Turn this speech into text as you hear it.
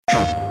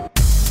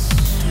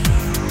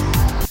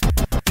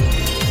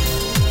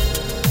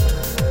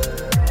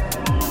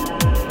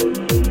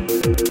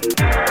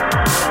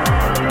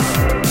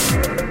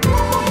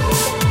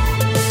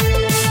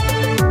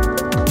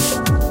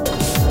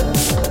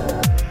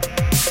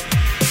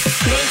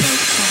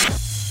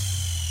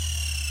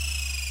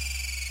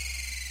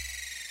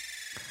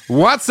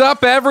What's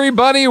up,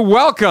 everybody?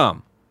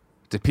 Welcome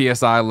to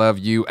PS I Love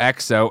You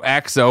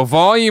XOXO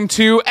Volume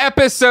 2,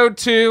 Episode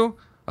 2.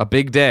 A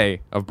big day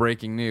of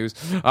breaking news.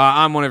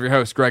 I'm one of your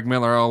hosts, Greg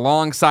Miller,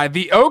 alongside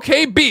the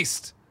OK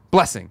Beast,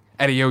 Blessing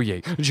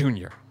Adeoye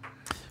Jr.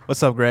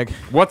 What's up, Greg?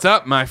 What's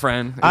up, my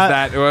friend?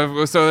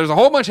 So there's a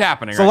whole bunch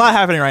happening. There's a lot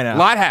happening right now. A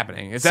lot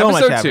happening. It's so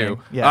episode 2.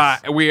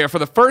 Yes. We are, for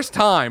the first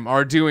time,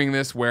 are doing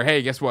this where,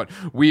 hey, guess what?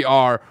 We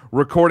are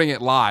recording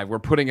it live. We're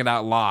putting it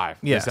out live,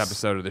 yes. This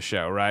episode of the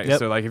show, right? Yep.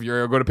 So, like, if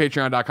you go to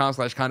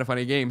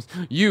patreon.com/kindoffunnygames,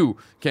 you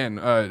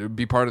can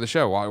be part of the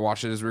show while I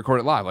watch it as we record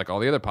it live, like all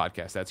the other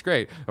podcasts. That's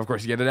great. Of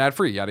course, you get it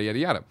ad-free, yada, yada,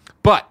 yada.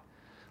 But,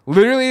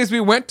 literally, as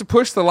we went to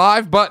push the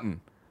live button,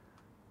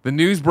 the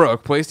news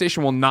broke.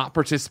 PlayStation will not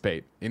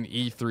participate in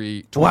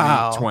E3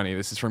 2020. Wow.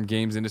 This is from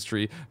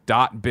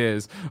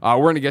gamesindustry.biz. We're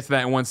going to get to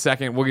that in 1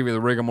 second. We'll give you the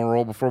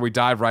rigmarole before we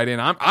dive right in.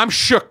 I'm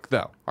shook,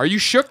 though. Are you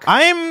shook?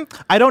 I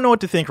don't know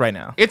what to think right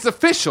now. It's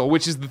official,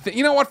 which is the thing.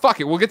 You know what? Fuck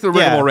it. We'll get to the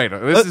rigmarole later.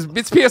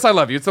 It's PS I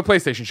Love You. It's the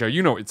PlayStation show.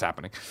 You know what's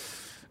happening.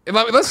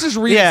 Let's just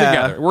read it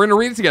together. We're going to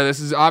read it together. This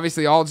is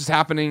obviously all just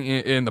happening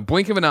in the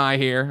blink of an eye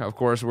here. Of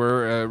course,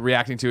 we're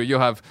reacting to it.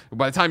 You'll have,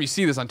 by the time you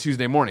see this on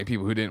Tuesday morning,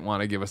 people who didn't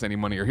want to give us any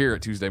money or hear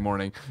it Tuesday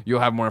morning, you'll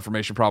have more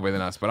information probably than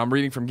us. But I'm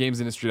reading from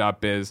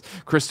gamesindustry.biz,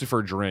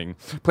 Christopher Dring.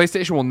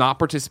 PlayStation will not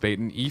participate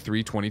in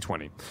E3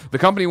 2020. The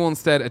company will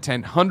instead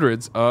attend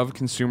hundreds of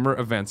consumer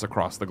events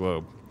across the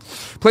globe.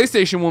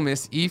 PlayStation will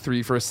miss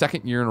E3 for a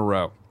second year in a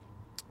row.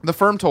 The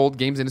firm told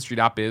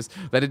gamesindustry.biz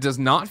that it does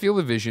not feel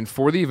the vision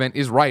for the event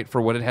is right for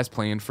what it has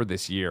planned for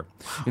this year.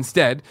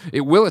 Instead,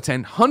 it will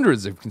attend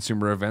hundreds of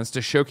consumer events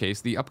to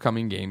showcase the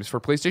upcoming games for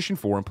PlayStation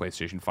 4 and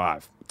PlayStation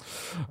 5.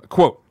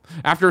 Quote,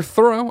 after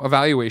thorough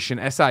evaluation,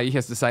 SIE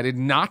has decided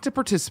not to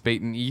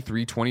participate in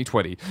E3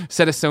 2020,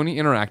 said a Sony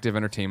Interactive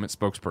Entertainment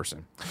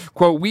spokesperson.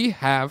 Quote, we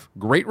have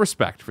great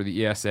respect for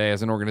the ESA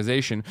as an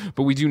organization,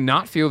 but we do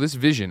not feel this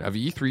vision of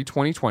E3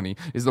 2020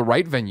 is the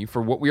right venue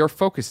for what we are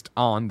focused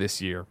on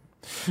this year.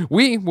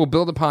 We will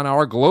build upon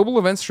our global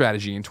event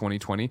strategy in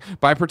 2020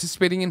 by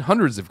participating in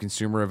hundreds of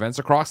consumer events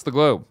across the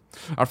globe.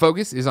 Our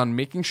focus is on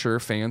making sure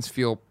fans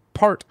feel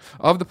part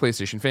of the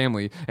PlayStation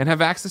family and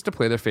have access to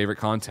play their favorite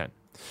content.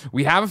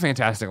 We have a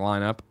fantastic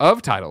lineup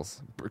of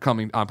titles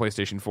coming on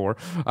PlayStation 4,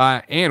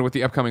 and with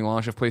the upcoming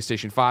launch of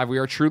PlayStation 5, we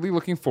are truly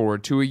looking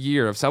forward to a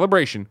year of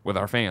celebration with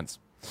our fans.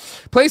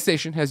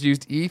 PlayStation has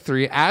used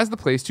E3 as the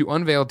place to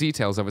unveil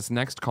details of its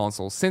next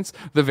console since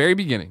the very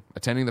beginning,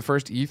 attending the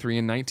first E3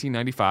 in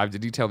 1995 to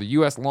detail the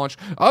US launch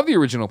of the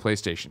original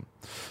PlayStation.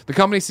 The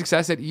company's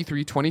success at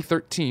E3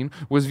 2013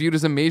 was viewed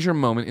as a major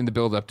moment in the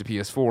build-up to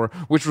PS4,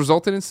 which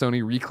resulted in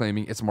Sony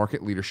reclaiming its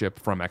market leadership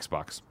from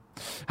Xbox.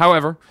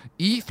 However,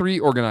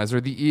 E3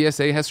 organizer the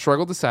ESA has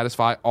struggled to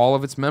satisfy all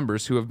of its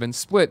members who have been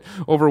split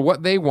over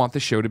what they want the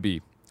show to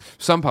be.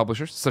 Some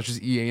publishers, such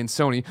as EA and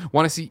Sony,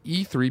 want to see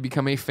E3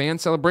 become a fan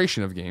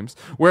celebration of games,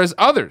 whereas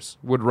others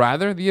would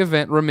rather the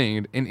event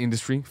remain an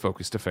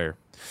industry-focused affair.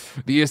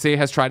 The ESA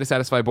has tried to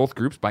satisfy both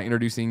groups by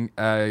introducing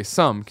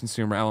some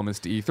consumer elements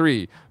to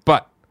E3,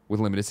 but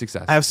with limited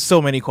success. I have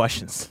so many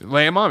questions.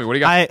 Lay them on me. What do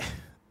you got?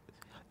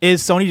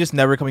 Is Sony just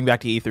never coming back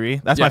to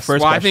E3? That's my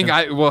first question.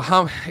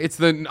 It's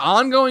the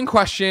ongoing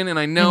question, and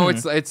I know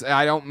it's.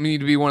 I don't need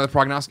to be one of the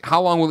prognostics.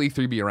 How long will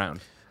E3 be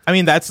around? I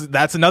mean, that's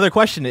another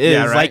question.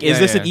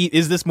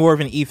 Is this more of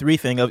an E3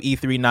 thing of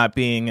E3 not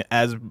being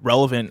as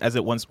relevant as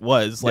it once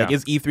was? Like,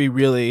 is E3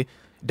 really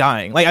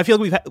dying? Like, I feel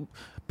like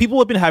people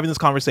have been having this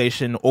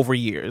conversation over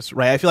years,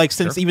 right? I feel like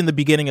since even the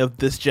beginning of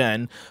this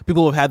gen,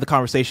 people have had the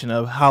conversation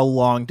of how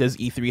long does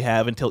E3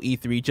 have until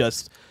E3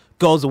 just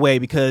goes away,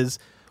 because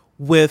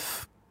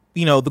with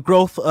the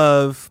growth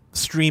of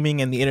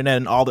streaming and the internet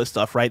and all this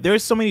stuff, right?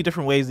 There's so many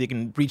different ways that you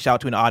can reach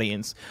out to an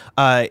audience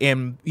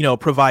and,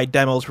 provide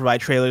demos, provide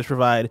trailers,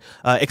 provide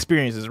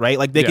experiences, right?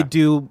 Like they could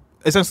do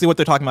essentially what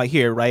they're talking about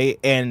here, right?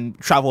 And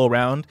travel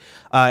around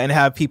and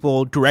have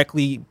people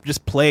directly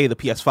just play the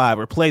PS5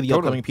 or play the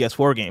upcoming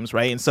PS4 games,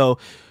 right? And so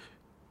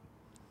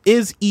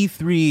is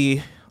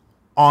E3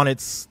 on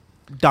its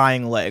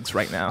dying legs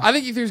right now? I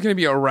think E3 is going to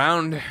be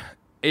around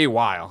a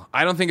while.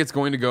 I don't think it's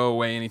going to go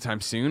away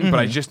anytime soon, but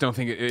I just don't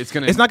think it's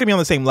going to... It's not going to be on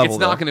the same level,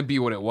 It's not going to be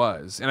what it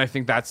was. And I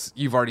think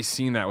you've already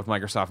seen that with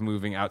Microsoft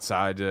moving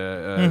outside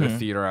the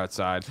theater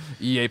outside,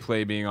 EA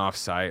Play being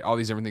off-site, all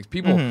these different things.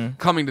 People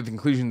coming to the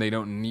conclusion they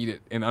don't need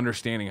it and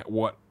understanding at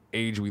what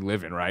age we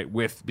live in, right?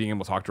 With being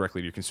able to talk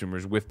directly to your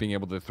consumers, with being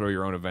able to throw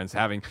your own events,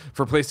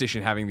 for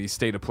PlayStation, having these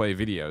state-of-play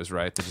videos,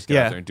 right? To just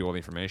get out there and do all the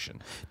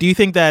information. Do you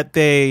think that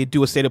they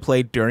do a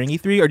state-of-play during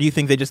E3, or do you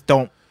think they just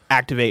don't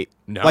activate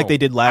like they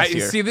did last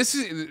year? See, this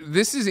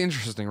is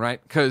interesting,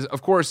 right? Because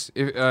of course,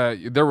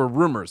 there were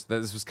rumors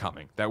that this was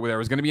coming, that there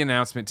was going to be an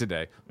announcement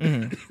today.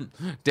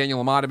 Daniel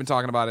Lamont had been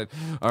talking about it.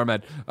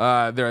 Ahmed,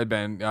 there had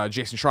been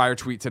Jason Schreier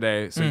tweet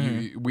today. So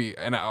we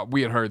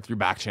had heard through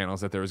back channels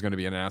that there was going to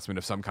be an announcement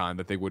of some kind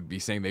that they would be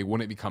saying they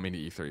wouldn't be coming to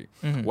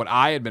E3. What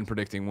I had been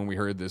predicting when we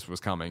heard this was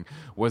coming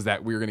was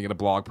that we were going to get a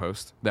blog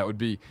post that would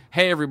be,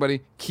 "Hey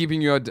everybody,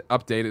 keeping you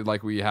updated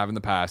like we have in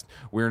the past.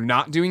 We're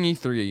not doing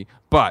E3,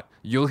 but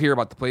you'll hear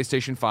about the PlayStation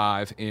PlayStation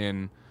 5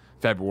 in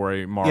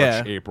February,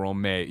 March, April,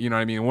 May. You know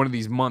what I mean? One of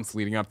these months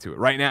leading up to it.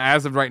 Right now,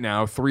 as of right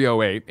now,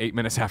 3:08, 8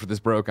 minutes after this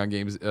broke on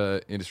Games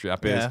Industry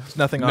App is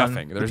nothing.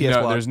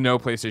 There's no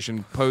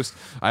PlayStation post.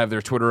 I have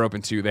their Twitter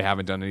open too. They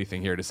haven't done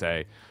anything here to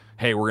say,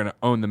 hey, we're going to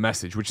own the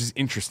message, which is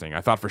interesting.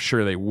 I thought for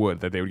sure they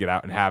would get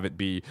out and have it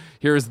be,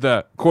 here's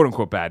the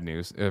quote-unquote bad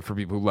news for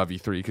people who love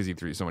E3, because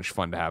E3 is so much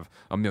fun to have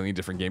a million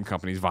different game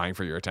companies vying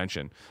for your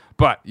attention.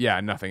 But,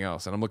 yeah, nothing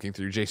else. And I'm looking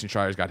through, Jason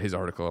Schreier's got his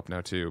article up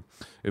now, too.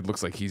 It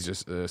looks like he's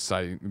just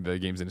citing the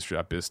Games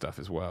Industry.biz stuff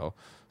as well,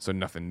 so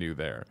nothing new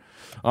there.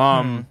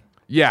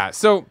 Yeah,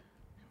 so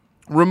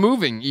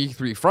removing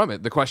E3 from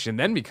it, the question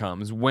then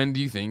becomes, when do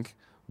you think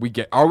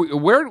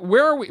where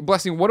are we,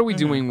 Blessing, what are we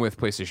doing with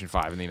PlayStation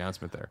 5 and the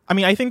announcement there? I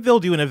mean, I think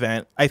they'll do an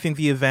event. I think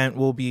the event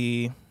will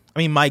be, I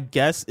mean, my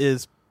guess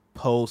is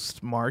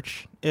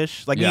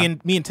post-March-ish. Like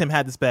me and Tim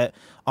had this bet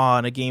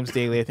on a Games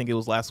Daily, I think it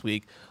was last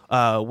week,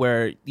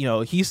 where,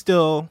 he's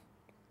still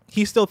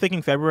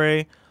thinking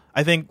February.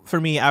 I think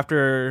for me,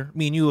 after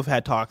me and you have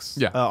had talks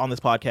on this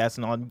podcast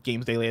and on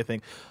Games Daily, I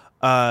think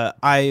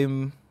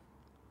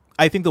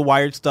I think the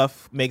Wired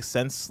stuff makes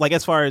sense. Like,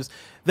 as far as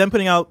them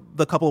putting out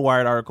the couple of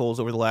Wired articles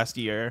over the last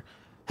year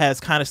has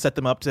kind of set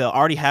them up to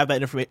already have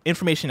that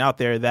information out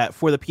there that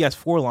for the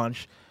PS4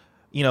 launch,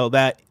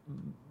 that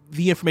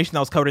the information that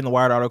was covered in the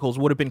Wired articles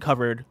would have been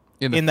covered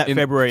in that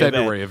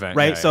February event.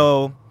 Right?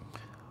 So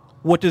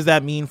what does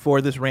that mean for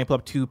this ramp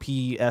up to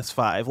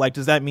PS5? Like,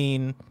 does that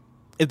mean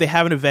if they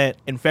have an event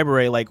in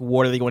February, like,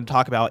 what are they going to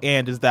talk about?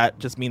 And does that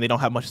just mean they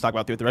don't have much to talk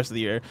about throughout the rest of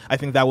the year? I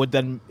think it would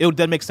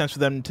then make sense for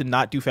them to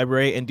not do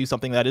February and do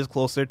something that is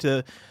closer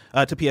to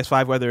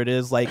PS5, whether it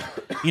is like,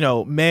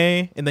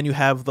 May, and then you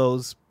have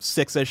those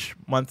 6-ish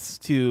months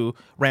to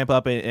ramp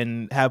up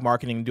and have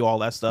marketing and do all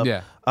that stuff.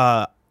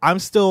 Yeah. I'm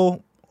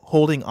still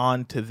holding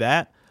on to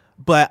that,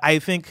 but I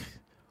think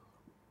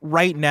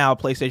right now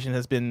PlayStation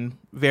has been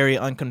very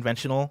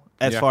unconventional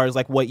as far as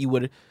like what you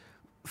would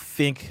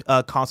think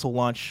a console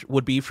launch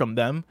would be from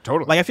them.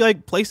 Totally. Like, I feel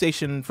like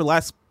PlayStation for the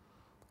last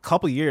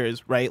couple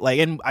years, right? Like,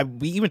 and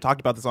we even talked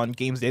about this on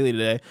Games Daily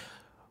today.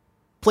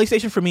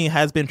 PlayStation for me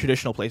has been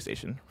traditional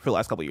PlayStation for the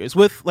last couple of years,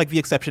 with like the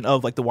exception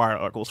of like the Wired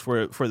articles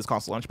for this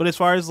console launch. But as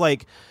far as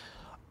like,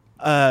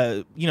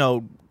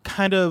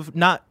 kind of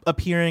not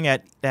appearing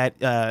at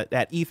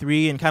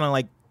E3 and kind of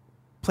like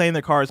playing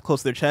their cards close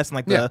to their chest and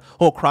like the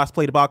whole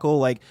crossplay debacle,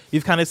 like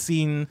you've kind of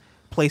seen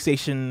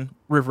PlayStation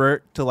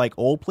revert to like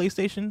old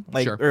PlayStation,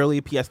 like early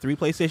PS3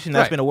 PlayStation.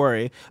 That's been a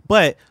worry.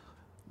 But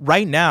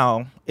right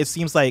now, it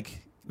seems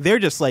like they're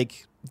just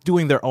like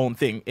doing their own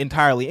thing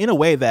entirely in a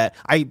way that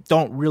I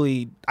can't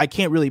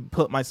really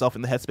put myself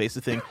in the headspace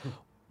to think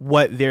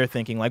what they're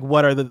thinking. Like,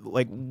 what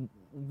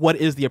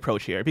is the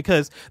approach here?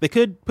 Because they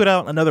could put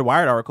out another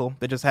Wired article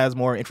that just has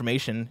more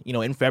information,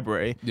 in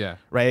February. Yeah.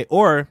 Right?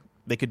 Or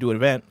they could do an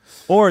event,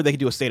 or they could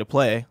do a state of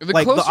play. The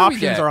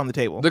options are on the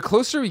table. The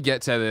closer we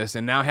get to this,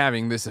 and now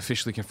having this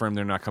officially confirmed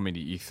they're not coming to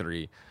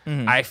E3,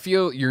 I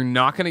feel you're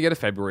not going to get a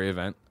February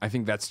event. I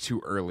think that's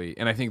too early.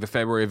 And I think the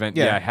February event,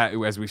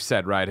 as we've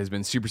said, right, has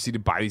been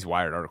superseded by these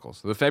Wired articles.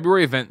 So the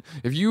February event,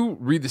 if you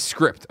read the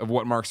script of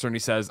what Mark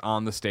Cerny says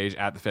on the stage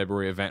at the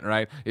February event,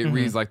 right, it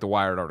reads like the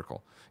Wired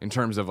article in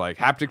terms of like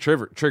haptic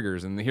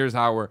triggers, and here's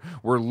how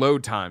we're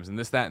load times, and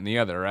this, that, and the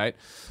other, right?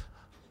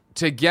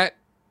 To get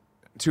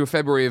to a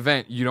February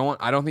event,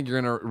 I don't think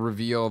you're going to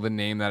reveal the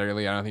name that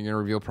early. I don't think you're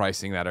going to reveal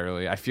pricing that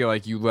early. I feel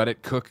like you let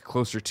it cook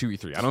closer to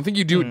E3. I don't think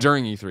you do it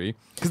during E3,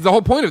 because the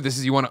whole point of this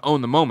is you want to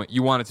own the moment.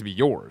 You want it to be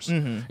yours.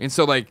 And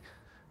so like,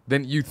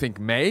 then you think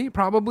May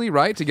probably,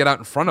 right? To get out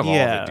in front of all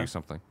of it, do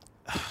something.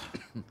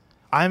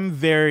 I'm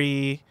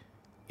very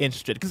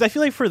interested, because I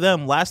feel like for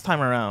them last time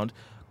around,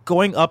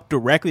 going up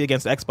directly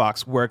against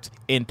Xbox worked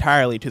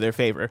entirely to their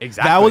favor.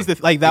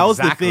 Exactly. That was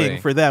the thing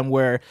for them,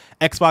 where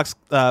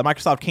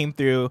Microsoft came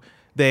through.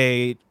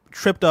 They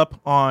tripped up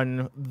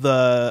on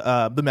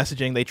the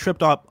messaging. They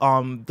tripped up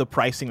on the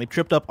pricing. They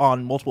tripped up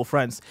on multiple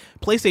fronts.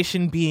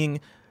 PlayStation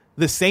being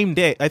the same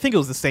day. I think it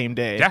was the same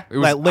day. Yeah. It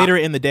was, later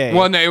in the day.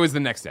 Well, no, it was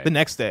the next day. The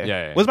next day.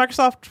 Yeah. Was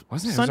Microsoft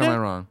Wasn't it? Sunday? Am I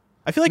wrong?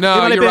 I feel like no, it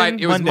might have you're been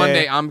right. It was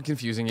Monday. I'm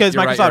confusing it. Because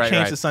Microsoft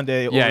changed to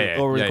Sunday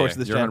over the course of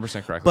this You're gen.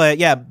 100% correct.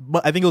 But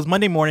I think it was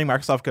Monday morning.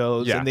 Microsoft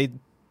goes and they,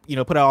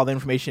 put out all the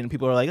information. And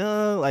people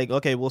are like,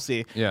 okay, we'll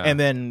see. Yeah. And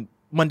then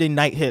Monday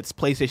night hits.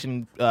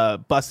 PlayStation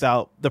busts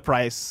out the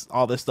price,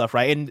 all this stuff,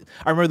 right? And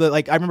I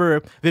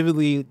remember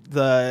vividly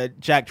the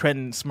Jack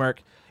Tretton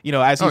smirk.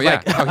 As he's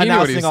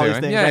announcing all these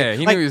things. Yeah,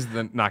 he knew he was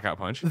the knockout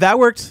punch. That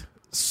worked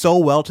so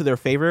well to their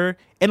favor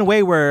in a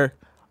way where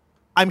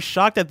I'm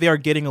shocked that they are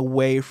getting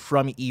away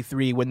from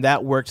E3 when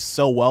that worked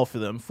so well for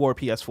them for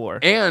PS4.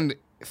 And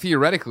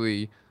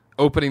theoretically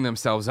opening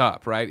themselves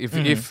up, right?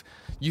 If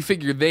you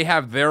figure they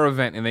have their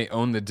event and they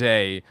own the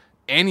day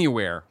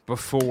anywhere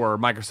before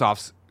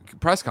Microsoft's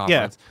press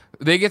conference,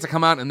 they get to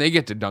come out and they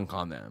get to dunk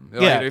on them.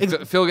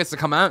 Phil gets to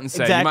come out and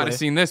say, you might have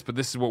seen this, but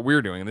this is what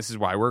we're doing and this is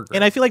why we're great.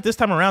 And I feel like this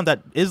time around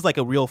that is like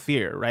a real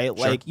fear, right?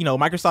 Sure. Like,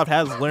 Microsoft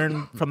has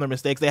learned from their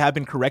mistakes. They have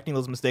been correcting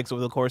those mistakes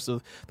over the course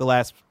of the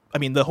last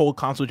the whole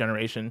console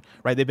generation,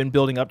 right? They've been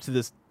building up to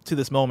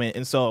this moment,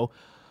 and so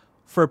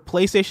for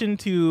PlayStation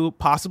to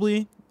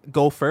possibly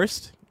go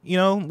first,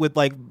 with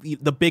like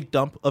the big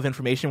dump of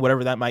information,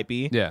 whatever that might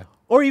be,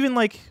 or even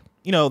like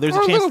there's a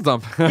chance. Little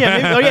dump.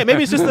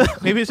 Maybe it's just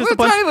a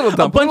bunch, tiny little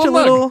dump, a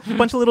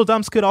bunch of little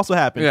dumps could also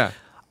happen. Yeah,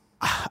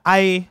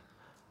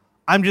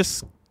 I'm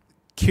just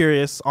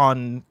curious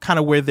on kind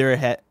of where their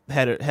head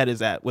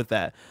is at with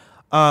that.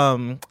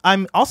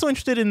 I'm also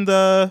interested in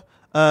the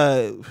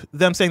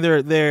them saying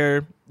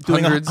they're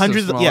doing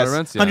hundreds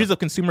of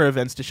consumer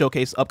events to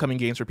showcase upcoming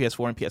games for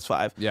PS4 and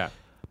PS5. Yeah.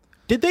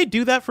 Did they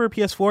do that for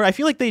PS4? I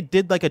feel like they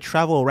did like a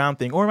travel around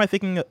thing, or am I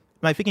thinking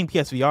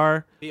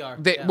PSVR?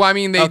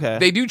 VR.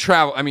 They do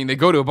travel. I mean, they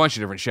go to a bunch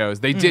of different shows.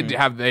 They did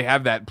have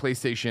that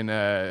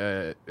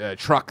PlayStation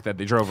truck that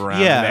they drove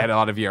around. Yeah. And they had a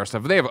lot of VR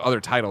stuff. But they have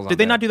other titles. Did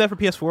they not do that for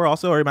PS4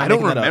 also? Or am I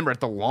don't remember at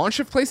the launch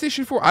of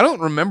PlayStation 4. I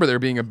don't remember there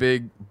being a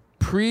big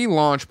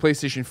pre-launch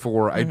PlayStation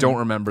 4. I don't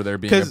remember there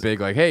being a big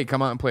like, hey,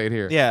 come out and play it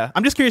here. Yeah,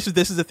 I'm just curious if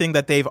this is a thing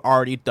that they've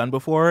already done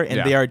before,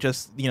 and they are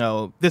just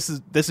this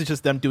is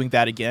just them doing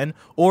that again,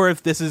 or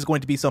if this is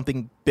going to be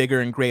something bigger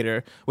and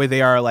greater, where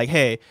they are like,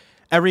 hey,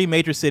 every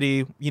major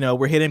city,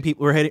 we're hitting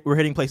people, we're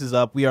hitting places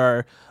up. We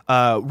are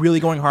really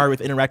going hard with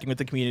interacting with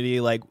the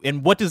community. Like,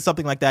 and what does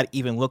something like that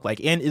even look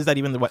like? And is that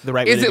even the right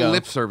way to go? Is it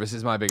lip service?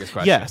 Is my biggest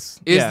question. Yes.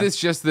 Is this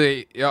just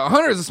the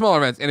hundreds of smaller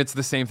events, and it's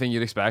the same thing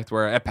you'd expect?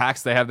 Where at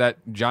PAX they have that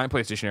giant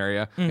PlayStation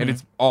area, and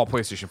it's all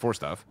PlayStation 4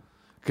 stuff.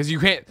 Because you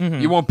can't,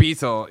 you won't be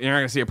till you're not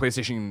gonna see a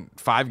PlayStation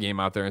 5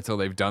 game out there until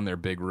they've done their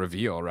big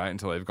reveal, right?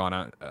 Until they've gone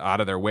out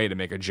of their way to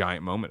make a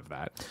giant moment of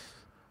that.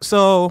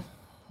 So,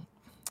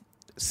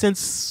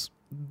 since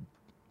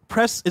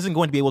press isn't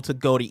going to be able to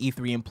go to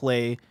E3 and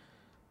play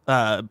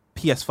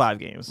PS5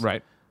 games,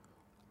 right?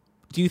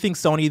 Do you think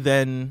Sony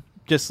then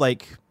just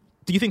like?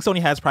 Do you think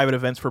Sony has private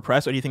events for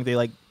press, or do you think they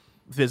like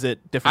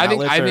visit different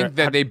outlets? I think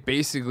that they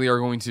basically are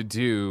going to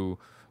do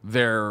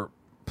their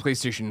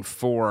PlayStation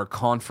 4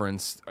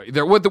 conference.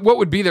 What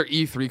would be their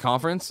E3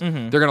 conference?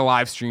 They're going to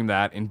live stream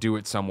that and do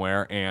it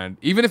somewhere. And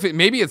even if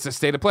maybe it's a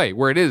state of play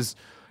where it's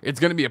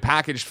going to be a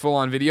packaged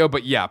full-on video,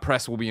 but yeah,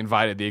 press will be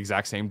invited the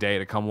exact same day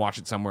to come watch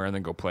it somewhere and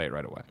then go play it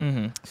right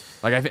away.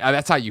 Like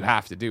that's how you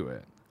have to do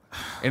it.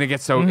 And it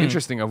gets so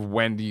interesting of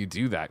when do you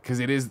do that, because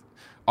it is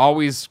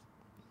always.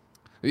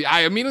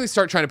 I immediately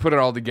start trying to put it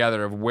all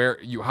together of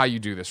how you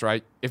do this,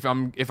 right? If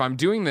I'm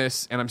doing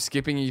this and I'm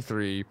skipping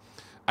E3,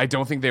 I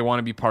don't think they want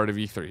to be part of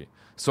E3.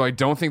 So I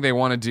don't think they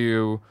want to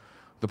do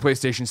the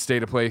PlayStation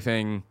State of Play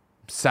thing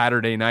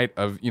Saturday night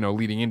of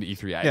leading into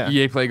E3. Yeah.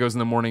 EA Play goes in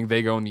the morning,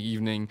 they go in the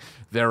evening.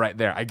 They're right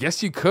there. I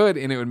guess you could,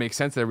 and it would make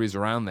sense that everybody's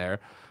around there.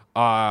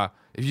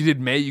 If you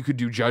did May, you could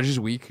do Judges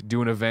Week,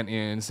 do an event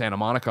in Santa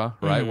Monica,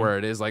 right, where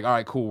it is like, all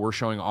right, cool, we're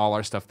showing all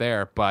our stuff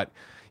there. But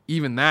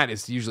even that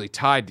is usually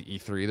tied to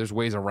E3. There's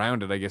ways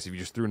around it, I guess. If you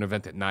just threw an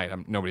event at night,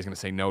 nobody's going to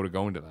say no to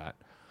going to that.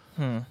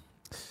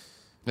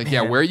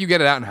 Where you get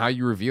it out and how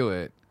you reveal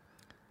it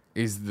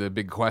is the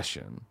big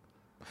question.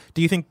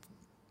 Do you think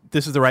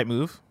this is the right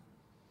move?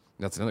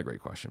 That's another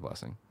great question,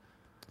 Blessing.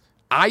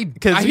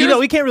 Because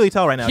we can't really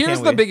tell right now.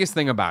 Here's the biggest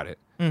thing about it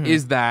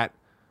is that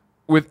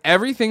with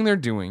everything they're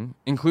doing,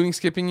 including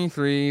skipping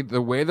E3,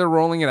 the way they're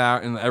rolling it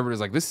out, and everybody's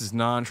like, this is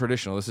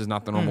non-traditional. This is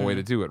not the normal way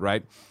to do it,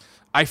 right?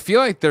 I feel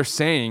like they're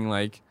saying,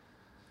 like,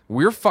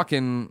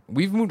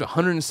 we've moved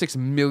 106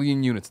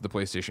 million units of the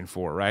PlayStation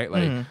 4, right?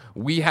 Like,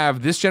 we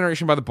have this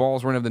generation by the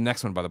balls, we're going to have the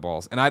next one by the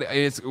balls. And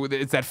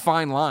it's that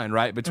fine line,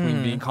 right,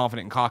 between being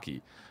confident and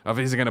cocky, of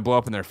is it going to blow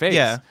up in their face?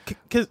 Yeah,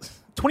 because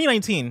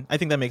 2019, I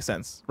think that makes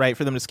sense, right,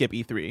 for them to skip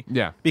E3.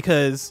 Yeah.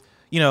 Because,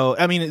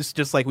 it's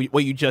just like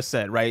what you just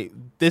said, right?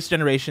 This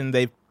generation,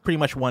 they've pretty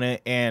much won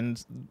it,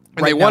 and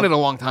they won it a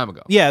long time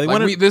ago. Yeah, they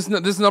won it. The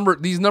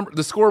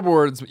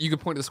scoreboards, you could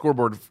point to the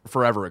scoreboard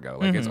forever ago.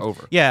 Like, it's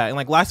over. Yeah, and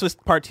like Last of Us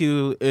Part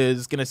 2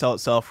 is going to sell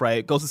itself,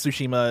 right? Ghost of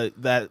Tsushima,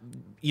 that,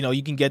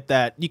 you can get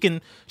that. You can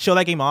show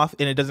that game off,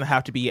 and it doesn't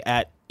have to be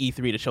at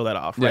E3 to show that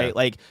off, right? Yeah.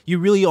 Like, you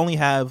really only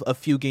have a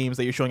few games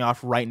that you're showing off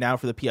right now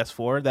for the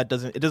PS4.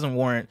 It doesn't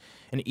warrant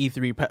an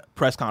E3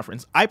 press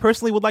conference. I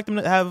personally would like them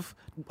to have.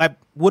 I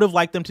would have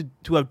liked them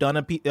to have done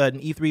an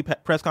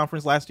E3 press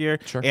conference last year,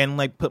 and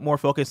like put more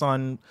focus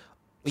on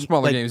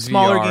smaller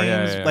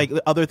games, like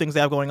other things they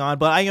have going on.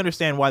 But I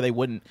understand why they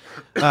wouldn't.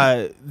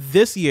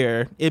 This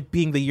year, it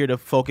being the year to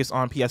focus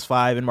on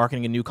PS5 and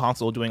marketing a new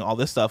console, doing all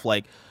this stuff,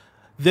 like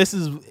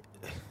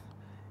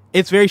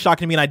it's very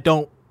shocking to me,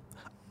 and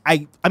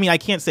I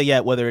can't say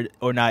yet whether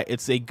or not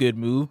it's a good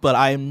move, but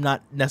I am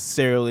not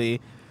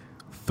necessarily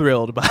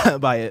thrilled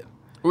by it.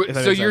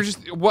 So you're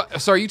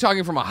So are you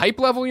talking from a hype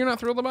level? You're not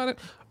thrilled about it?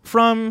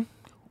 From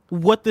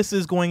what this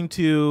is going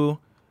to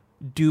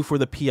do for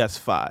the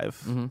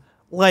PS5,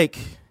 like,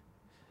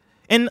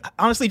 and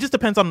honestly, it just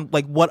depends on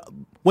like what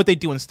they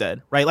do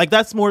instead, right? Like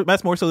that's more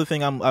so the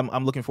thing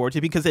I'm looking forward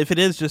to, because if it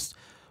is just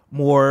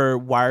more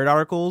Wired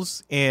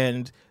articles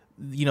and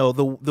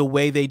the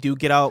way they do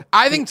get out,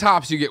 I think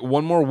tops you get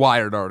one more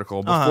Wired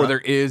article before there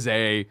is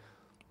a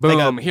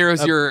Boom,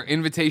 here's your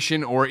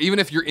invitation, or even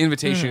if your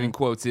invitation in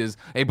quotes is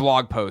a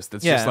blog post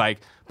that's just like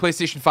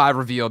PlayStation 5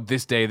 revealed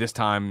this day, this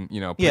time,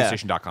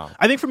 PlayStation.com.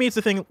 I think for me it's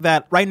the thing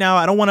that right now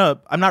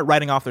I'm not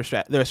writing off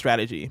their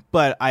strategy,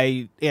 but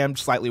I am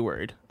slightly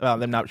worried about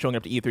them not showing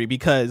up to E3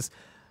 because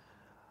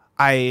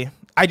I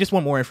just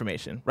want more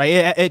information,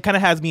 right? It kind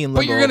of has me in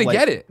limbo. But you're going to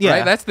get it,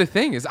 right? That's the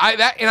thing is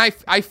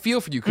I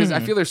feel for you because I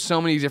feel there's so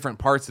many different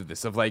parts of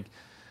this of like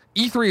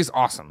E3 is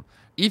awesome.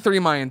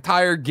 E3, my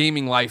entire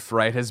gaming life,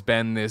 right, has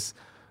been this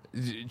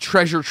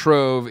treasure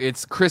trove.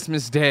 It's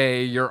Christmas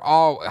Day. You're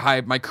all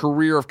my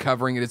career of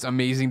covering it. It's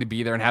amazing to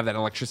be there and have that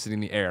electricity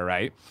in the air,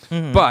 right?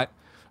 But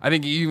I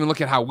think you even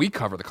look at how we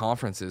cover the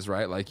conferences,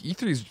 right? Like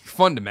E3's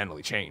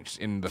fundamentally changed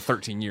in the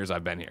 13 years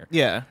I've been here.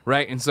 Yeah.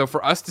 Right? And so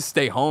for us to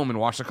stay home and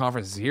watch the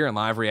conferences here and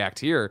live react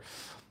here,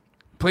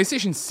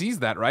 PlayStation sees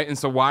that, right? And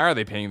so why are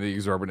they paying the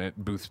exorbitant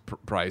booth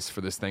price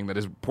for this thing that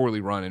is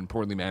poorly run and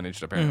poorly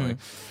managed, apparently?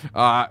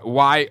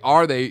 Why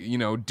are they,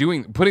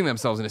 putting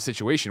themselves in a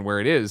situation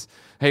where it is,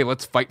 hey,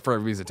 let's fight for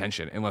everybody's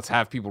attention and let's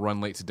have people run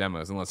late to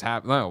demos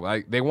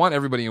and they want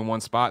everybody in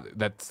one spot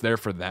that's there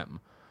for them.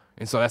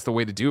 And so that's the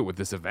way to do it with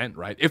this event,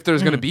 right? If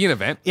there's going to be an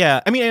event.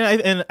 Yeah, I mean,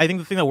 and I think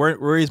the thing that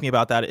worries me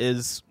about that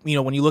is,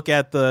 when you look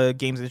at the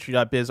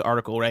gamesindustry.biz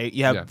article, right,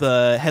 you have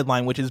the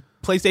headline, which is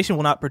PlayStation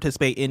will not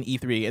participate in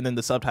E3, and then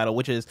the subtitle,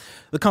 which is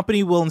the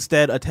company will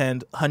instead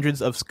attend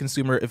hundreds of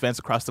consumer events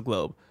across the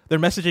globe. Their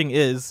messaging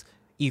is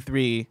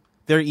E3,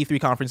 their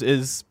E3 conference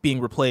is being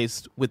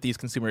replaced with these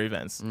consumer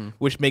events,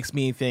 which makes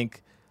me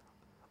think,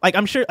 like,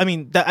 I'm sure, I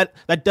mean, that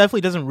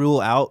definitely doesn't rule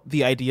out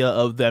the idea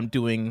of them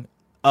doing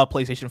a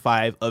PlayStation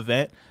 5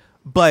 event,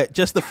 but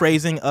just the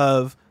phrasing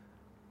of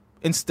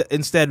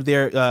instead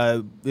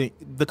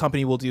the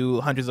company will do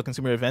hundreds of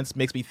consumer events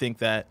makes me think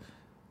that,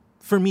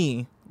 for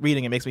me,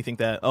 reading it makes me think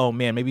that, oh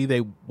man, maybe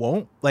they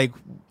won't. Like,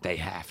 they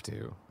have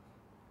to.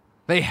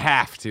 They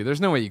have to.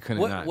 There's no way you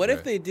couldn't not. What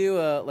if they do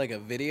like a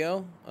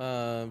video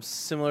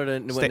similar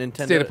to what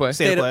Nintendo... State of Play.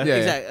 Exactly.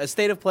 A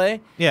State of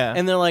Play. Yeah.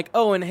 And they're like,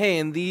 oh, and hey,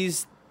 in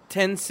these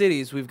 10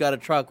 cities, we've got a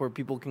truck where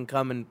people can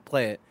come and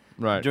play it.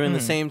 Right. During the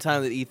same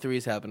time that E3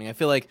 is happening. I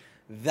feel like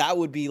that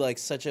would be like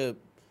such a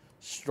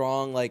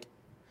strong, like,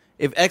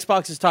 if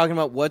Xbox is talking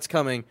about what's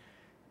coming,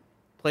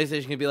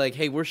 PlayStation can be like,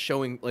 hey, we're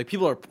showing, like,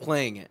 people are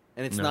playing it.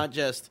 And it's not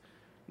just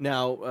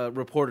now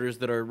reporters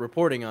that are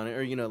reporting on it,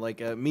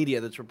 or,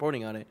 media that's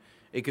reporting on it.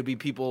 It could be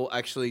people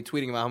actually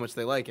tweeting about how much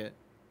they like it.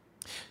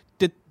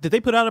 Did they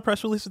put out a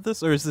press release with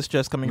this, or is this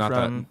just coming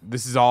from...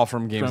 This is all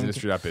from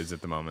gamesindustry.biz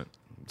at the moment.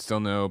 Still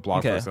no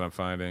blog post that I'm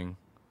finding.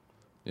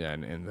 Yeah,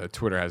 and the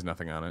Twitter has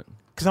nothing on it.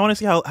 Because I want to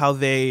see how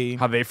they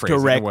phrase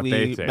directly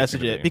it, what they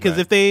message it. Because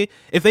if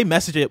they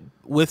message it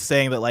with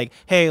saying that, like,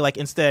 hey, like,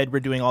 instead we're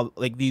doing all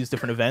like these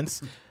different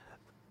events,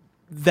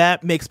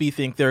 that makes me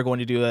think they're going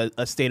to do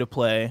a state of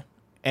play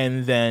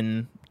and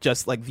then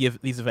just like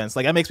these events.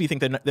 Like, that makes me think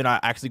that they're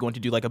not actually going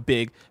to do like a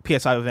big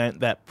PS5 event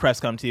that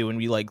press come to and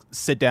we like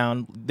sit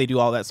down, they do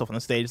all that stuff on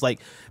the stage. Like,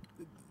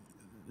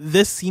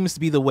 this seems to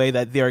be the way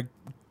that they're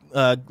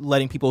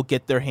letting people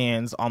get their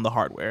hands on the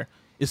hardware,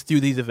 is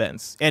through these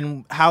events.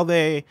 And how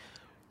they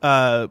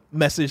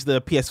message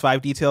the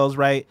PS5 details,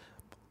 right?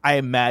 I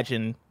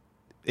imagine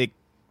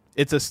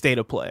it's a state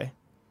of play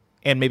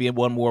and maybe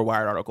one more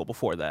Wired article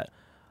before that.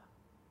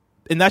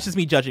 And that's just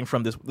me judging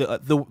from this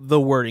the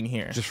wording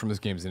here. Just from this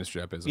games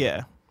industry episode.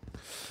 Yeah.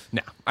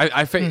 No,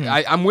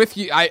 I'm with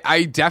you.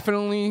 I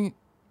definitely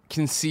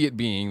can see it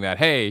being that,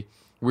 hey,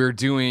 we're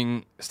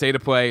doing state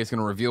of play. It's going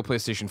to reveal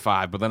PlayStation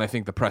 5, but then I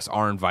think the press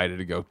are invited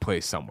to go play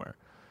somewhere.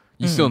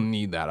 You still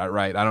need that,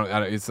 right? I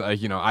don't. It's like,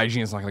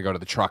 IGN's not going to go to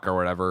the truck or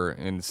whatever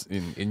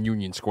in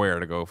Union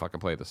Square to go fucking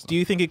play this stuff. Do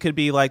you think it could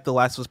be like the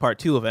Last of Us Part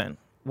 2 event,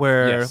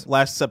 where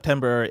last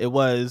September it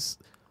was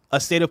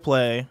a state of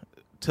play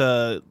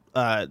to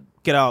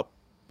get out?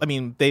 I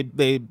mean, they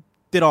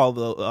did all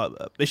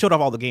the they showed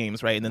off all the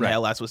games, right? And then the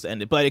Last of Us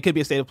ended. But it could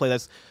be a state of play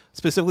that's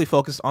specifically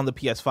focused on the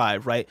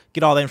PS5, right?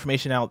 Get all the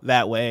information out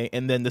that way,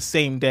 and then the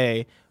same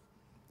day,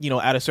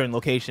 at a certain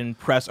location,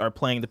 press are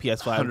playing the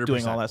PS5, 100%.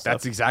 Doing all that stuff.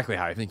 That's exactly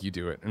how I think you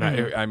do it. And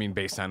I mean,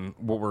 based on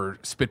what we're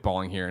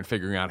spitballing here and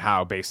figuring out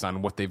how, based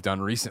on what they've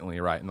done recently,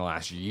 right, in the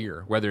last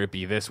year, whether it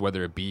be this,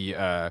 whether it be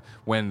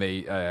when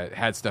they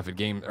had stuff at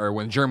game, or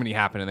when Germany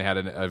happened and they had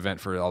an event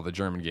for all the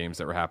German games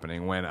that were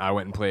happening, when I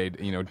went and played,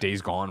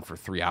 Days Gone for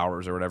 3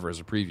 hours or whatever as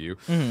a preview,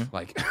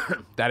 like,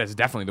 that is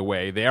definitely the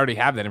way. They already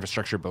have that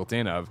infrastructure built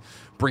in of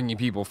bringing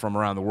people from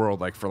around the world,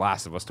 like for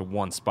Last of Us, to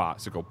one spot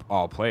to go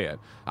all play it.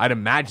 I'd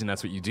imagine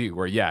that's what you do,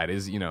 where it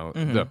is,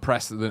 the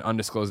press, the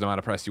undisclosed amount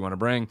of press you want to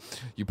bring,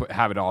 you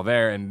have it all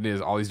there, and it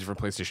is all these different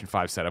PlayStation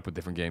 5 set up with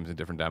different games and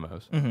different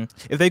demos.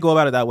 If they go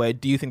about it that way,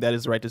 do you think that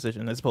is the right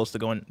decision as opposed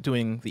to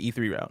doing the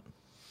E3 route?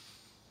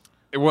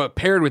 Well,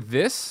 paired with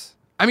this,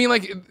 I mean,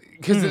 like,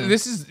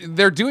 because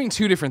they're doing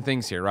two different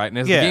things here, right? And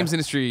as the games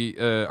industry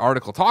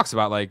article talks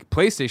about, like,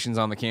 PlayStation's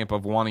on the camp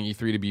of wanting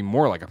E3 to be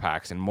more like a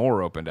PAX and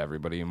more open to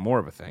everybody and more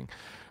of a thing.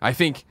 I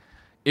think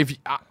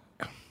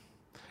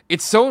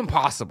it's so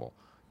impossible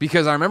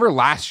Because I remember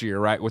last year,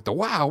 right, with the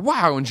wow,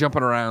 and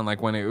jumping around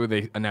like when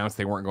they announced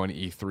they weren't going to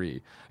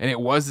E3. And it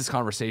was this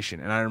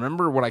conversation. And I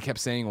remember what I kept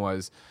saying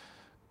was,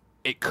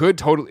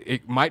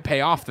 it might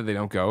pay off that they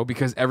don't go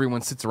because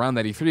everyone sits around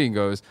that E3 and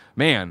goes,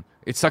 man,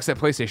 it sucks that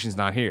PlayStation's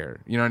not here.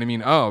 You know what I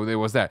mean? Oh, there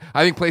was that.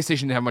 I think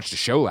PlayStation didn't have much to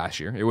show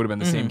last year. It would have been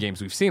the same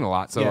games we've seen a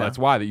lot. So that's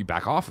why that you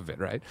back off of it,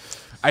 right?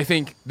 I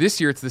think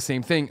this year it's the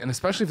same thing. And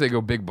especially if they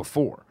go big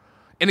before.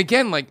 And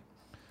again, like,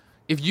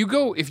 if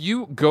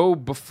you go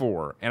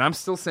before, and I'm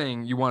still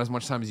saying you want as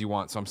much time as you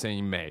want, so I'm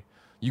saying May.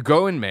 You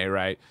go in May,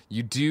 right?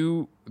 You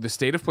do the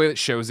state of play that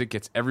shows it,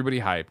 gets everybody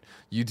hyped.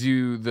 You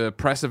do the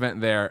press event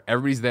there,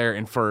 everybody's there,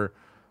 and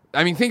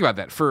think about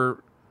that.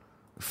 For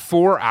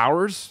 4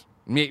 hours,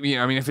 maybe,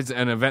 I mean, if it's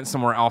an event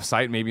somewhere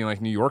off-site, maybe in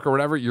like New York or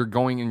whatever, you're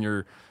going and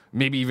you're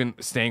maybe even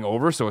staying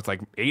over, so it's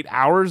like 8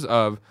 hours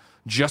of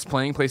just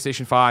playing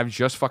PlayStation 5,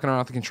 just fucking around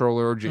with the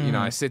controller. You know,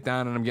 I sit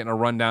down and I'm getting a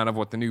rundown of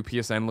what the new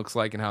PSN looks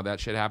like and how that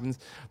shit happens.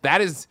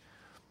 That is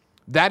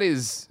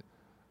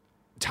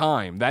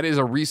time. That is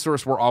a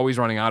resource we're always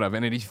running out of.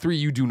 And at E3,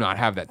 you do not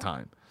have that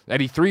time. At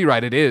E3,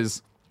 right, it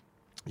is,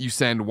 you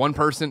send one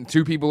person,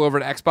 2 people over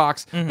to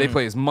Xbox. They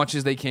play as much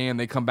as they can.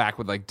 They come back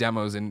with like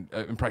demos and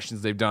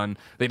impressions they've done.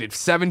 They did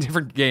 7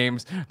 different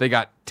games. They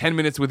got 10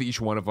 minutes with each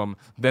one of them.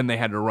 Then they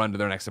had to run to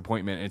their next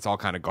appointment. And it's all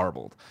kind of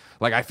garbled.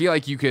 Like, I feel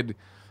like you could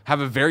have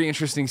a very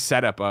interesting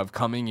setup of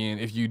coming in.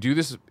 If you do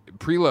this,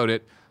 preload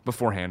it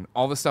beforehand.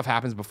 All this stuff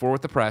happens before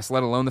with the press,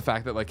 let alone the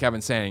fact that, like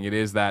Kevin's saying, it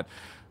is that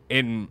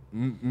they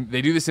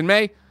do this in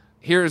May.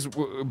 Here's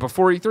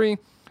before E3.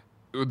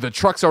 The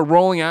trucks are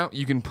rolling out.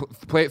 You can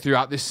play it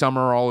throughout this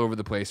summer all over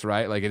the place,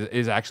 right? Like, it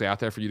is actually out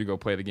there for you to go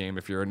play the game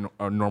if you're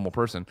a normal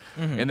person.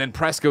 And then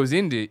press goes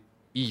into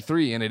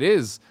E3, and it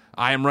is,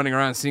 I am running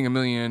around seeing a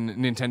million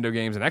Nintendo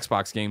games and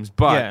Xbox games,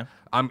 but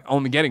I'm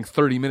only getting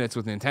 30 minutes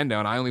with Nintendo,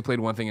 and I only played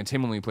one thing, and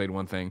Tim only played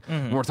one thing.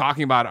 When we're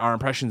talking about our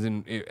impressions,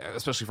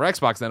 especially for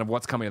Xbox, then, of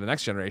what's coming to the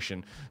next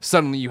generation,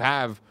 suddenly you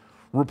have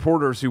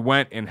reporters who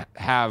went and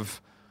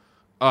have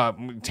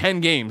 10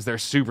 games they're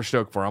super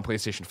stoked for on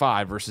PlayStation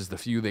 5 versus the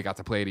few they got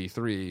to play at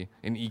E3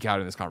 and eke out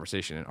in this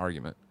conversation and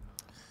argument.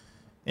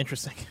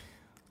 Interesting.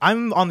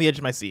 I'm on the edge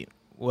of my seat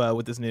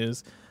with this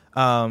news.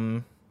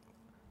 I'm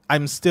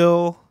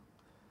still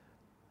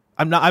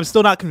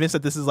not convinced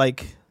that this is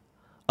like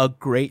a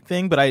great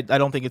thing, but I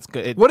don't think it's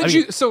good.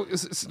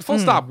 Full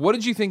stop. What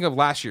did you think of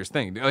last year's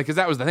thing? Like, because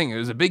that was the thing. It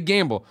was a big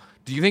gamble.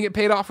 Do you think it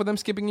paid off for them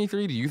skipping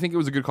E3? Do you think it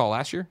was a good call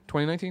last year,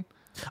 2019?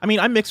 I mean,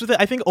 I'm mixed with it.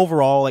 I think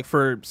overall, like,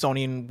 for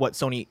Sony and what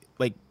Sony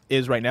like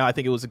is right now, I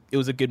think it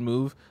was a good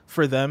move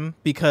for them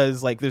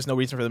because, like, there was no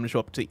reason for them to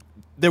show up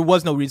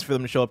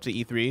to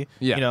E3.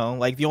 Yeah. You know,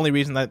 like, the only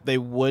reason that they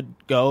would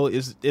go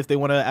is if they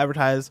want to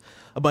advertise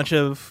a bunch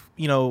of,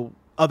 you know,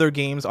 other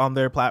games on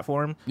their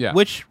platform. Yeah.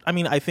 Which, I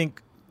mean, I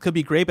think could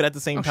be great, but at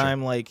the same time,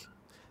 sure. Like,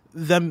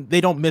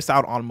 they don't miss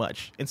out on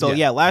much. And so,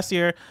 last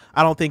year,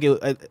 I don't think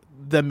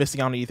them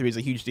missing out on E3 is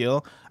a huge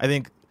deal. I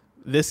think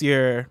this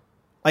year...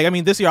 Like, I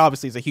mean, this year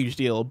obviously is a huge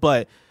deal,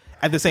 but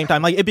at the same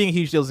time, like, it being a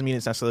huge deal doesn't mean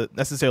it's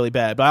necessarily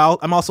bad. But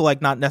I'm also, like,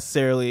 not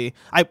necessarily...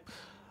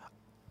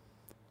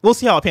 We'll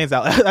see how it pans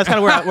out. That's kind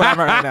of where I'm at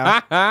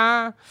right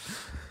now.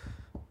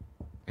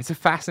 It's a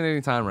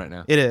fascinating time right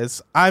now. It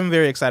is. I'm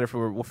very excited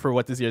for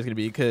what this year is going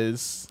to be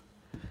because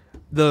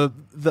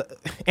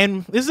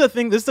and this is the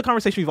thing. This is the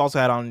conversation we've also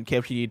had on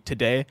KFG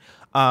today.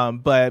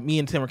 But me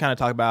and Tim were kind of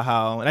talking about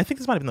how, and I think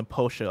this might have been the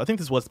post show. I think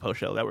this was the post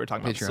show that we were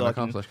talking about.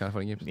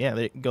 Patreon.com/kindoffunnygames. Yeah,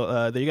 there you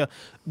go. There you go.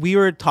 We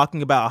were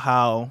talking about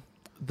how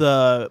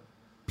the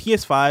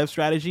PS5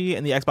 strategy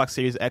and the Xbox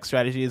Series X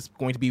strategy is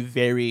going to be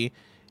very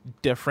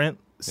different,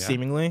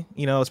 seemingly.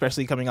 You know,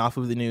 especially coming off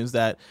of the news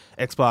that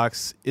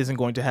Xbox isn't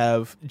going to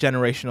have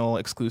generational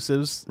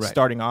exclusives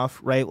starting off,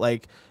 right?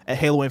 Like,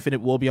 Halo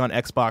Infinite will be on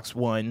Xbox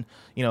One,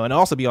 you know, and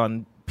also be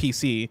on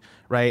PC,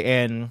 right?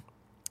 And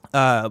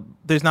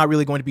there's not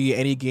really going to be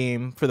any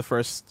game for the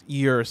first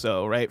year or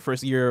so, right?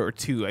 First year or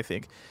two, I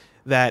think,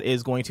 that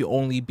is going to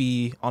only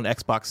be on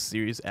Xbox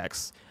Series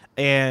X.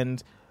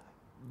 And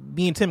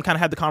me and Tim kind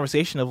of had the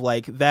conversation of,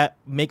 like, that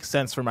makes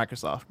sense for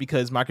Microsoft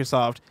because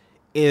Microsoft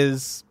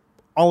is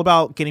all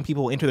about getting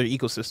people into their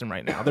ecosystem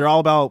right now. They're all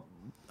about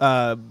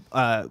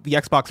the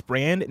Xbox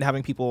brand and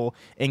having people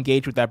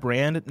engage with that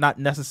brand, not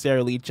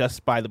necessarily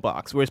just buy the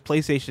box. Whereas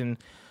PlayStation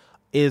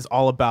is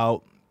all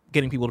about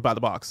getting people to buy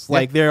the box.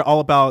 Like, they're all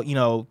about, you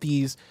know,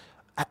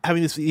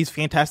 having these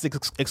fantastic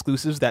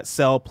exclusives that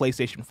sell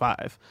PlayStation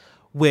 5,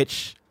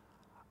 which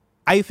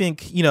I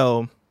think, you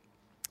know,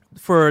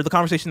 for the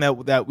conversation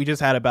that we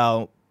just had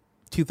about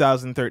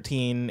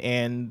 2013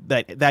 and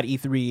that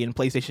E3 and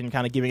PlayStation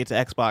kind of giving it to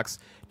Xbox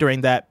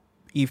during that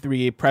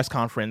E3 press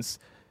conference,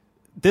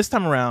 this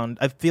time around,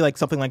 I feel like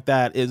something like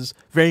that is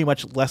very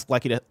much less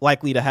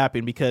likely to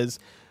happen because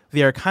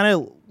they are kind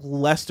of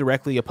less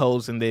directly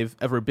opposed than they've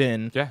ever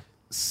been. Yeah.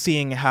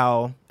 Seeing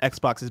how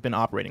Xbox has been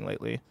operating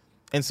lately.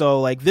 And so,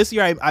 like, this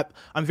year,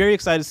 I'm very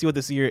excited to see what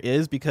this year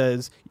is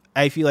because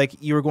I feel like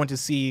you're going to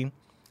see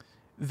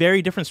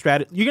very different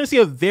strategy. You're going to see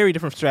a very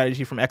different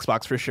strategy from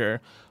Xbox for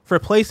sure. For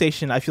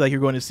PlayStation, I feel like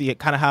you're going to see it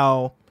kind of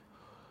how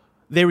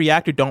they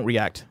react or don't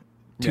react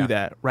to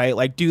that, right?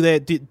 Like,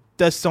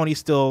 does Sony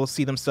still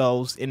see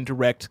themselves in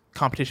direct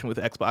competition with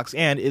Xbox?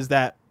 And is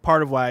that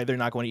part of why they're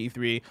not going to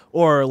E3?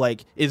 Or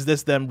like, is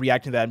this them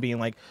reacting to that and being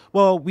like,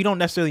 well, we don't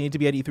necessarily need to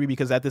be at E3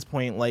 because at this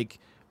point, like,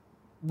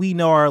 we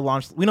know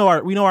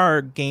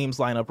our games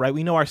lineup, right?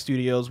 We know our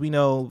studios, we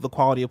know the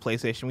quality of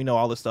PlayStation, we know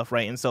all this stuff,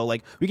 right? And so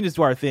like, we can just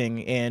do our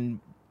thing and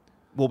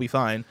we'll be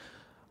fine.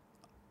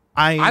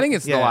 I think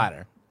it's the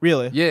latter.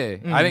 Really? Yeah.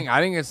 Mm-hmm.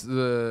 I think it's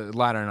the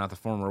latter, not the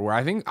former. Where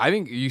I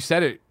think you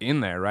said it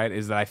in there, right?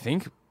 Is that I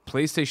think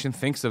PlayStation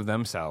thinks of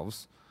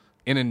themselves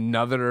in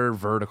another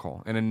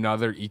vertical, in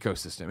another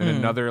ecosystem, in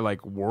another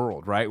like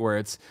world, right? Where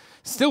it's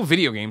still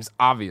video games,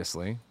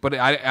 obviously, but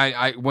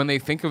I when they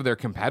think of their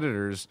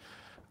competitors,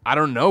 I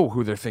don't know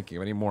who they're thinking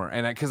of anymore.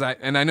 And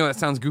I know that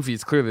sounds goofy.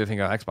 It's clearly they think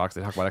of Xbox.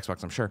 They talk about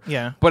Xbox, I'm sure.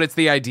 Yeah. But it's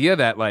the idea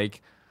that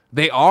like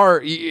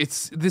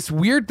it's this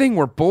weird thing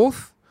where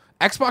both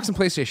Xbox and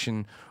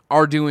PlayStation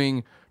are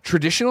doing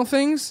traditional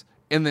things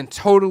and then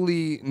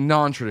totally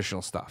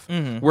non-traditional stuff.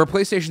 Where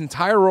PlayStation's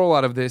entire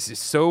rollout of this is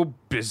so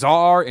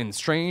bizarre and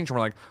strange. And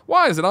we're like,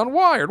 why is it on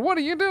Wired? What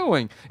are you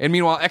doing? And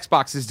meanwhile,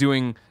 Xbox is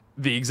doing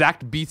the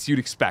exact beats you'd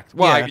expect.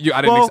 Well, yeah.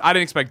 I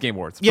didn't expect Game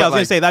Awards. Yeah, I was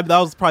going to say, that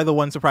was probably the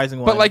one surprising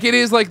one. But like, it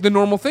is like the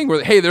normal thing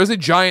where, hey, there's a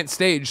giant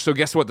stage, so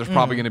guess what? There's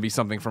probably going to be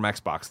something from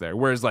Xbox there.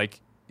 Whereas like,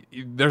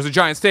 there's a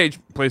giant stage,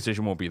 PlayStation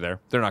won't be there.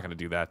 They're not going to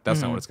do that.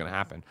 That's not what's going to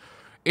happen.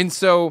 And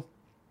so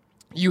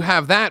you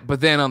have that, but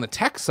then on the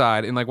tech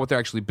side and like what they're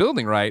actually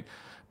building, right?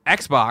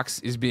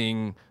 Xbox is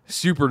being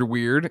super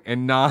weird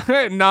and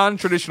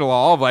non-traditional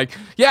all of like,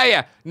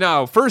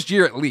 no, first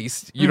year at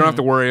least, you don't have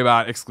to worry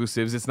about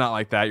exclusives. It's not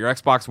like that. Your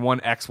Xbox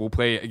One X will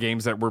play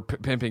games that we're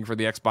pimping for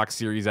the Xbox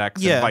Series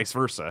X and vice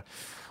versa,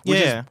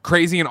 which is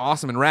crazy and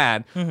awesome and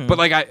rad. But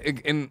like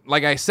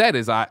I said,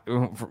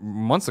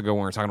 months ago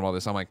when we were talking about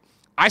this, I'm like,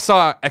 I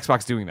saw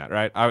Xbox doing that,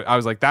 right? I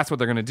was like, that's what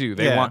they're going to do.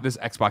 They want this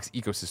Xbox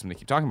ecosystem they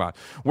keep talking about.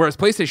 Whereas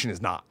PlayStation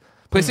is not.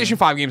 PlayStation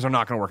 5 games are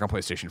not going to work on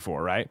PlayStation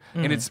 4, right?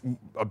 And it's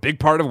a big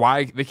part of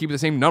why they keep the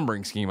same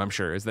numbering scheme, I'm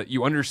sure, is that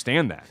you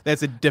understand that.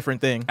 That's a different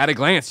thing. At a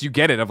glance, you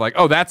get it of like,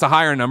 oh, that's a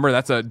higher number.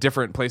 That's a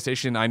different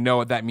PlayStation. I know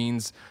what that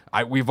means.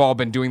 We've all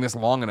been doing this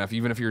long enough,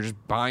 even if you're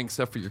just buying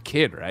stuff for your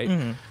kid,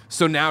 right?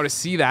 So now to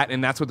see that,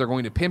 and that's what they're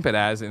going to pimp it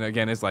as, and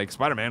again, it's like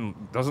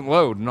Spider-Man doesn't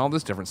load and all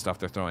this different stuff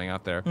they're throwing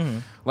out there.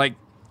 Like,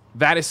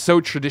 that is so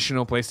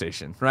traditional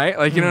PlayStation, right?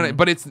 Like, you know,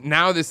 but it's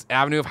now this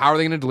avenue of how are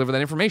they going to deliver that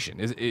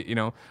information? Is it,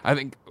 I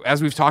think as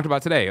we've talked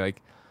about today,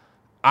 like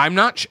I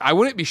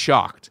wouldn't be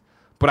shocked,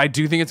 but I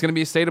do think it's going to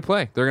be a state of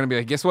play. They're going to be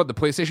like, guess what? The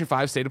PlayStation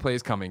 5 state of play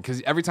is coming.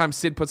 Because every time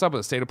Sid puts up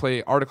a state of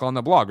play article on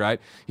the blog, right?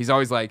 He's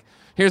always like,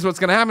 here's what's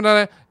going to happen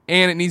to it.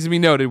 And it needs to be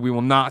noted, we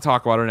will not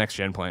talk about our next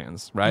gen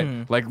plans,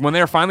 right? Like when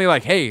they're finally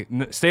like, hey,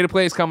 state of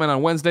play is coming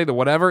on Wednesday, the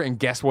whatever. And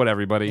guess what,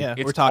 everybody?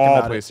 It's we're talking all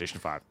about PlayStation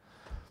 5.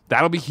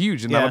 That'll be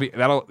huge, and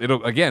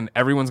it'll again,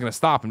 everyone's gonna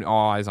stop and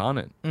all eyes on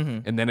it,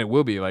 and then it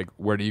will be like,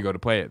 where do you go to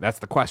play it? That's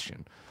the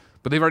question.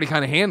 But they've already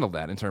kind of handled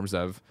that in terms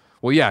of,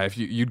 well, yeah, if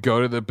you'd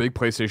go to the big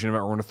PlayStation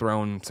event we're gonna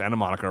throw in Santa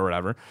Monica or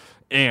whatever,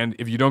 and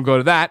if you don't go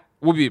to that,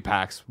 we'll be at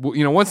PAX.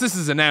 Once this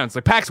is announced,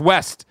 like PAX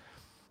West,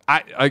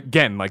 I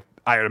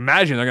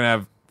imagine they're gonna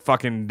have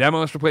fucking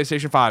demos for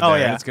PlayStation 5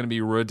 there, and it's gonna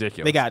be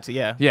ridiculous. They got to,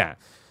 yeah.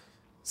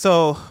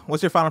 So,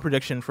 what's your final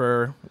prediction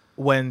for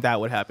when that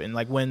would happen?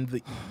 Like when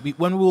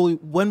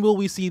will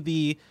we see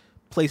the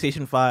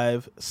PlayStation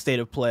 5 state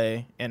of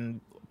play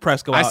and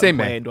press go out and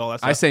play and do all that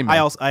stuff? I say May.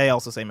 I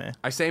also say May.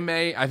 I say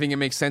May. I think it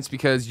makes sense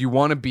because you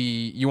want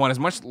as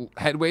much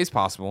headway as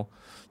possible.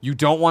 You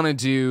don't want to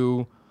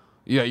do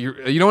you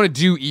don't want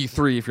to do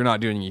E3 if you're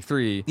not doing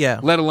E3. Yeah.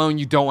 Let alone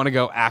you don't want to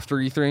go after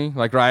E3.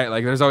 Like, right?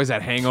 Like there's always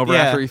that hangover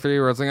after E3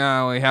 where it's like,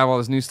 we have all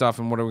this new stuff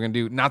and what are we going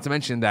to do? Not to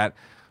mention that.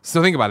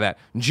 So think about that.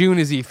 June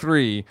is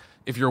E3.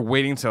 If you're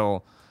waiting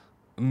till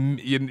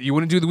you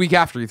wouldn't do the week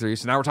after E3.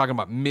 So now we're talking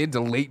about mid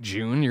to late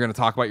June. You're going to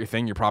talk about your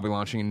thing. You're probably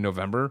launching in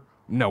November.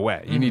 No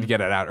way. You need to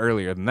get it out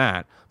earlier than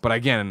that. But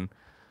again,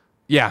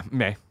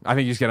 May. I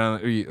think you just get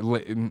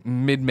on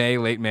mid-May,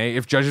 late May.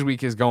 If Judges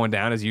Week is going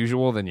down as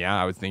usual, then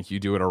I would think you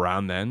do it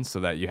around then so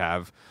that you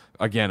have,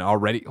 again,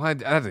 already. Well, that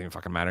doesn't even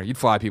fucking matter. You'd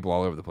fly people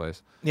all over the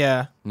place.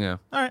 Yeah. Yeah.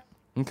 All right.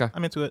 Okay.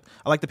 I'm into it.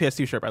 I like the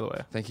PS2 shirt, by the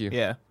way. Thank you.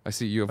 Yeah. I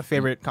see you have my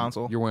favorite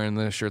console. You're wearing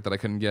the shirt that I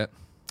couldn't get.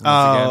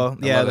 Oh,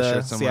 yeah,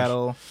 the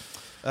Seattle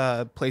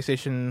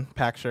PlayStation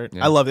pack shirt.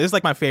 Yeah. I love it. It's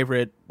like my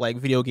favorite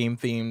video game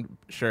themed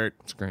shirt.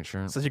 It's a great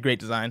shirt. Such a great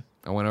design.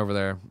 I went over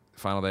there,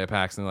 final day of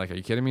PAX, and they're like, are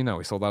you kidding me? No,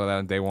 we sold out of that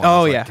on day one.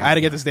 Oh, yeah. I had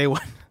to get this day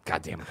one.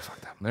 God damn it. I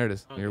fucked up. There it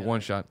is. Your one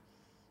shot.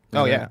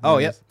 Oh, yeah. Oh,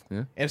 yeah.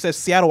 And it says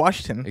Seattle,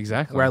 Washington.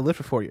 Exactly. Where I lived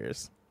for 4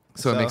 years.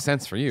 So it makes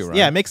sense for you, right?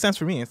 Yeah, it makes sense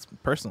for me. It's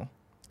personal.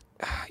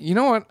 You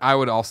know what I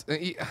would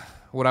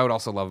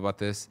also love about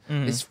this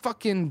is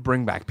fucking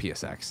bring back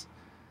PSX.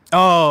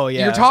 Oh,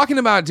 yeah. You're talking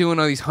about doing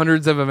all these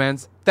hundreds of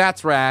events.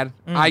 That's rad.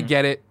 I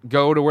get it.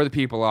 Go to where the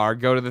people are.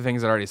 Go to the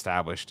things that are already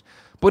established.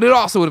 But it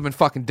also would have been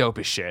fucking dope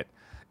as shit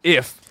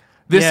if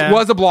this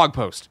was a blog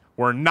post.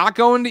 We're not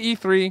going to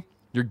E3.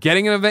 You're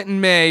getting an event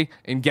in May.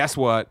 And guess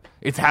what?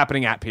 It's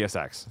happening at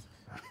PSX.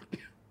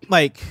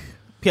 like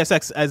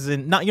PSX as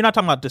in not you're not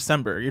talking about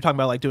December. You're talking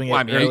about like doing it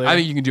earlier. I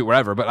think you can do it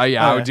wherever, but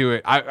I would do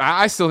it.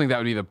 I still think that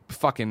would be the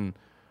fucking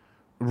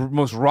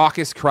most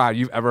raucous crowd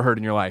you've ever heard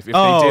in your life. If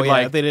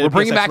they did we're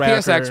bringing back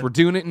PSX, we're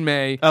doing it in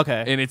May,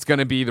 and it's going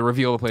to be the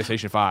reveal of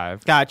PlayStation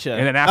 5. Gotcha.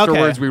 And then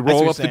afterwards, we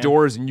roll up the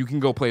doors, and you can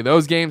go play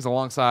those games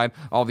alongside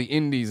all the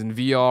indies and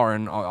VR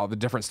and all the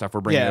different stuff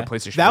we're bringing to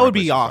PlayStation 5. That would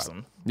be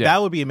awesome. Yeah.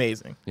 That would be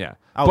amazing. Yeah.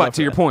 But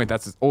to your point,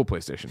 that's an old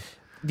PlayStation.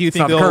 Do you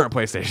think the current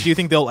PlayStation? Do you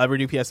think they'll ever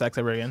do PSX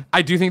ever again?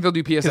 I do think they'll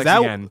do PSX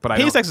again, but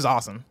PSX is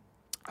awesome.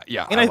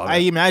 Yeah, and I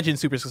imagine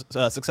super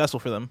successful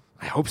for them.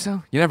 I hope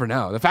so. You never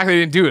know. The fact they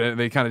didn't do it,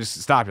 they kind of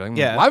just stopped. You're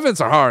like, live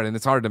events are hard, and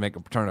it's hard to make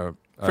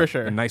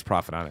a nice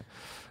profit on it.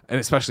 And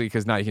especially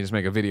because now you can just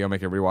make a video,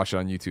 make everybody watch it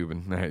on YouTube,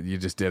 and you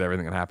just did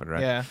everything that happened, right?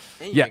 Yeah.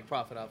 And you make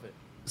profit off it.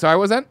 Sorry,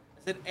 what was that?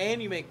 I said,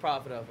 and you make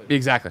profit off it.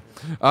 Exactly.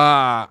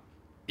 Yeah,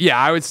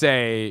 I would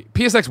say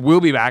PSX will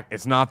be back.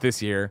 It's not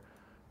this year.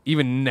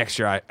 Even next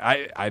year,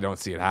 I don't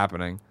see it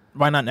happening.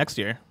 Why not next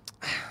year?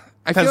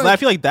 Because I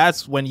feel like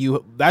that's when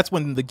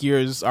the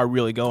gears are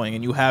really going,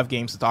 and you have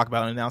games to talk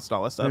about and announce and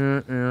all that stuff.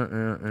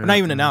 Not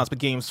even announced, but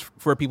games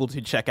for people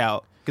to check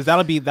out. Because that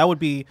would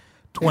be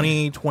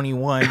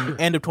 2021,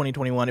 end of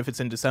 2021 if it's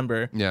in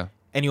December. Yeah.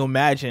 And you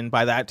imagine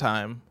by that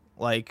time,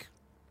 like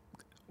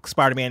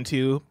Spider-Man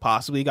 2,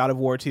 possibly God of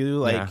War 2,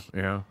 like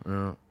yeah.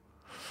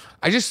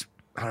 I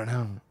don't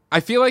know. I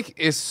feel like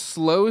as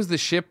slow as the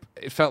ship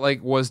it felt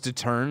like was to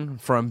turn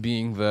from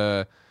being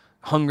the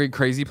hungry,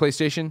 crazy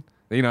PlayStation.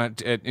 You know,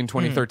 in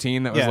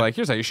 2013, that was like,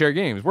 here's how you share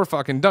games. We're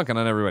fucking dunking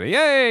on everybody.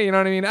 Yay! You know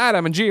what I mean?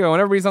 Adam and Gio and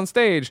everybody's on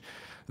stage.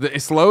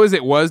 As slow as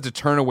it was to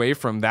turn away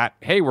from that,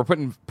 hey, we're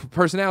putting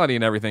personality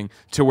in everything,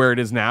 to where it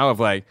is now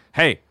of like,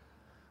 hey,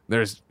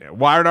 there's a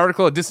Wired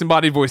article, a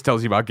disembodied voice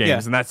tells you about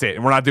games, and that's it.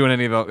 And we're not doing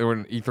any of the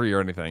E3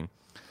 or anything.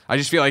 I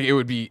just feel like it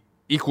would be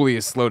equally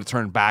as slow to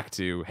turn back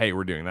to, hey,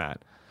 we're doing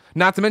that.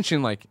 Not to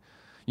mention, like,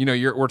 you know,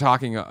 we're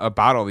talking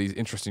about all these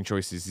interesting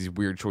choices, these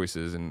weird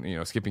choices, and, you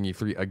know, skipping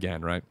E3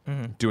 again, right?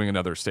 Mm-hmm. Doing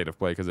another state of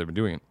play because they've been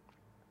doing it.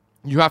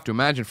 You have to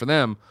imagine for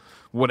them,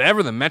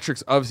 whatever the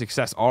metrics of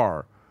success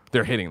are,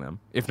 they're hitting them,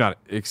 if not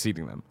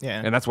exceeding them.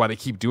 Yeah. And that's why they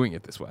keep doing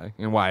it this way.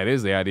 And why it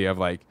is the idea of,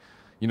 like,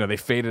 you know, they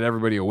faded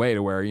everybody away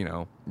to where, you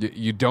know,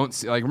 you don't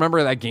see, like,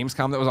 remember that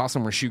Gamescom that was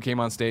awesome where Shu came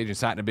on stage and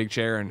sat in a big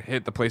chair and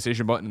hit the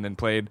PlayStation button and then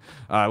played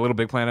Little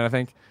Big Planet, I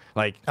think?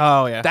 Like,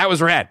 oh yeah, that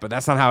was rad, but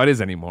that's not how it is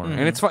anymore.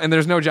 And it's fun. And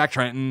there's no Jack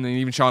Trenton, and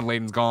even Sean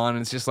Layden's gone.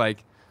 And it's just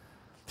like,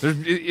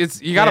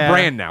 you got a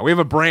brand now. We have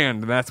a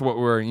brand, and that's what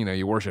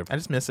you worship. I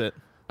just miss it.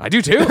 I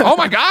do too. Oh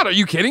my god, are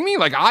you kidding me?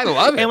 Like, I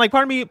love it. And like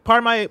part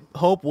of my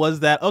hope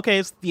was that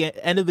it's the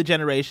end of the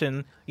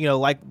generation. You know,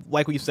 like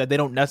what you said, they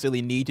don't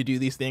necessarily need to do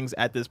these things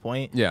at this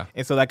point. Yeah.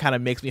 And so that kind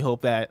of makes me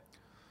hope that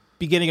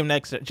beginning of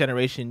next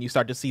generation, you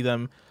start to see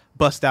them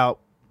bust out,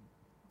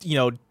 you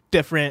know,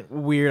 different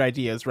weird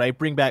ideas, right?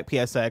 Bring back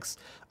PSX,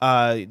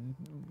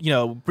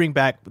 bring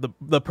back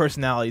the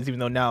personalities, even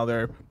though now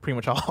they're pretty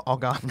much all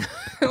gone.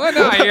 Well,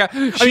 no, you got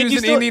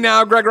Shoes in Indy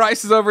now. Greg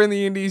Rice is over in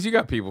the Indies. You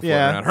got people floating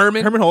around.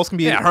 Herman Holtz can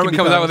be. Yeah, Herman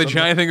comes out with a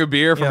giant thing of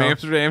beer from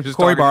Amsterdam, just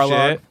Corey talking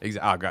Barlog. shit.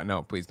 Oh god,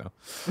 no, please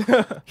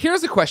no.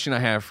 Here's a question I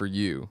have for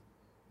you,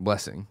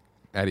 Blessing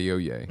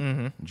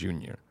Adeoye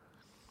Jr.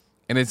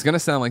 And it's gonna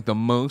sound like the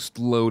most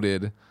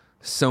loaded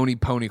Sony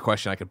pony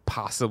question I could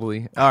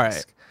possibly ask. All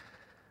right.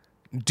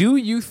 Do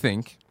you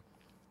think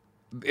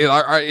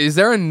is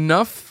there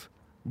enough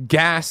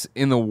gas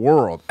in the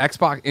world,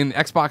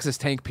 Xbox's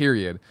tank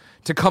period,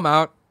 to come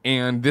out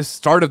and this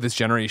start of this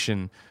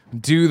generation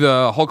do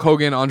the Hulk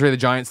Hogan Andre the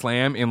Giant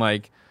slam and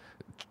like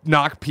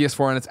knock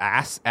PS4 on its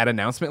ass at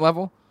announcement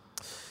level?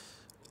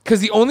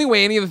 Because the only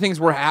way any of the things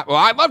I'd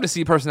love to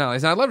see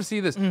personalities, and I'd love to see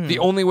this. The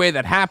only way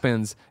that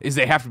happens is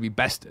they have to be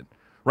bested.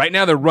 Right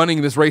now, they're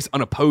running this race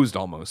unopposed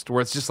almost,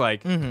 where it's just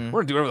like, we're going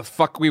to do whatever the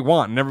fuck we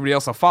want, and everybody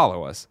else will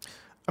follow us.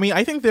 I mean,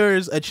 I think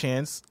there's a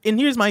chance, and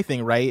here's my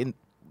thing, right? And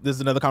this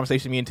is another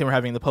conversation me and Tim were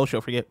having in the post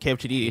show for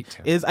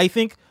KFGD, is I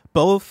think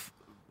both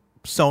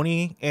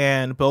Sony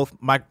and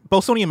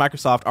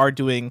Microsoft are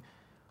doing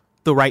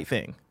the right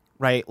thing,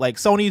 right? Like,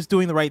 Sony's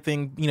doing the right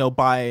thing, you know,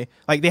 by,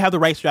 like, they have the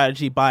right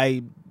strategy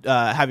by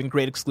having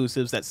great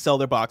exclusives that sell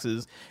their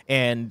boxes,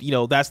 and you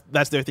know that's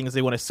their thing, is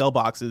they want to sell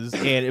boxes,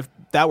 and if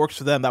that works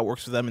for them,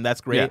 and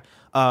that's great.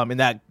 And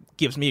that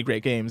gives me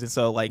great games, and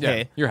so like,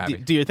 hey, you're happy.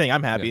 Do your thing,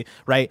 I'm happy,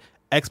 right?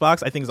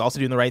 Xbox, I think, is also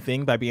doing the right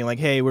thing by being like,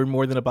 hey, we're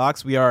more than a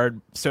box. We are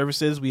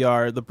services. We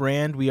are the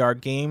brand. We are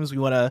games. We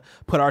want to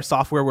put our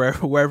software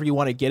wherever you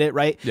want to get it,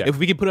 right? Yeah. If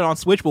we can put it on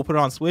Switch, we'll put it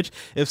on Switch.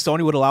 If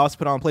Sony would allow us to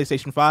put it on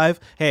PlayStation 5,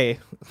 hey,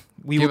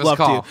 we would love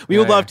to. We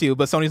would love to,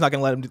 but Sony's not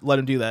going to let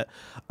them do that.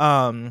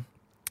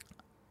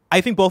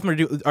 I think both of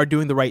them are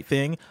doing the right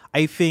thing.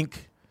 I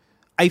think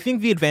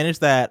the advantage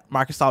that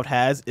Microsoft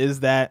has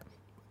is that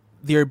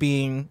they're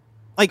being,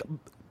 like,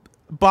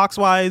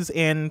 box-wise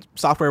and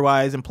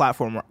software-wise and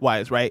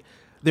platform-wise, right?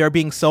 They're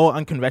being so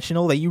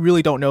unconventional that you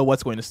really don't know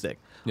what's going to stick,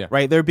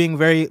 right? They're being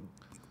very,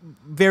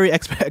 very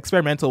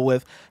experimental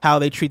with how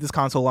they treat this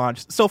console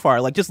launch so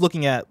far. Like, just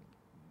looking at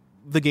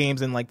the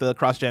games and, like, the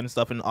cross-gen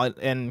stuff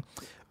and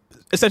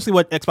essentially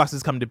what Xbox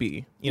has come to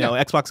be. You know,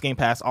 Xbox Game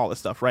Pass, all this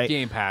stuff, right?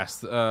 Game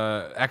Pass,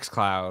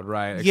 xCloud,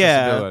 right?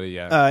 Accessibility,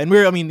 and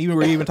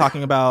we're even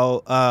talking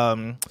about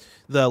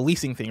the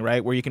leasing thing,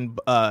 right? Where you can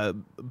buy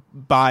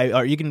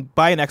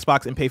an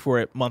Xbox and pay for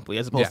it monthly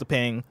as opposed to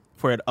paying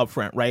for it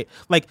upfront, right?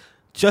 Like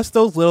just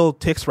those little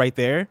ticks right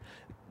there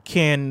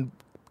can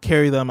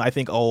carry them, I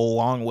think, a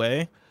long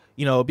way.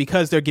 You know,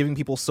 because they're giving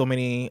people so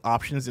many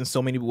options and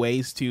so many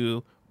ways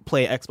to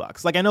play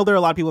Xbox. Like I know there are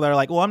a lot of people that are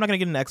like, well, I'm not going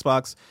to get an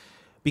Xbox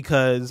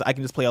because I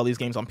can just play all these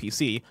games on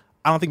PC.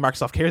 I don't think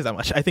Microsoft cares that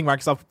much. I think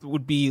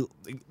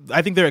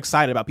I think they're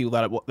excited about people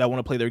that want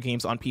to play their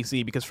games on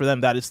PC because for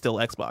them that is still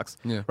Xbox,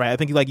 right? I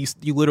think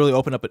you literally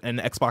open up an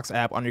Xbox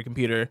app on your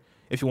computer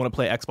if you want to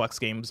play Xbox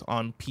games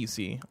on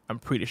PC. I'm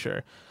pretty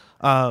sure.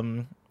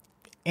 And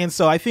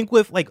so I think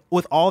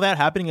with all that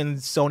happening and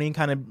Sony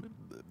kind of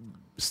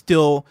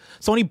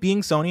Sony being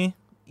Sony,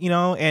 you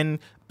know, and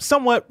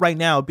somewhat right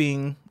now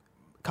being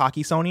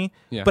cocky Sony,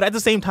 but at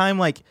the same time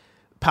like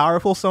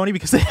powerful Sony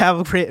because they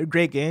have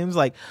great games.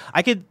 Like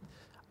I could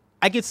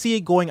see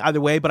it going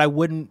either way, but I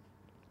wouldn't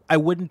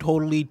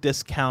totally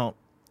discount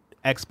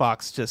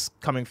Xbox just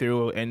coming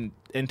through and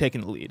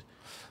taking the lead.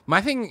 My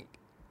thing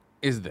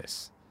is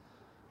this.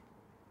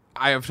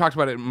 I have talked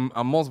about it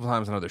multiple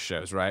times on other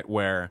shows, right?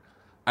 Where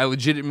I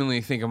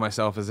legitimately think of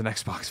myself as an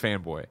Xbox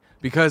fanboy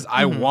because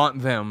I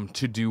want them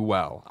to do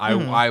well.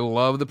 I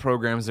love the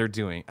programs they're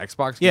doing.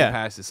 Xbox Game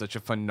Pass is such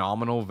a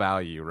phenomenal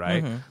value,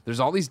 right?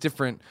 There's all these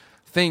different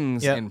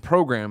things and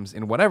programs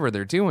and whatever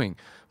they're doing,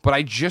 but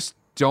I just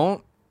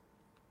don't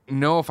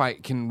know if I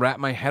can wrap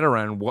my head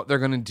around what they're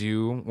going to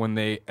do when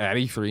they at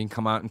E3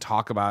 come out and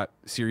talk about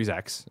Series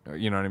X,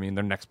 you know what I mean,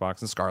 their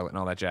Xbox and Scarlet and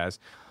all that jazz,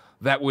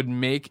 that would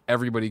make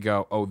everybody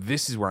go, oh,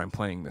 this is where I'm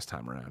playing this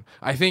time around.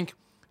 I think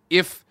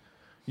if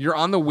you're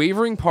on the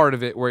wavering part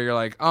of it where you're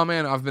like, oh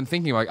man, I've been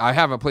thinking, like, I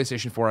have a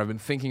PlayStation 4, I've been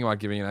thinking about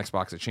giving an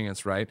Xbox a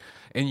chance, right?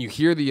 And you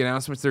hear the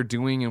announcements they're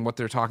doing and what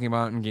they're talking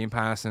about in Game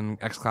Pass and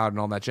xCloud and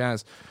all that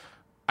jazz,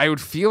 I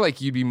would feel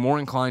like you'd be more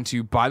inclined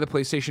to buy the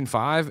PlayStation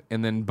 5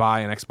 and then buy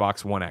an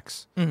Xbox One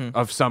X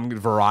of some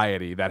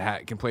variety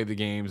that can play the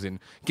games and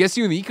gets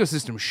you in the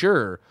ecosystem,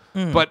 sure.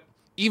 But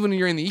even when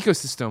you're in the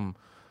ecosystem,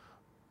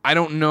 I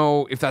don't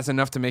know if that's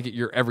enough to make it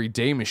your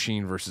everyday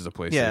machine versus a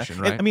PlayStation,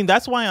 right? I mean,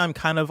 that's why I'm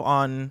kind of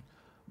on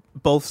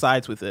both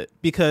sides with it,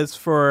 because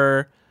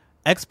for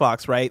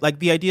Xbox, right, like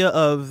the idea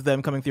of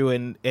them coming through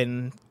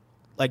and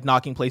like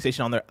knocking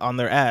PlayStation on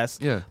their ass,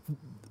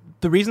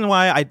 the reason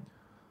why I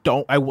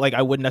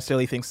wouldn't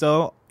necessarily think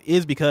so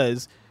is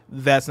because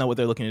that's not what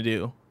they're looking to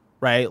do,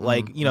 right?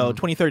 Like, you know,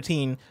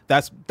 2013,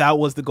 that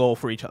was the goal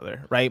for each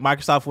other, right?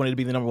 Microsoft wanted to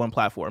be the number one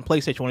platform,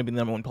 PlayStation wanted to be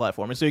the number one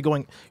platform, and so you're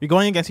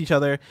going against each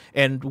other,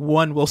 and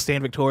one will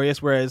stand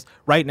victorious. Whereas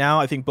right now,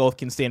 I think both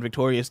can stand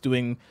victorious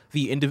doing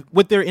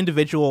with their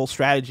individual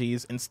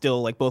strategies, and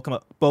still like both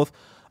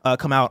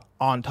come out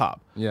on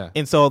top. Yeah,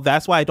 and so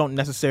that's why I don't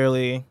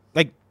necessarily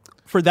like.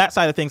 For that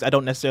side of things, I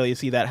don't necessarily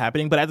see that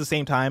happening. But at the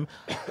same time,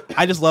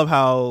 I just love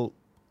how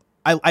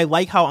I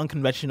like how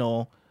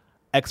unconventional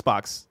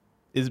Xbox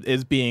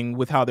is being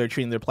with how they're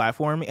treating their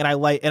platform, and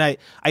I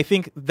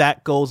think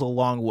that goes a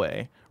long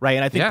way, right?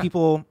 And I think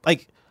people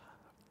like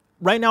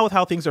right now with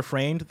how things are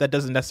framed, that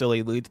doesn't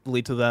necessarily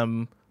lead to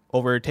them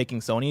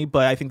overtaking Sony,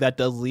 but I think that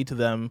does lead to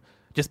them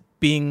just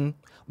being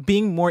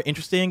more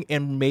interesting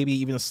and maybe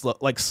even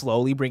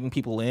slowly bringing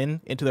people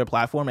into their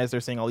platform as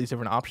they're seeing all these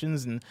different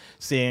options and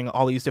seeing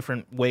all these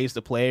different ways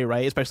to play,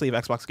 right? Especially if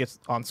Xbox gets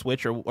on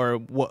Switch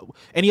or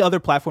any other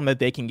platform that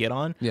they can get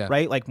on,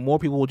 right? Like more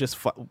people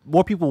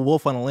will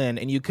funnel in,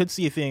 and you could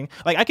see a thing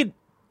like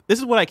this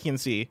is what I can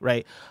see,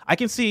 right? I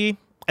can see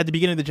at the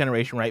beginning of the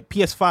generation, right?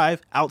 PS5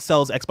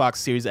 outsells Xbox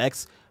Series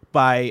X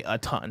by a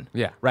ton,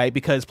 right?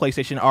 Because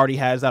PlayStation already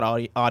has that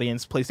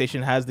audience.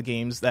 PlayStation has the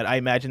games that I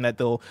imagine that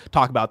they'll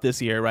talk about this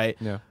year, right?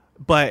 Yeah.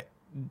 But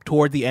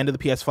toward the end of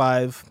the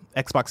PS5,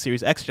 Xbox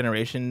Series X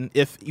generation,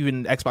 if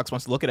even Xbox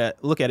wants to look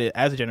at it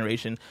as a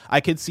generation, I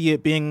could see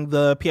it being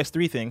the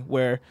PS3 thing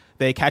where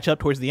they catch up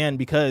towards the end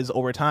because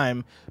over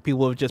time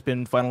people have just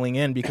been funneling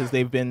in because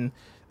they've been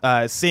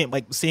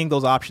seeing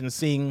those options,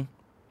 seeing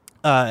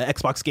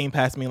Xbox Game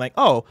Pass, being like,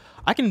 oh,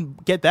 I can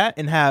get that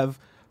and have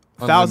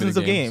thousands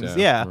of games.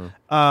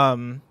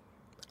 I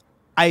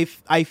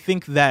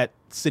think that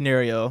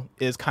scenario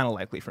is kind of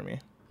likely for me.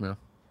 Yeah.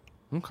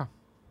 Okay.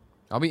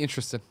 I'll be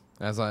interested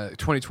as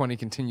 2020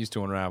 continues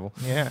to unravel.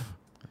 Yeah.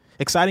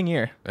 Exciting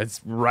year. That's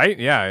right.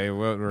 Yeah.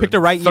 We're picked a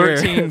right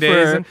 13 year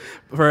days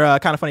for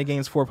Kind of Funny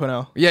Games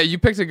 4.0. Yeah, you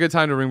picked a good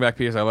time to bring back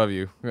PS I Love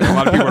You. A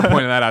lot of people were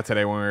pointing that out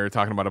today when we were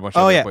talking about a bunch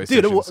of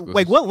PlayStation exclusives.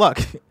 Like what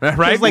luck.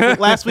 Right? Like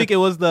last week it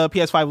was the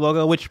PS5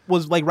 logo, which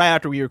was like right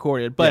after we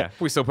recorded. But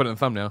we still put it in the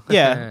thumbnail.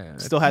 Yeah,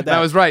 still had that.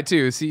 That was right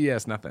too.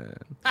 CES, nothing.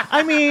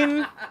 I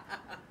mean...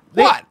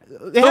 What?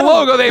 The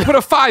logo, they put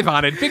a 5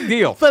 on it. Big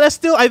deal. But that's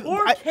still...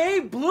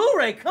 4K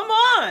Blu-ray, come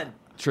on!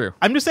 True.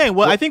 I'm just saying,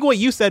 I think what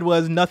you said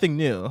was nothing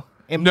new.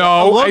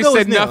 No, I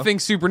said nothing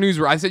super news.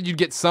 I said you'd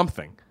get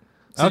something.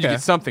 You'd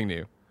get something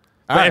new.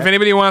 But if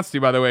anybody wants to,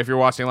 by the way, if you're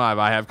watching live,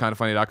 I have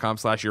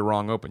kindafunny.com/you're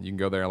wrong open. You can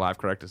go there and live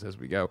correct us as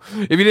we go.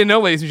 If you didn't know,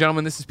 ladies and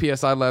gentlemen, this is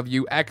PS I Love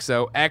You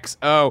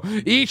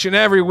XOXO. Each and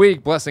every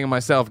week, Blessing and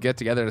myself get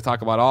together to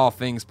talk about all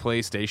things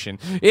PlayStation.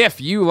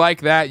 If you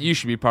like that, you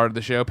should be part of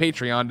the show.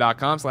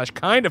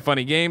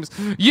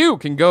 Patreon.com/kindafunnygames. You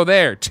can go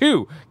there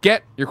to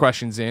get your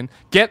questions in,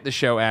 get the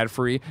show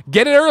ad-free,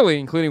 get it early,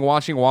 including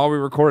watching while we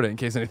record it in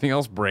case anything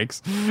else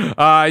breaks.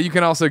 You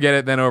can also get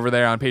it then over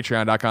there on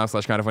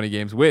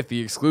patreon.com/kindafunnygames with the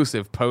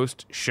exclusive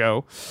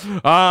post-show.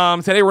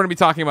 Today we're going to be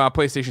talking about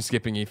PlayStation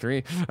skipping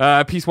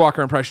E3, Peace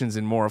Walker impressions,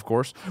 and more, of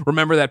course.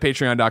 Remember that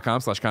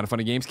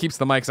patreon.com/kindafunnygames keeps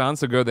the mics on,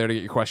 so go there to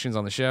get your questions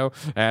on the show.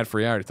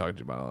 Ad-free. I already talked to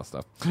you about all that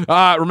stuff.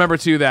 Remember,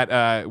 too, that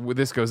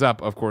this goes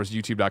up, of course,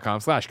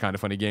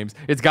 youtube.com/kindafunnygames.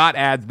 It's got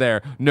ads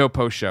there, no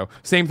post-show.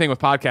 Same thing with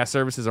podcast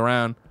services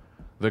around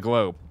the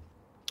globe.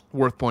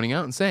 Worth pointing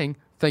out and saying,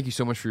 thank you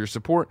so much for your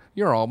support.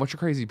 You're all a bunch of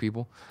crazy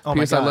people. Oh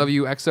PS my I God. Love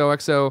You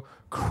XOXO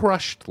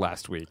crushed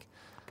last week.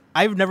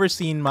 I've never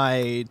seen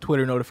my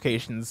Twitter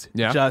notifications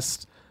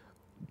just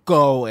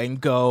go and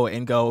go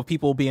and go.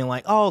 People being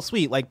like, oh,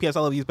 sweet, like PS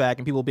I Love You's back,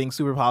 and people being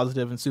super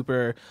positive and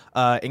super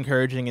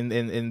encouraging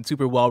and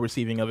super well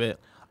receiving of it.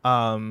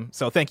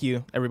 So thank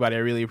you, everybody. I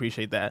really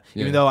appreciate that.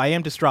 Yeah. Even though I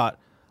am distraught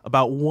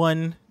about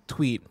one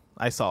tweet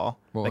I saw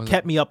that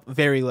kept me up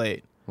very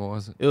late. What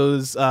was it? It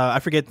was, I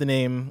forget the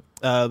name,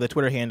 the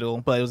Twitter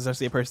handle, but it was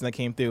actually a person that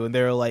came through, and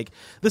they were like,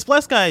 this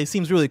Bless guy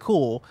seems really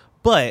cool,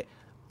 but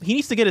he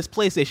needs to get his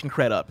PlayStation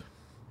cred up.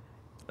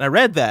 And I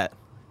read that,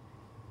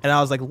 and I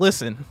was like,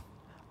 listen,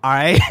 all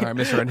right,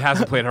 Mr. And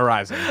hasn't played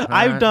Horizon. All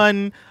I've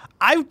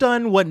right.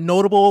 done what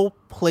notable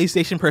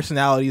PlayStation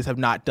personalities have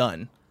not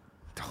done.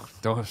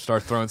 Don't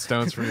start throwing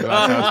stones from your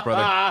house,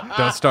 brother.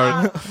 Don't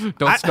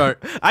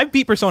start. I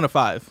beat Persona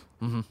 5.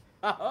 Mm-hmm.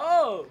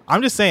 Oh,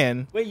 I'm just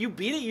saying. wait, you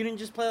beat it? You didn't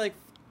just play like?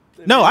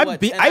 No, I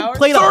 10 hours?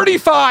 played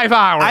 35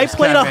 hours. I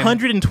played Kevin.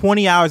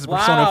 120 hours of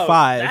Persona Wow,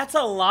 5. That's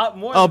a lot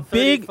more. a than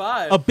big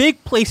 35. a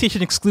big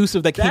PlayStation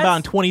exclusive that came out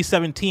in That's-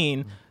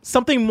 2017.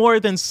 Something more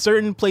than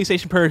certain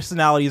PlayStation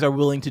personalities are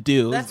willing to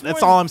do. That's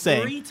That's more all than I'm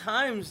saying. 3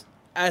 times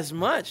as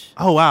much.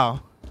 Oh wow.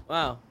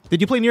 Wow. Did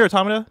you play Nier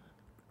Automata,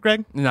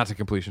 Greg? Not to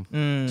completion.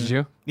 Did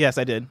you? Yes,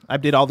 I did. I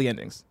did all the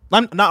endings.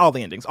 Not all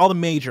the endings, all the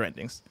major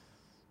endings.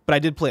 But I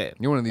did play it.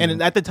 You're one of these-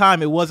 And at the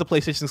time, it was a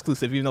PlayStation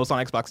exclusive, even though it's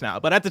on Xbox now.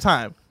 But at the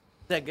time,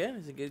 Is that good?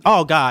 Is it good?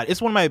 oh god,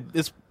 it's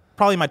it's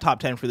probably my top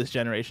 10 for this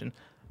generation.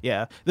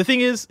 Yeah. The thing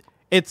is,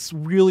 it's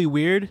really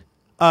weird.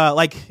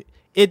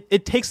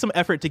 It takes some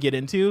effort to get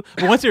into,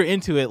 but once you're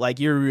into it, like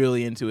you're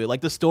really into it.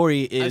 Like the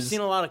story is. I've seen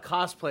a lot of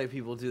cosplay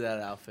people do that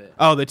outfit.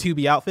 Oh, the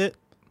 2B outfit.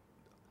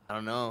 I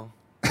don't know.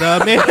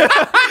 The main,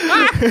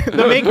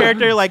 the main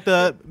character, like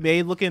the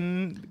maid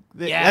looking.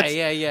 Yeah.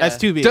 That's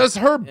 2B. Does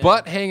her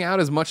butt hang out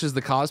as much as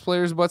the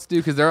cosplayers' butts do?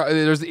 Because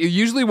there's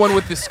usually one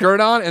with the skirt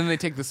on, and then they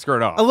take the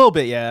skirt off. A little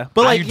bit, yeah.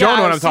 But like, you don't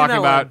know what I've I'm seen talking that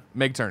about. one.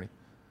 Meg Turney.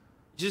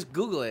 Just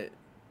Google it.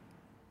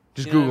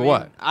 Just You know Google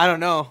what? I don't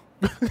know.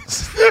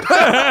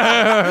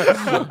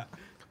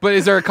 But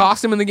is there a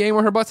costume in the game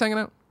where her butt's hanging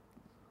out?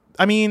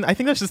 I mean, I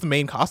think that's just the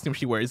main costume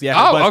she wears. Yeah.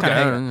 her Oh, butt's okay.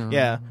 kinda hanging out.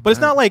 Yeah, but it's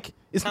not like.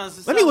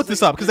 Let me look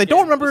this up because I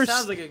don't remember. It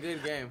sounds like a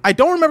good game. I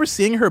don't remember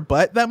seeing her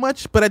butt that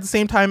much, but at the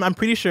same time, I'm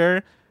pretty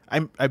sure.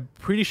 I'm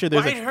pretty sure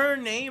there's Write a her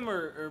name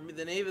or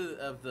the name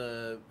of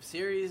the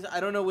series. I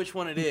don't know which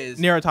one it is.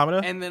 Nier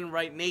Automata. And then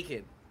write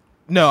naked.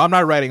 No, I'm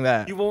not writing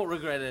that. You won't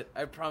regret it.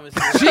 I promise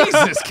you.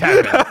 Jesus,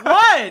 Kevin.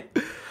 What?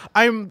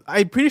 I'm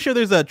pretty sure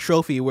there's a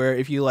trophy where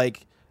if you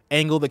like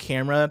angle the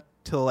camera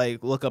to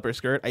like look up her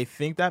skirt, I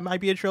think that might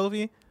be a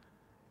trophy,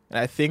 and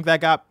I think that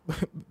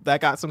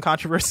got some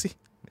controversy.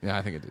 Yeah,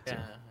 I think it did too.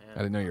 Yeah. I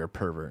didn't know you're a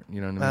pervert.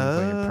 You know what I mean?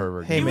 Playing a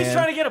pervert. hey, He game. was man.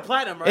 trying to get a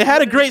platinum, right? It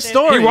had You a great understand-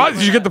 story. He was.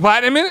 Did you get the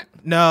platinum in it?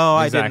 No,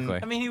 Exactly. I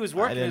didn't. I mean, he was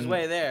working his didn't.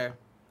 way there.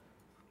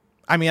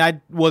 I mean,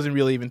 I wasn't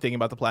really even thinking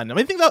about the platinum.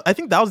 I think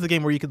that was the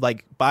game where you could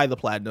like buy the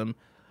platinum,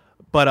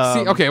 but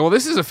See, okay, well,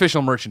 this is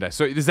official merchandise.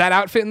 So is that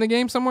outfit in the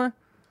game somewhere?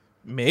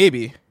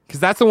 maybe. Because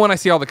that's the one I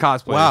see all the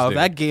cosplayers Wow, do.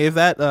 if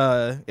that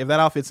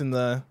outfit's in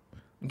the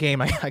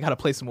game, I gotta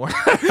play some more.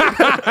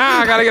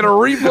 I gotta get a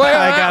replay of I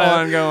that gotta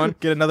one going.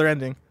 get another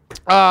ending.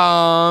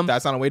 Um,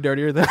 That sounded way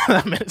dirtier than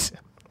that minute.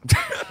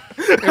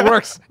 it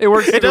works. It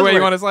works It the does way you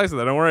work. want to slice it.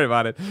 Don't worry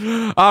about it.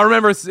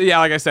 Remember, yeah,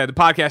 like I said, the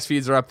podcast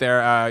feeds are up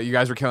there. You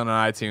guys were killing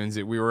on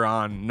iTunes. We were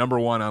on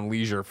 #1 on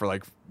Leisure for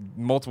like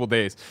multiple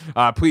days.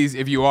 Please,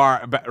 if you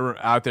are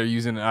out there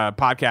using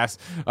podcasts,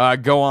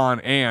 go on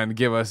and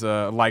give us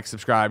a like,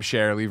 subscribe,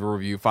 share, leave a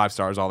review, 5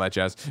 stars, all that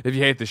jazz. If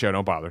you hate the show,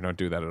 don't bother. Don't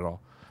do that at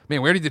all.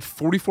 Man, we already did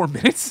 44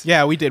 minutes.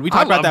 Yeah, we did. We I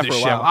talked about love that this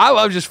for a show. while. I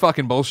love just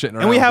fucking bullshitting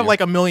around. And we with have you.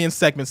 like a million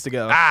segments to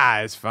go.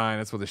 It's fine.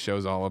 That's what the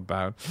show's all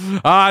about.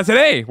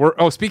 Today,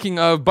 speaking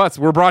of butts,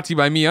 we're brought to you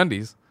by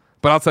MeUndies,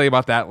 but I'll tell you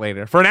about that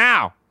later. For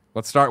now,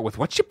 let's start with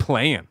what you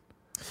playing.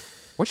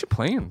 What you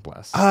playing,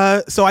 Bless?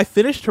 So I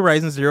finished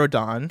Horizon Zero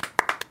Dawn.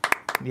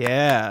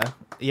 Yeah.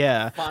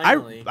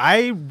 Finally.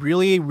 I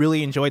really,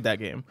 really enjoyed that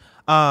game.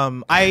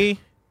 I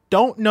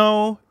don't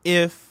know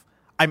if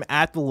I'm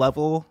at the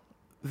level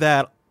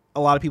that a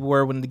lot of people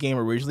were when the game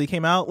originally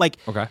came out. Like,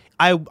 okay,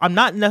 I'm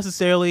not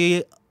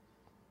necessarily.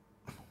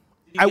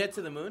 Did you get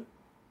to the moon?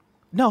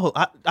 No,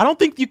 I don't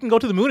think you can go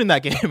to the moon in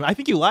that game. I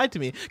think you lied to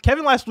me.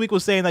 Kevin last week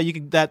was saying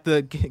that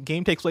the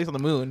game takes place on the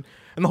moon,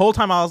 and the whole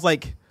time I was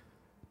like,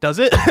 does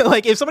it?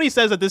 Like, if somebody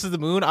says that this is the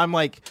moon, I'm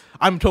like,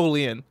 I'm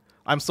totally in.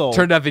 I'm sold.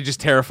 Turned out they just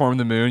terraformed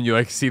the moon. You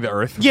like see the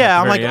Earth.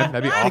 Yeah, I'm like,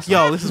 that'd be awesome.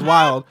 Yo, this is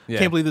wild. Yeah.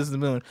 Can't believe this is the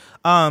moon.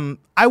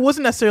 I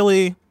wasn't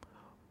necessarily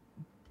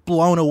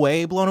blown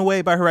away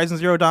by Horizon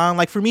Zero Dawn.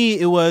 Like, for me,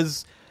 it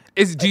was.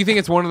 Do you think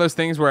it's one of those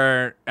things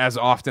where, as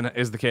often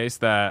is the case,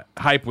 that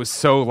hype was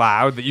so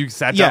loud that you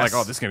sat down like, oh,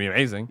 this is gonna be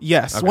amazing?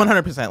 Yes,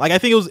 100%. Like, I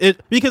think it was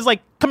because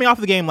like coming off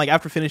of the game, like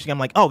after finishing, I'm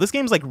like, oh, this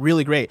game's like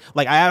really great.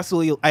 Like, I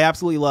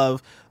absolutely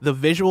love the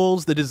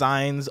visuals, the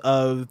designs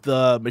of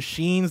the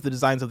machines, the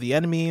designs of the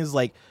enemies,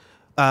 like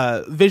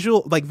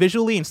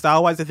visually and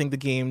style wise. I think the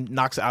game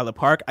knocks it out of the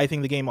park. I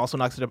think the game also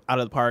knocks it out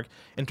of the park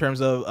in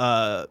terms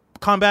of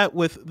combat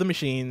with the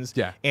machines,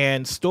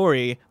 and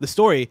story. The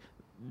story.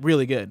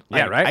 Really good.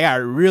 Yeah, right? I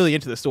got really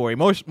into the story,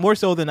 more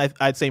so than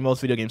I'd say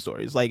most video game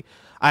stories. Like,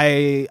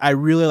 I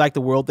really like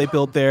the world they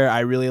built there. I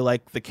really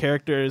like the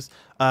characters.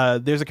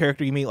 There's a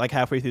character you meet like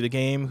halfway through the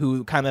game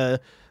who kind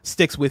of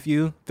sticks with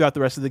you throughout the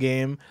rest of the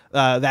game.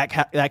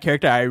 That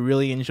character I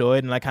really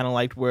enjoyed, and I kind of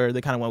liked where they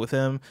kind of went with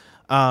him.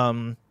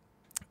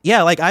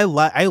 Yeah, like I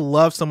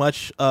love so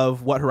much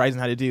of what Horizon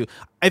had to do.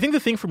 I think the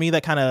thing for me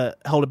that kind of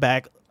held it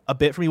back a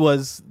bit for me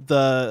was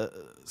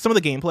some of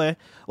the gameplay.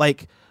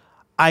 Like,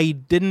 I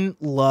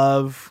didn't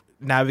love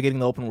navigating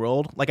the open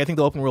world. Like, I think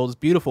the open world is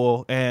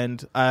beautiful,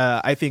 and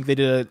I think they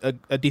did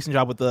a decent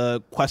job with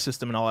the quest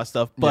system and all that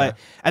stuff. But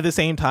at the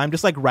same time,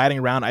 just like riding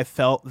around, I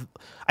felt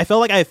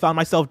like I found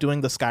myself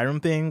doing the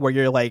Skyrim thing where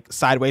you're like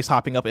sideways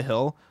hopping up a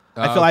hill.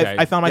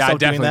 I found myself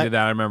doing that. I did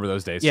that. I remember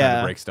those days.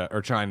 Trying to break stuff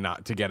or trying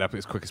not to get up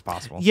as quick as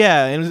possible.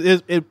 Yeah, and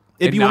it'd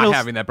be not one of those,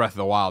 having that Breath of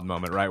the Wild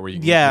moment, right, where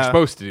you're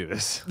supposed to do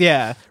this.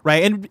 Yeah,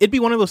 right, and it'd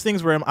be one of those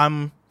things where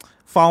I'm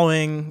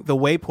following the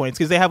waypoints,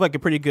 because they have like a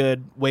pretty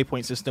good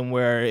waypoint system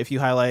where if you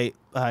highlight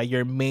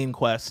your main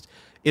quest,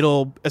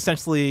 it'll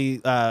essentially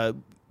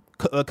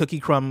cookie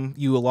crumb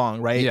you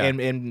along, right? Yeah.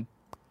 And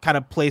kind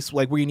of place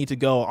like where you need to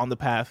go on the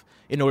path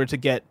in order to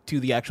get to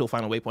the actual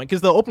final waypoint,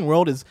 because the open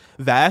world is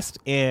vast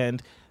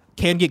and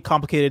can get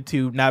complicated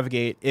to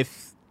navigate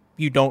if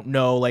you don't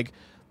know like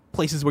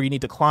places where you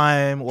need to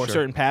climb or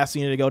certain paths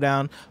you need to go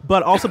down.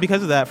 But also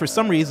because of that, for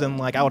some reason,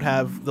 like I would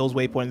have those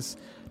waypoints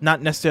not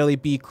necessarily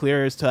be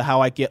clear as to how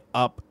I get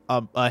up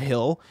a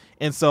hill.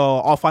 And so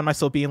I'll find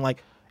myself being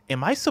like,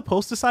 am I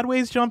supposed to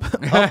sideways jump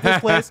up this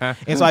place?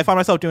 And so I found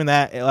myself doing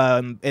that,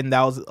 and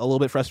that was a little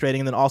bit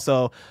frustrating. And then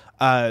also,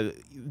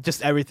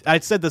 just everything. I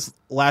said this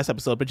last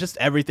episode, but just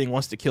everything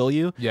wants to kill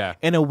you. Yeah.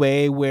 In a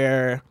way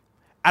where,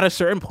 at a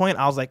certain point,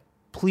 I was like,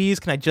 please,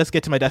 can I just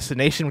get to my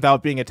destination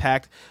without being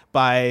attacked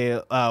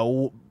by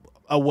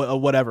a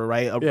whatever,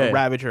 right? A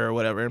Ravager or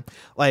whatever.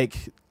 Like,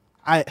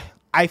 I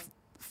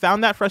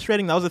found that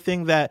frustrating. That was a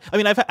thing that, I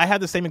mean, I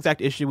had the same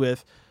exact issue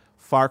with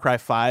Far Cry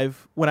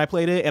 5 when I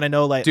played it, and I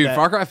know like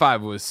Far Cry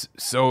 5 was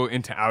so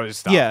intense. I was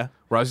just stopped. Yeah.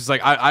 Where I was just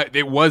like,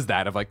 it was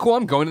that of like, cool,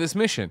 I'm going to this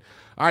mission.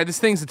 All right, this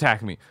thing's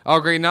attacking me. Oh,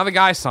 great, now the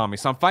guy saw me,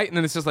 so I'm fighting,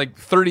 and it's just like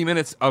 30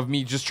 minutes of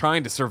me just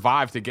trying to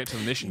survive to get to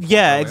the mission.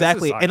 Yeah,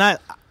 exactly. And I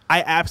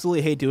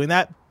absolutely hate doing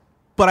that,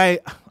 but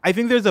I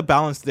think there's a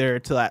balance there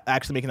to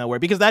actually making that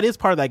work, because that is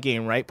part of that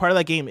game, right? Part of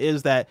that game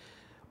is that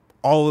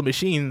all the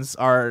machines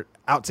are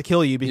out to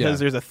kill you because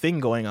there's a thing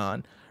going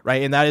on,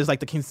 right? And that is like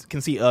the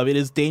conceit of it.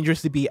 Is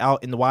dangerous to be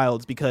out in the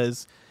wilds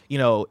because, you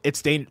know,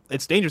 it's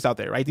dangerous out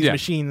there, right? These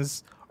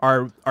machines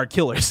are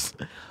killers.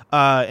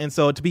 And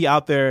so to be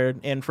out there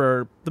and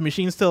for the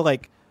machines to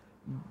like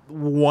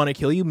want to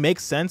kill you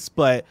makes sense,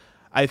 but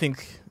I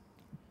think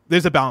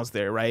there's a balance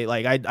there, right?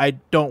 Like I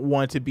don't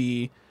want to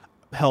be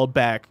held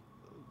back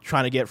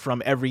trying to get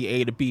from every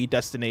A to B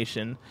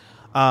destination.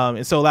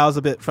 And so that was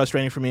a bit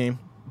frustrating for me,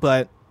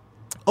 but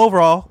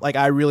overall, like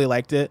I really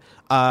liked it.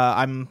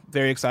 I'm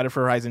very excited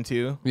for Horizon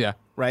 2. Yeah.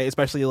 Right?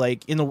 Especially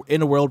like in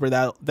a world where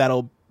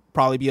that'll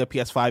probably be a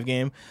PS5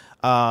 game.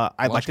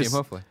 I'd like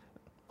to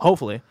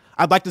hopefully.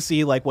 I'd like to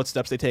see like what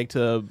steps they take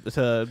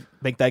to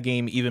make that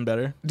game even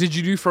better. Did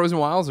you do Frozen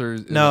Wilds or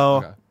no?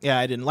 Okay. Yeah,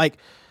 I didn't. Like,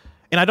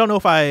 and I don't know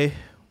if I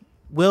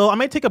will. I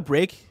might take a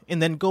break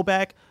and then go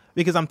back,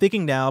 because I'm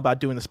thinking now about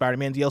doing the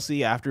Spider-Man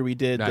DLC after we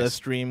did the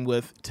stream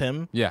with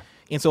Tim. Yeah.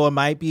 And so it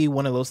might be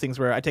one of those things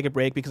where I take a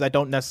break because I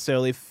don't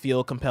necessarily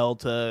feel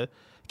compelled to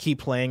keep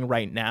playing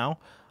right now.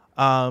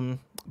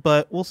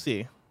 But we'll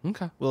see.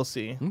 Okay. We'll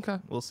see. Okay.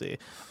 We'll see.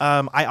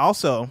 I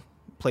also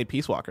played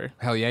Peace Walker.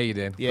 Hell yeah, you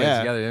did. Yeah. Played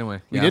together, didn't we?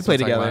 We did play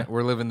together.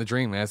 We're living the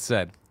dream, as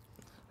said.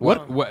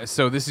 What?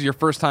 So this is your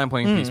first time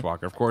playing Peace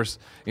Walker. Of course,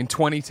 in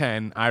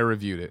 2010, I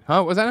reviewed it.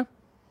 Huh? What was that?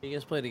 You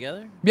guys play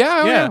together?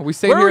 Yeah. We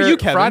stayed here. Where were you,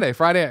 Kevin?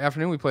 Friday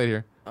afternoon we played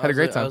here. Had a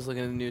great time. I was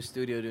looking at a new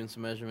studio doing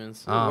some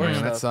measurements. Oh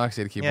man, that sucks.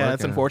 You had to keep working. Yeah,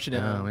 that's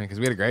unfortunate. Oh man, because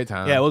we had a great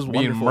time. Yeah, it was Me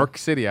wonderful. in Merc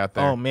City out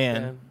there. Oh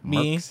man,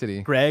 me, Merc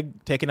City.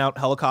 Greg taking out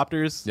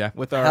helicopters. Yeah.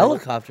 with our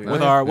helicopters.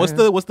 With our what's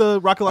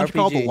the rocket launcher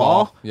called? The RPG.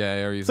 Law.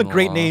 Yeah, It's a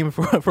great name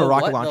for a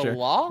rocket launcher. The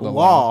Law? The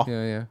Law.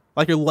 Yeah.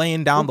 Like you're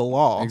laying down the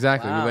law.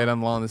 Exactly. Wow. We laid on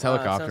the law in this Wow,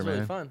 that helicopter, sounds man.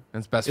 really fun.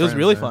 And it's best It was friends,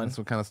 really man. fun. That's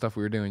what kind of stuff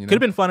we were doing. You know?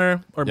 Could have been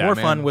funner or Yeah, more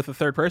man. fun with a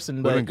third person,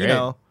 Would've but been you great.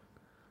 know,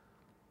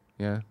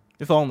 Yeah.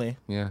 if only.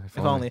 Yeah. If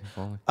only.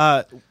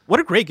 What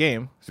a great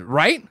game.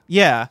 Right?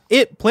 Yeah,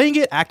 playing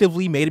it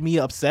actively made me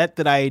upset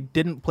that I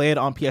didn't play it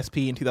on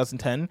PSP in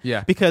 2010.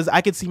 Yeah. Because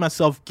I could see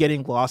myself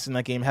getting lost in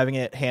that game, having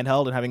it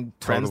handheld and having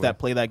friends Totally. that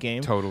play that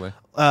game. Totally.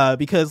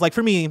 Because like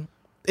for me,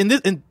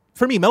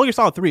 Metal Gear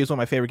Solid 3 is one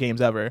of my favorite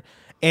games ever,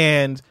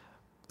 and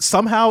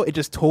somehow it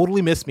just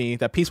totally missed me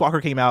that Peace Walker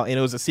came out and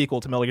it was a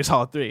sequel to Metal Gear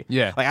Solid 3.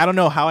 Yeah. Like I don't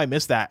know how I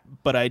missed that,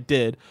 but I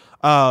did.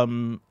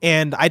 And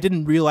I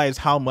didn't realize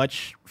how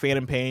much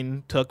Phantom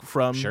Pain took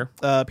from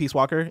Peace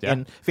Walker. Yeah.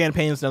 And Phantom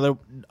Pain is another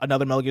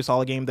Metal Gear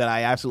Solid game that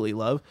I absolutely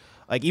love.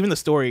 Like even the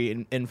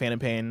story in Phantom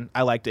Pain,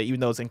 I liked it,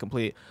 even though it's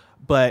incomplete.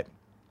 But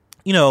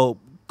you know,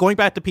 going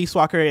back to Peace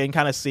Walker and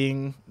kind of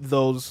seeing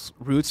those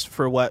roots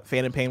for what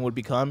Phantom Pain would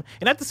become,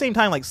 and at the same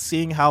time, like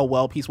seeing how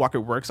well Peace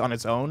Walker works on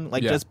its own,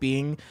 like just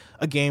being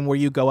a game where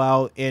you go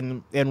out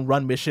and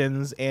run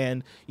missions,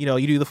 and you know,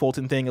 you do the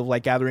Fulton thing of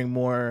like gathering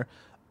more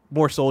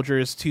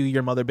soldiers to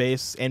your mother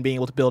base and being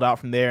able to build out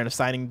from there and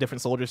assigning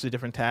different soldiers to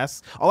different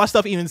tasks. All that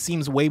stuff even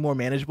seems way more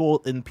manageable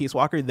in Peace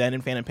Walker than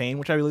in Phantom Pain,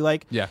 which I really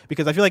like. Yeah,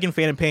 because I feel like in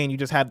Phantom Pain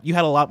you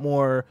had a lot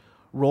more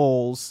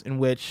roles in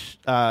which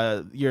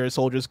your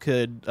soldiers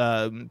could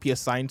be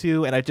assigned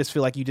to, and I just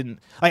feel like you didn't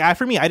like. I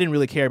didn't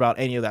really care about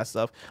any of that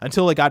stuff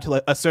until it got to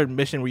like a certain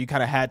mission where you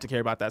kind of had to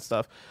care about that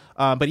stuff.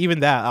 But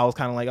even that, I was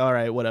kind of like, all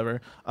right,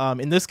 whatever.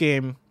 In this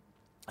game,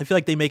 I feel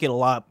like they make it a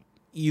lot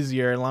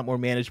easier and a lot more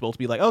manageable to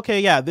be like,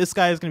 okay, yeah, this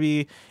guy is going to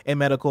be in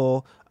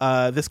medical,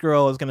 this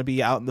girl is going to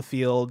be out in the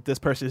field, this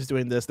person is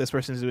doing this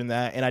person is doing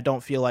that, and I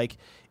don't feel like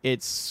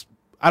it's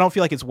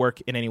work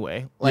in any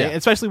way, like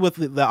especially with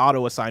the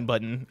auto assign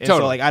button. And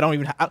so like I don't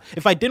even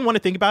if I didn't want to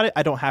think about it,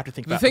 I don't have to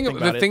think about it.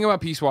 The thing about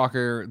Peace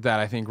Walker that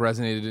I think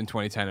resonated in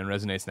 2010 and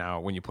resonates now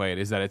when you play it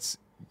is that it's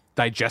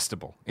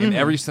digestible in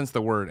every sense of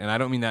the word, and I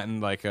don't mean that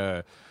in like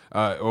a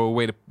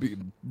way to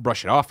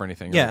brush it off or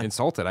anything, or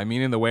insult it. I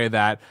mean in the way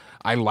that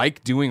I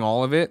like doing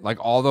all of it, like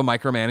all the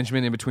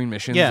micromanagement in between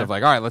missions of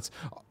like, all right, let's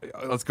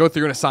go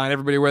through and assign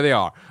everybody where they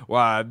are.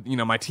 Well, you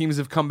know, my teams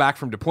have come back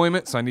from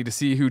deployment, so I need to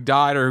see who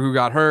died or who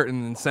got hurt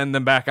and then send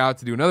them back out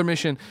to do another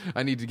mission.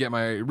 I need to get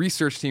my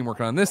research team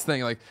working on this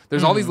thing. Like,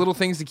 there's all these little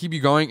things to keep you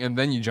going, and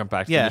then you jump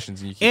back to the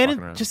missions and you keep and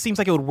walking around. It just seems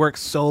like it would work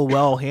so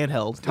well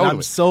handheld. Totally.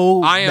 I'm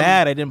so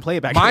mad I didn't play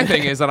it back then. My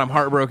thing is that I'm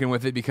heartbroken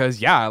with it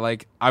because,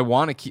 like, I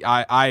want to keep...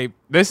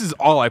 This is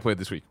all I played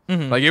this week.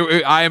 Like,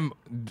 I am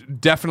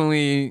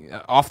definitely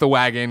off the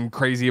wagon,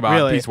 crazy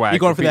about Peace Wagon. You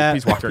going for that?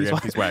 Peace Walker,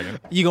 Peace Wagon.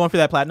 You going for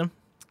that platinum?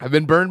 I've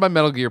been burned by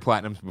Metal Gear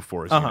Platinums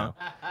before, as you know.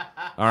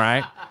 All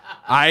right?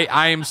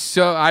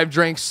 I've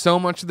drank so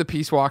much of the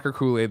Peace Walker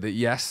Kool-Aid that,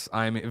 yes,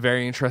 I'm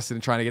very interested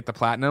in trying to get the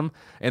platinum.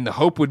 And the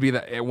hope would be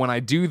that when I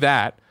do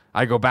that,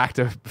 I go back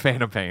to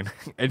Phantom Pain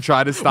and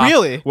try to stop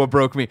what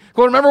broke me.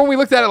 Well, remember when we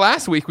looked at it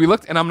last week? We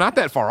looked, and I'm not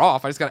that far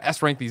off. I just got to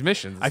S-rank these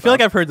missions. I feel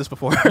like I've heard this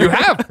before. You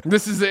have.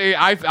 This is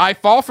I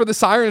fall for the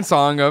siren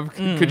song of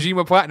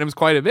Kojima Platinums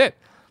quite a bit.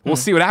 We'll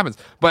see what happens.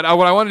 But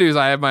what I want to do is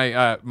I have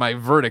my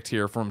verdict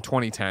here from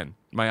 2010,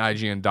 my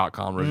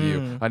IGN.com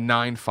review, a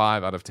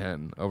 9.5 out of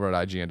 10 over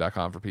at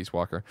IGN.com for Peace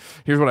Walker.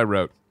 Here's what I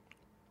wrote.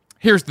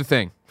 Here's the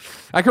thing.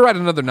 I could write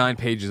another 9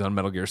 pages on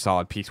Metal Gear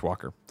Solid Peace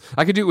Walker.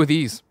 I could do it with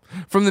ease.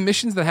 From the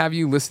missions that have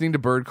you listening to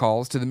bird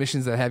calls, to the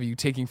missions that have you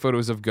taking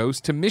photos of ghosts,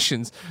 to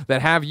missions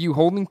that have you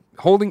holding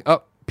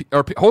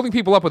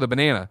people up with a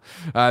banana.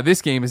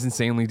 This game is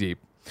insanely deep.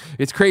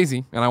 It's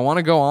crazy, and I want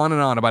to go on and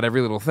on about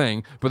every little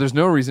thing, but there's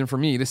no reason for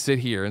me to sit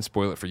here and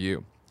spoil it for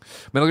you.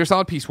 Metal Gear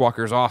Solid Peace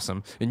Walker is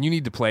awesome, and you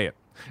need to play it.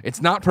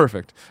 It's not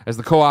perfect, as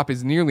the co-op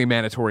is nearly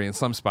mandatory in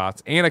some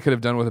spots, and I could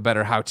have done with a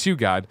better how-to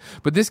guide,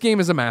 but this game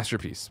is a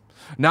masterpiece.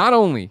 Not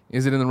only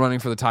is it in the running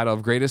for the title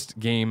of greatest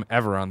game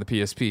ever on the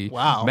PSP,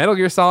 Metal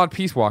Gear Solid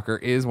Peace Walker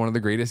is one of the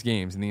greatest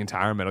games in the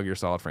entire Metal Gear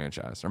Solid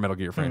franchise, or Metal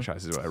Gear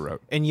franchise is what I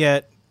wrote. And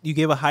yet, you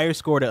gave a higher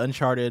score to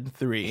Uncharted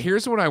 3.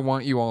 Here's what I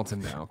want you all to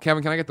know.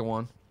 Kevin, can I get the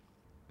one?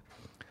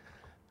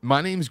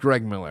 My name's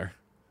Greg Miller.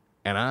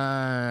 And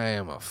I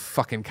am a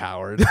fucking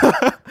coward.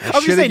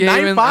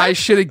 I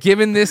should have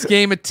given this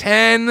game a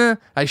 10.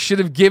 I should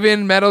have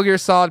given Metal Gear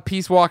Solid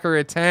Peace Walker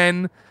a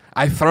 10.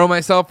 I throw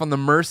myself on the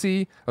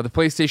mercy of the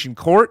PlayStation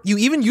court. You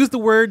even used the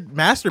word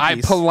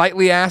masterpiece. I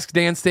politely asked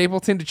Dan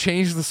Stapleton to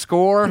change the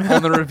score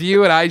on the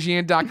review at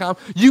IGN.com.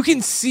 You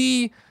can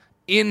see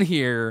in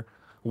here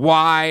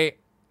why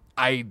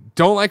I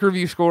don't like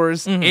review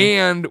scores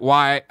and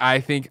why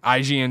I think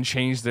IGN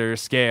changed their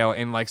scale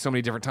in like so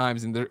many different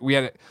times. And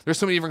there's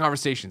so many different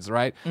conversations,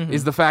 right?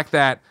 Is the fact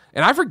that,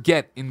 and I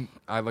forget,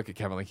 I look at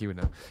Kevin like he would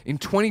know. In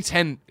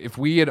 2010, if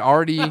we had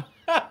already...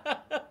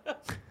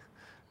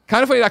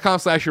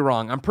 kindoffunny.com/you're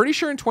wrong. I'm pretty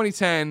sure in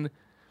 2010,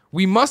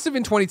 we must have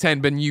in 2010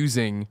 been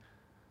using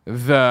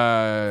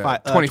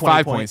the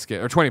 25 point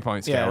scale or 20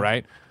 point scale,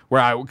 right?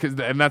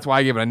 And that's why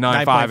I gave it a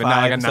 9.5 and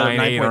not like a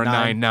 9.8 or a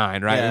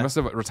 9.9, right? We must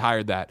have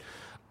retired that.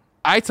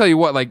 I tell you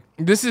what, like,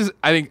 this is,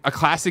 I think, a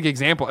classic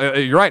example.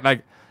 You're right.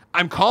 Like,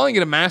 I'm calling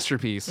it a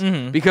masterpiece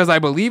because I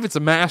believe it's a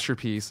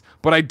masterpiece,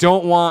 but I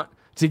don't want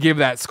to give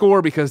that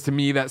score because to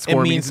me that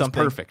score means it's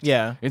perfect.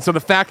 Yeah. And so the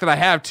fact that I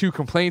have 2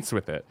 complaints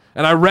with it,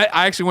 and I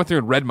actually went through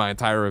and read my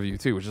entire review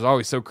too, which is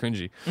always so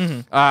cringy.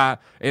 And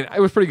it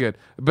was pretty good.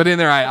 But in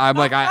there, I'm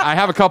like, I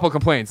have a couple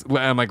complaints.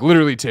 I'm like,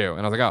 literally 2.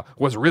 And I was like, oh,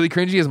 what's really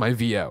cringy is my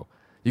VO.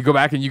 You go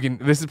back and you can.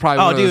 This is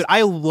probably. Oh, dude,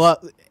 I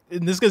love.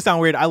 This is gonna sound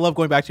weird. I love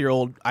going back to your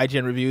old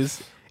IGN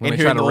reviews when and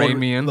hearing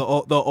the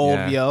old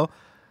VO.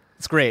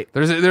 It's great.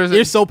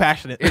 You're so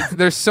passionate.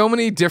 There's so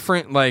many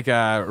different like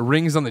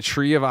rings on the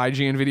tree of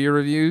IGN video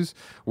reviews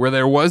where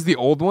there was the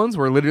old ones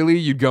where literally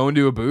you'd go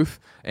into a booth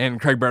and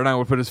Craig Bernard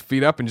would put his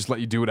feet up and just let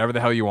you do whatever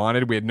the hell you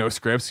wanted. We had no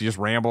scripts. You just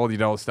rambled. You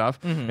did all this stuff.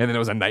 And then it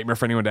was a nightmare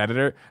for anyone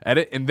to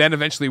edit. And then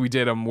eventually we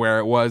did them where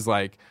it was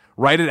like,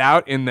 write it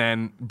out, and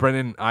then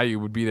Brendan Ayu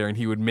would be there, and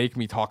he would make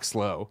me talk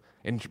slow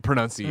and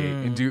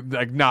pronunciate and do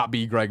like not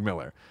be Greg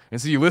Miller. And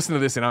so you listen to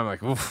this, and I'm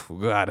like, oof,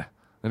 God,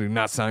 I do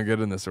not sound good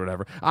in this or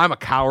whatever. I'm a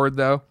coward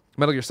though.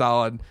 Metal Gear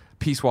Solid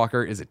Peace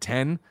Walker is a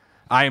 10.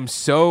 I am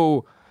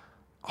so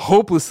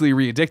hopelessly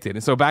re-addicted,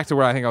 and so back to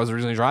where I think I was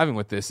originally driving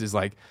with this is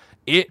like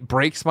it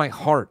breaks my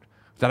heart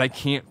that I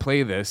can't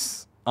play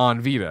this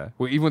on Vita,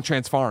 even with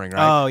transferring,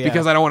 right? Oh, yeah.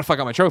 Because I don't want to fuck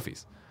up my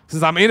trophies.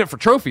 Since I'm in it for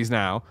trophies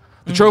now.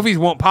 The trophies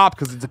won't pop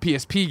because it's a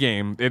PSP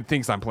game. It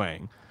thinks I'm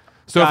playing.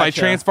 So if I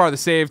transfer the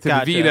save to the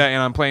Vita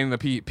and I'm playing the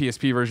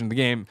PSP version of the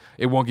game,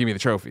 it won't give me the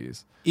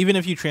trophies. Even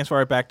if you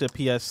transfer it back to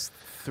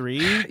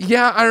PS3?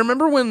 Yeah, I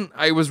remember when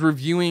I was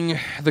reviewing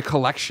the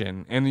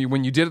collection, and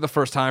when you did it the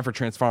first time for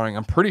transferring,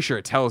 I'm pretty sure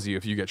it tells you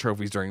if you get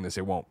trophies during this,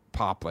 it won't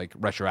pop like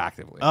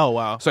retroactively. Oh,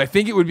 wow. So I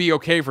think it would be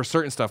okay for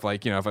certain stuff,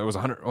 like, you know, if it was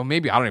 100, well,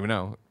 maybe, I don't even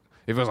know.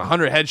 If it was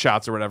 100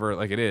 headshots or whatever,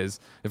 like it is,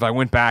 if I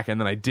went back and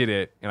then I did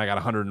it and I got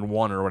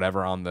 101 or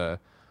whatever on the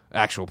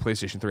actual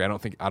PlayStation 3, I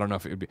don't know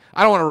if it would be.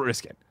 I don't want to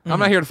risk it. I'm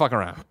not here to fuck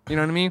around. You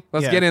know what I mean?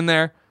 Let's get in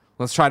there.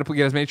 Let's try to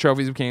get as many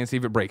trophies as we can and see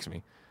if it breaks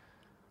me.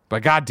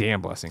 But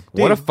goddamn blessing.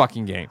 Dude, what a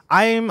fucking game.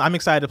 I'm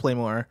excited to play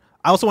more.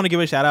 I also want to give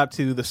a shout out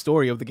to the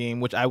story of the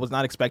game, which I was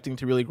not expecting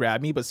to really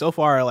grab me, but so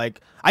far, like,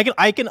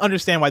 I can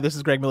understand why this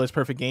is Greg Miller's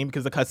perfect game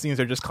because the cutscenes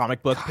are just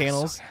comic book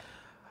panels.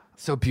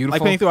 So beautiful.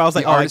 Like playing through, I was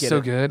like, the art is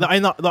so good.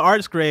 The art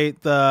is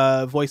great.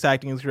 The voice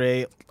acting is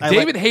great.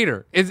 David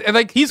Hayter is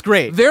like he's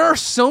great. There are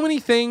so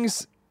many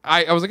things.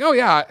 I was like, oh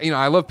yeah, you know,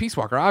 I love Peace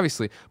Walker,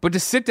 obviously, but to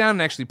sit down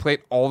and actually play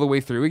it all the way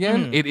through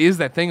again, it is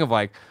that thing of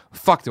like,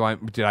 fuck,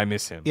 did I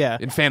miss him? Yeah.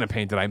 In Phantom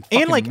Pain, did I fucking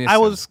and like miss I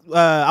him?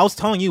 was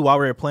telling you while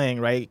we were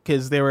playing, right?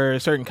 Because there were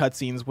certain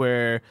cutscenes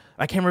where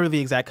I can't remember the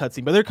exact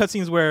cutscene, but there are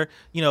cutscenes where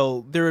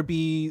there would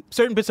be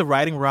certain bits of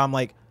writing where I'm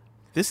like,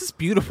 this is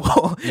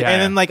beautiful. Yeah. And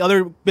then like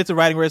other bits of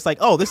writing where it's like,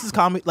 oh, this is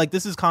comedy. Like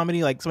this is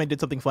comedy. Like somebody did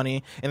something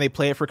funny and they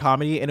play it for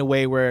comedy in a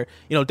way where,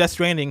 Death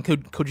Stranding,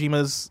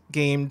 Kojima's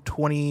game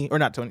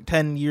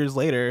 10 years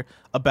later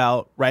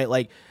about, right?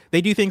 Like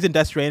they do things in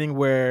Death Stranding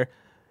where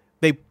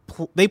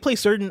they play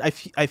certain, I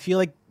feel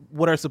like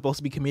what are supposed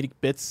to be comedic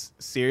bits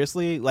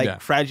seriously,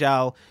 like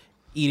Fragile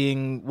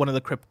eating one of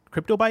the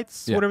crypto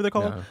bites, whatever they're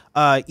called,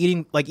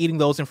 eating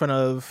those in front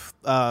of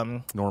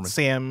Norman.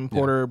 Sam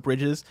Porter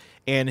Bridges,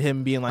 and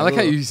him being like, I like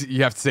how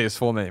you have to say his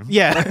full name.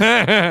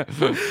 Yeah.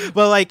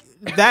 But like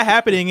that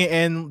happening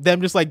and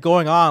them just like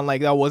going on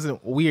like that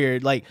wasn't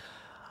weird. Like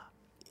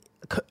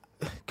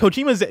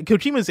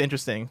Kojima's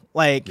interesting.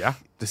 Like, yeah,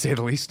 to say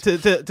the least.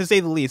 To say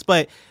the least,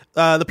 but.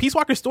 The Peace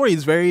Walker story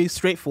is very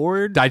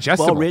straightforward,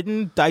 digestible, well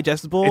written,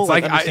 digestible. It's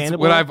like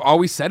understandable. what I've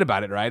always said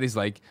about it, right? Is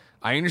like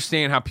I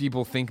understand how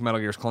people think Metal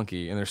Gear is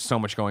clunky, and there's so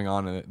much going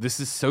on in it. This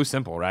is so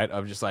simple, right?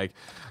 Of just like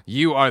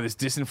you are this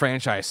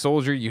disenfranchised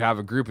soldier. You have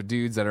a group of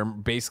dudes that are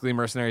basically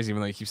mercenaries,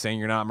 even though you keep saying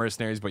you're not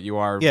mercenaries, but you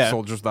are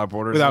soldiers without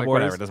borders. Without like,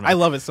 borders. Whatever, it doesn't matter. I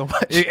love it so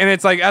much, and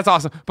it's like that's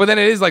awesome. But then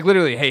it is like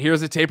literally, hey,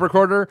 here's a tape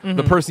recorder.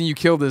 The person you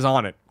killed is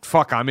on it.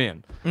 Fuck, I'm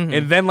in.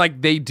 And then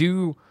like they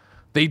do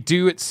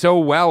it so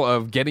well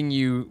of getting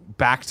you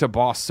back to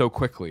boss so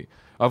quickly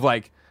of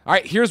like, all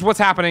right, here's what's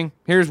happening.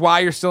 Here's why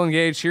you're still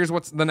engaged. Here's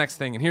what's the next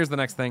thing. And here's the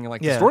next thing. And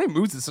like the story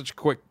moves at such a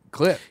quick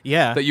clip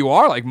that you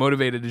are like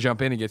motivated to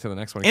jump in and get to the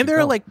next one. And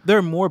there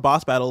are more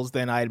boss battles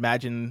than I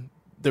imagine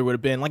there would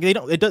have been. Like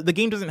the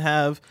game doesn't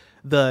have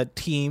the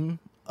team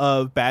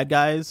of bad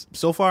guys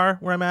so far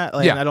where I'm at.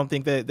 Like, I don't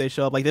think that they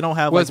show up. Like they don't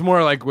have. Well, it's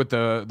more like with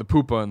the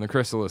Poopa and the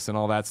Chrysalis and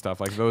all that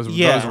stuff. Like those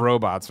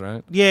robots,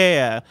 right?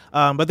 Yeah.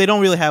 But they don't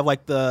really have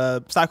like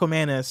the Psycho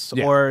Manus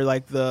or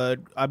like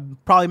I'm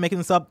probably making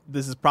this up.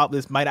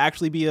 This might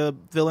actually be a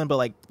villain, but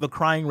like the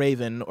Crying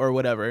Raven or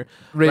whatever.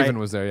 Raven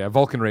was there, yeah.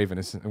 Vulcan Raven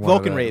is one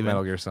of the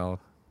Metal Gear Solid.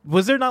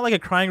 Was there not like a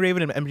Crying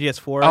Raven in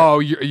MGS4? Oh,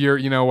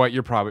 you know what?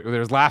 You're probably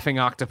there's Laughing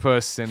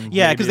Octopus and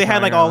because they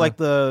had like all like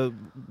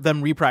them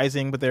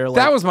reprising, but they're like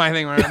that was my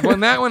thing. When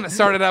that one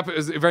started up, it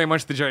was very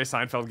much the Jerry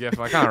Seinfeld gif.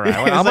 Like, all right,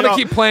 well, I'm gonna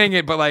keep playing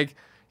it, but like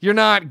you're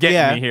not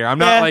getting me here. I'm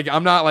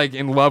not like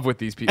in love with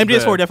these people.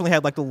 MGS4 definitely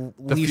had like the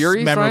least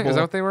Furies, memorable. Right? Is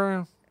that what they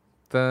were?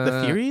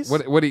 The Furies?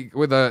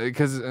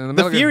 Because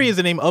the Fury is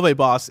the name of a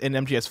boss in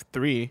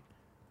MGS3.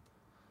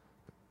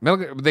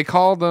 They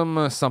called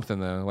them something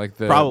though, like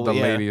the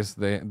ladies,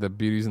 the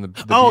beauties and the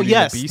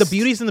the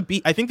beauties and the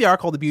beast. I think they are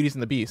called the beauties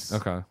and the beasts.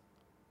 Okay,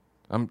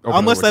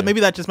 unless maybe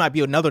that just might be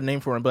another name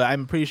for them, but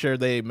I'm pretty sure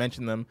they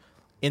mentioned them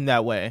in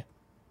that way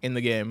in the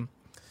game.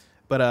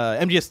 But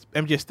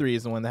MGS3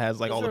 is the one that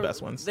has like all the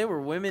best ones. They were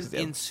women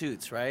in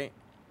suits, right?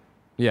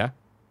 Yeah.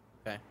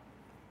 Okay.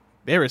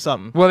 They were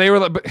something. Well, they were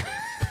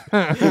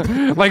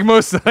like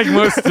most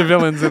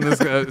civilians in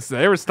this.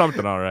 They were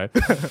something, all right.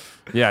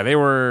 Yeah, they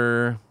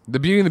were. The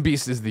Beauty and the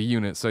Beast is the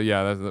unit, so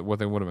yeah, that's what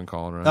they would have been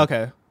calling, right?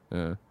 Okay.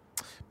 Yeah.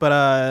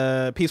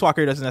 But Peace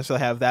Walker doesn't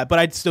necessarily have that, but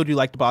I still do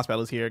like the boss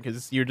battles here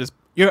because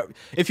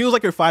it feels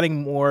like you're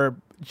fighting more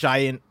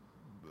giant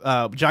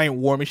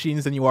war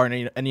machines than you are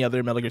in any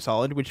other Metal Gear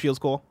Solid, which feels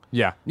cool.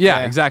 Yeah,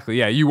 exactly.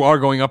 Yeah, you are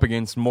going up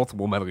against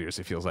multiple Metal Gears.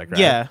 It feels like, right?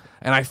 Yeah.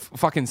 And I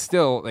fucking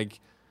still like.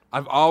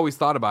 I've always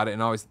thought about it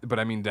but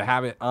I mean to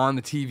have it on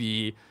the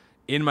TV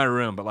in my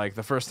room, but like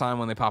the first time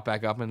when they pop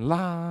back up and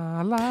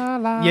la la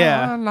la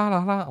la la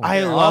la.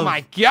 Oh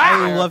my god!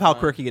 I love how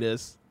quirky it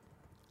is.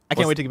 I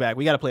can't wait to get back.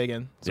 We got to play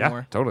again.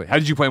 More. Totally. How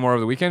did you play more over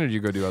the weekend, or did you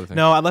go do other things?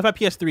 No, I left my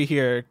PS3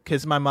 here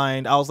because in my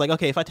mind I was like,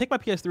 okay, if I take my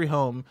PS3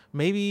 home,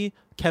 maybe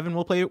Kevin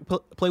will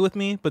play with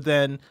me. But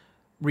then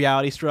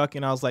reality struck,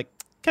 and I was like,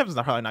 Kevin's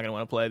probably not going to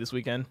want to play this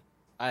weekend.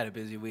 I had a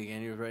busy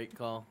weekend. You're right,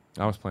 Call.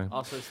 I was playing.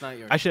 Also, it's not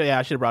yours. I should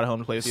have brought it home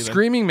to play with you.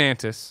 Screaming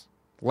Mantis,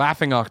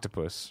 Laughing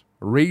Octopus,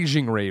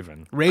 Raging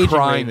Raven,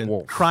 Crying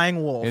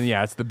Wolf. And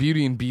yeah, it's the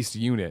Beauty and Beast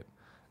unit.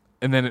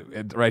 And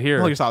then right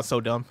here, you saw it's so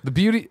dumb. The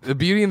Beauty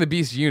and the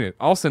Beast unit,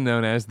 also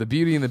known as the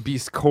Beauty and the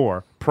Beast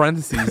Core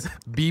 (parentheses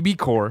BB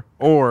Core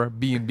or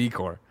B&B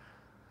Core),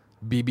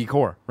 BB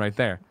Core, right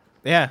there.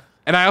 Yeah.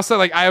 And I also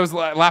I was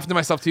laughing to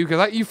myself too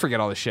because you forget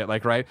all this shit,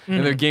 like right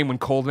in the game when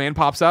Cold Man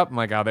pops up, I'm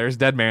like, oh, there's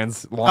Dead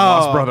Man's long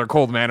lost brother,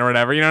 Cold Man or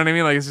whatever. You know what I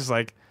mean? Like it's just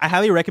like I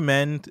highly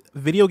recommend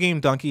Video Game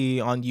Donkey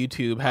on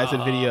YouTube has a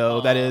video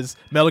that is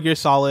Metal Gear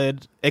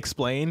Solid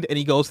explained, and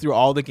he goes through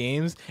all the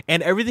games,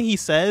 and everything he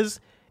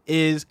says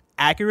is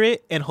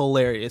accurate and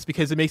hilarious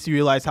because it makes you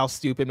realize how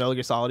stupid Metal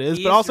Gear Solid is,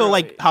 but also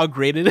like how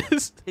great it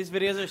is. His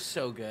videos are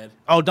so good.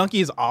 Oh,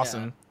 Donkey is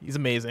awesome. Yeah. He's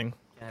amazing.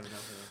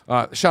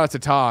 Shout out to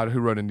Todd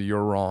who wrote into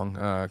You're Wrong,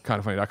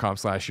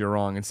 kindoffunny.com/You're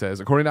Wrong, and says,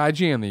 according to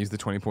IGN, they used the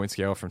 20-point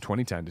scale from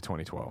 2010 to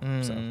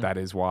 2012. So that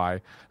is why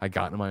I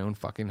got into my own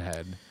fucking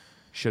head.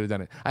 Should have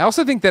done it. I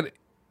also think that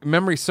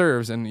memory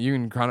serves, and you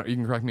can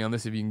correct me on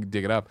this if you can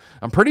dig it up.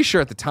 I'm pretty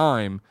sure at the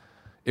time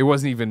it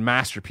wasn't even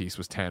Masterpiece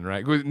was 10,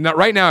 right?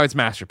 Right now it's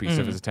Masterpiece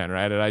if it's a 10,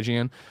 right? At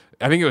IGN,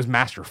 I think it was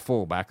Master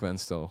Full back then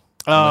still.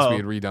 Unless we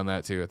had redone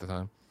that too at the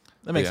time.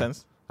 That makes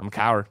sense. I'm a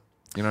coward.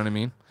 You know what I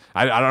mean?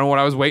 I don't know what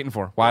I was waiting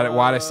for. Why did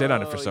I sit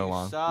on it for so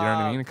long? You know what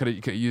I mean? Could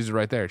have used it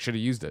right there. Should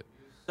have used it.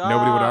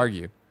 Nobody would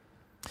argue.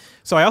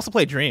 So I also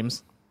played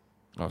Dreams.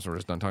 Oh, so we're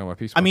just done talking about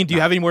Peace Walker. I mean, do you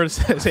have any more to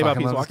say about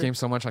Peace Walker? I love this game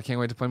so much. I can't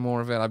wait to play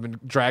more of it. I've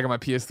been dragging my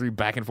PS3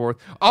 back and forth.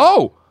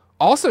 Oh,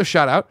 also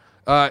shout out,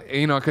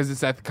 because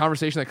it's that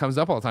conversation that comes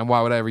up all the time.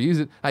 Why would I ever use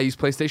it? I use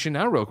PlayStation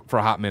Now for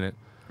a hot minute.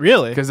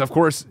 Really? Because of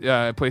course,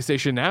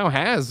 PlayStation Now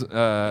has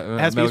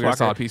Metal Gear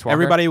Solid Peace Walker.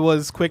 Everybody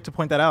was quick to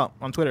point that out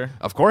on Twitter.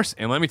 Of course,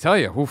 and let me tell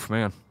you, oof,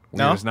 man.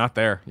 No, it's not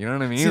there. You know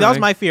what I mean? See, that was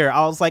my fear.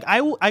 I was like, I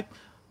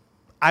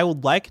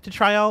would like to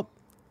try out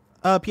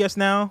PS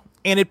Now,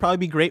 and it'd probably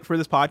be great for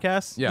this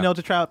podcast,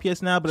 to try out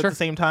PS Now. But at the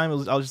same time,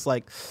 I was just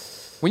like,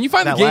 when you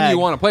find the game you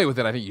want to play with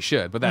it, I think you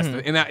should. But that's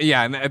and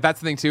that's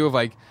the thing too of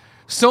like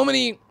so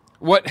many.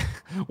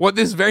 What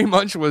this very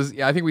much was.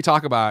 I think we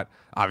talk about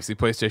obviously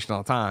PlayStation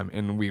all the time,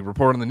 and we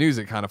report on the news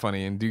at Kind of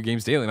Funny and do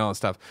Games Daily and all that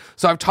stuff.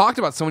 So I've talked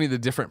about so many of the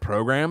different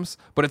programs,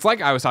 but it's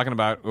like I was talking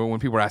about when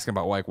people were asking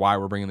about like why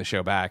we're bringing the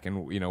show back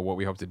and what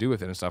we hope to do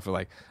with it and stuff.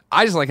 Like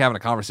I just like having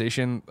a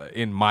conversation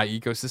in my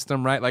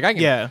ecosystem, right? Like I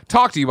can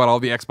talk to you about all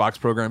the Xbox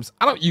programs.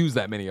 I don't use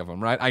that many of them,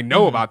 right? I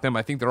know about them.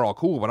 I think they're all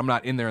cool, but I'm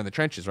not in there in the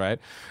trenches, right?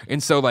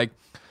 And so like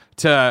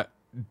to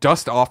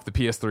dust off the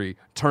PS3,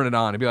 turn it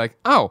on, and be like,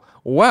 oh,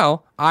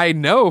 well, I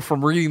know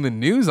from reading the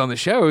news on the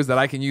shows that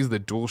I can use the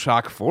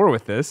DualShock 4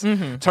 with this.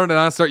 Turn it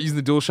on, start using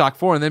the DualShock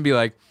 4, and then be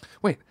like,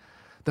 wait,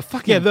 the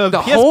fucking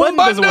the home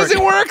button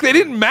doesn't work. They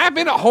didn't map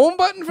in a home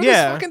button for this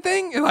fucking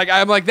thing. And like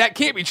I'm like, that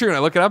can't be true. And I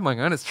look it up, I'm like,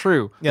 oh, it's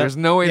true. There's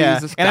no way to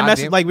use this. And I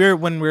messaged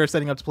when we were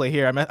setting up to play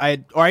here.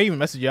 I even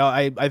messaged you.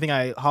 I think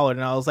I hollered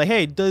and I was like,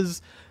 hey,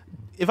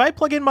 if I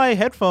plug in my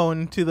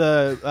headphone to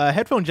the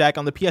headphone jack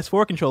on the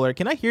PS4 controller,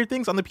 can I hear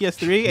things on the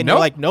PS3? And you're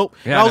like, nope.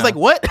 Yeah, and I was like,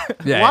 what?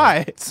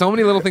 Why? Yeah. So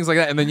many little things like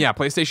that. And then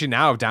PlayStation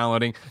Now of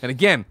downloading. And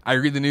again, I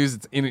read the news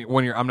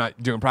when I'm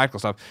not doing practical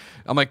stuff.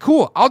 I'm like,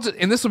 cool.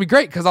 And this will be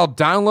great because I'll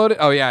download it.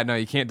 Oh yeah, no,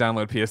 you can't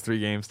download PS3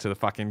 games to the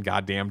fucking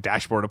goddamn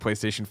dashboard of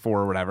PlayStation 4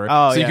 or whatever.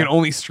 So you can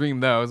only stream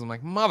those. I'm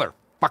like,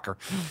 motherfucker.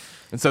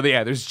 And so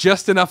there's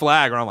just enough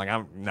lag where I'm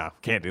like, no,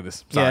 can't do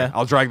this. Sorry.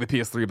 I'll drag the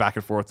PS3 back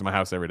and forth to my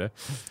house every day.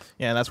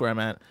 Yeah, that's where I'm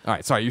at. All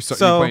right, sorry, you're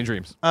playing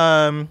Dreams.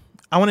 I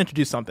want to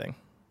introduce something.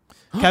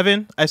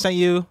 Kevin, I sent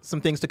you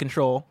some things to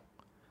control.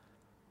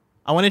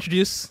 I want to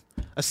introduce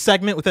a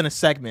segment within a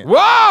segment.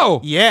 Whoa!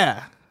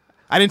 Yeah.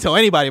 I didn't tell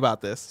anybody about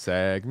this.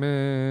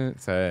 Segment.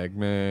 It's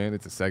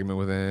a segment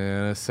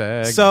within a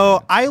segment.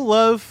 So I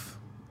love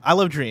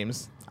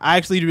Dreams. I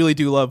actually really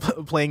do love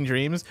playing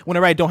Dreams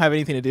whenever I don't have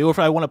anything to do, or if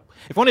I want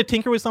to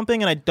tinker with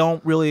something and I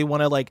don't really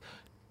want to like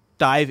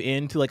dive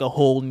into like a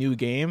whole new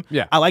game.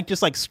 Yeah, I like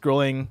just like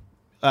scrolling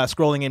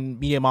in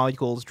Media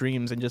Molecule's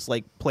Dreams and just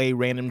like play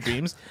random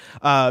dreams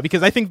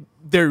because I think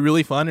they're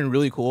really fun and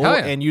really cool. Hell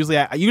yeah. And usually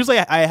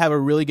I have a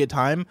really good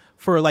time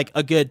for like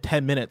a good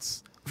 10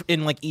 minutes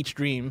in like each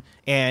dream,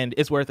 and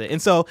it's worth it.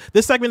 And so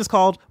this segment is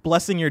called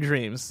Blessing Your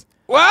Dreams.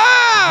 Wow!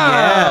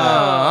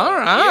 Yeah. All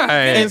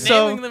right. And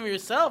so naming them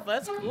yourself,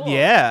 that's cool.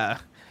 Yeah.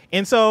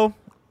 And so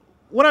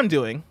what I'm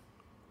doing,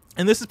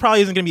 and this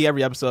probably isn't going to be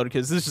every episode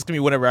because this is just going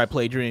to be whenever I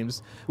play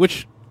Dreams,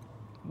 which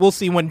we'll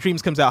see when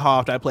Dreams comes out how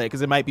often I play it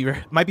because it might be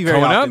very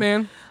coming often. Up,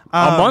 man.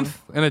 A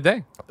month and a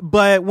day.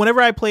 But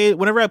whenever I play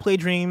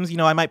Dreams,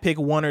 I might pick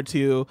one or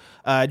two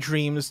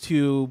dreams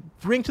to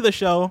bring to the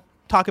show,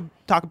 talk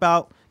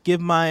about, give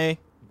my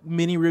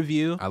mini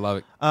review. I love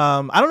it.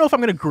 I don't know if I'm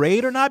going to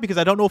grade or not because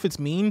I don't know if it's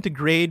mean to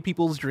grade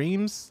people's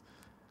dreams.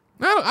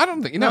 No, I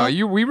don't think. No,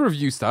 we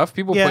review stuff.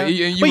 People play.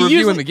 You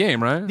review in the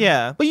game, right?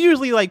 Yeah, but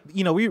usually, like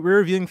we're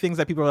reviewing things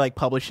that people are like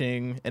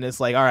publishing, and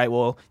it's like, all right,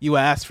 well, you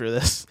asked for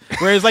this.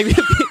 Whereas like,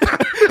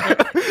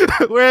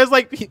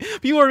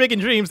 people are making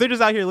dreams. They're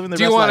just out here living their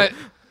best life.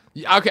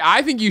 Okay,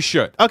 I think you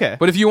should. Okay,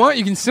 but if you want,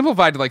 you can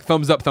simplify it to like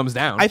thumbs up, thumbs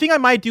down. I think I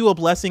might do a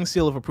blessing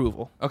seal of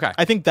approval. Okay,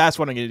 I think that's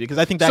what I'm going to do because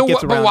I think that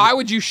gets around. But why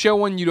would you show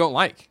one you don't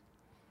like?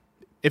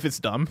 If it's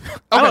dumb.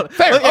 Okay,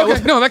 fair.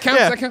 Okay. No, that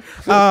counts. Yeah. That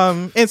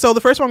counts. And so the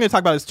first one I'm going to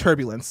talk about is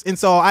Turbulence. And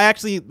so I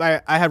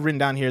have written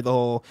down here the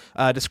whole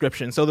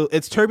description. So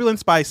it's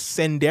Turbulence by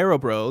Sendero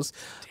Bros.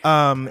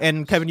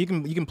 And Kevin, you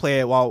can play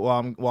it while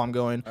I'm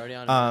going. Already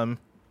on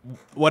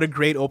what a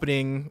great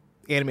opening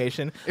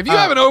animation. If you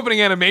have an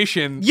opening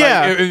animation,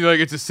 like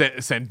it's a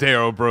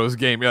Sendero Bros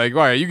game, you're like, all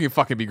right, you can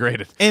fucking be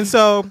graded. And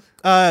so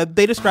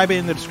they describe it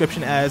in the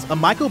description as a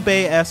Michael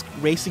Bay-esque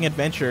racing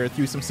adventure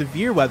through some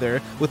severe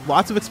weather with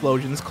lots of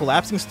explosions,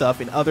 collapsing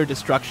stuff, and other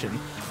destruction.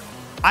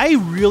 I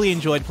really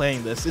enjoyed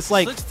playing this. It's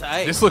like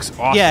this looks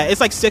awesome. Yeah, it's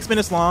like 6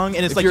 minutes long,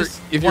 and it's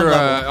if you're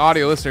an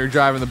audio listener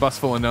driving the bus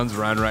full of nuns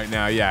around right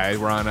now,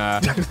 we're on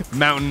a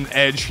mountain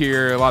edge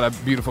here, a lot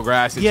of beautiful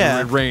grass.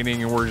 It's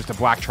raining, and we're just a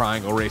black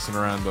triangle racing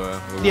around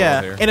the world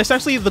here. And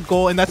essentially the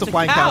goal, and that's a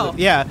flying cow.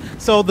 Yeah,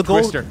 so the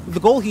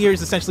goal here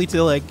is essentially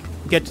to like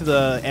get to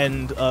the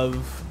end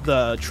of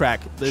the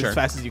track as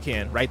fast as you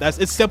can, right?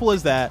 It's simple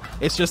as that.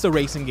 It's just a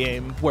racing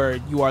game where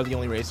you are the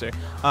only racer,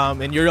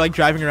 and you're like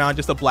driving around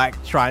just a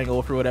black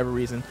triangle for whatever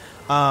reason.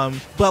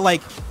 But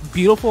like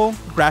beautiful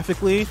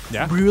graphically,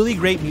 really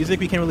great music.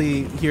 We can't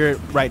really hear it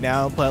right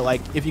now, but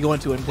like if you go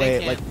into it and play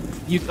it, like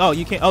you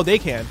can. Oh, they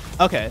can.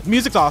 Okay,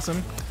 music's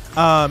awesome.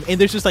 And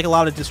there's just like a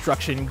lot of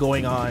destruction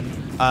going on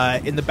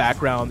in the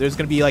background. There's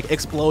going to be like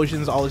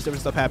explosions, all this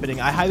different stuff happening.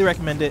 I highly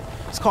recommend it.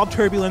 It's called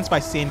Turbulence by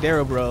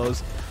Sendero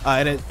Bros.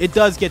 And it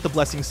does get the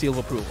blessing seal of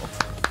approval.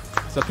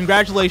 So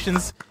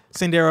congratulations,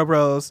 Sendero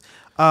Bros.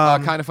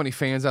 Kind of funny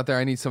fans out there.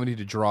 I need somebody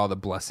to draw the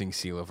blessing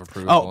seal of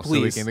approval. Oh,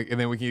 please. And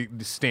then we can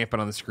just stamp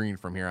it on the screen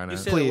from here on out. You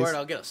say the word,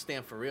 I'll get a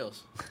stamp for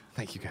reals.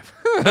 Thank you,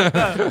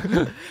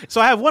 Kevin. So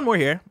I have one more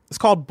here. It's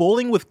called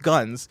Bowling with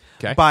Guns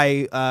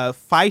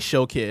by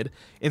Show Kid.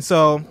 And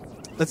so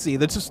let's see.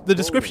 The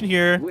description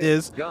here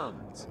is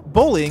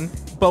bowling,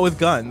 but with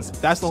guns.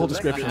 That's the whole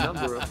description.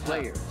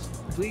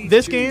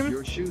 This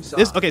game, so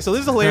this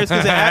is hilarious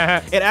because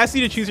it asks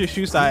you to choose your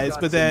shoe size,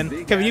 but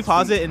then Kevin, you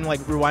pause it and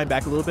like rewind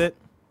back a little bit.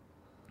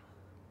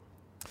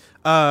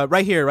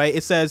 Right here, right?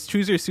 It says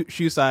choose your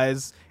shoe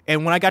size,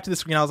 and when I got to the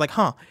screen, I was like,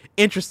 "Huh,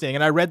 interesting."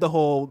 And I read the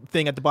whole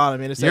thing at the bottom,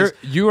 and it says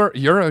your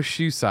Euro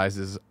shoe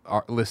sizes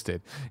are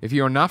listed. If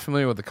you are not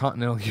familiar with the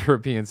continental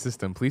European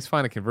system, please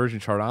find a conversion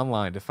chart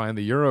online to find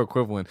the Euro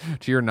equivalent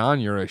to your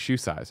non-Euro shoe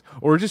size,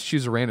 or just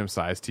choose a random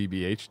size.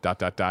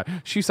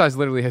 TBH ... Shoe size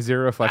literally has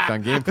zero effect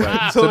on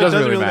gameplay, so it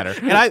doesn't really matter.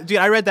 And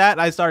I read that,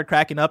 and I started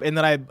cracking up, and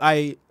then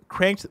I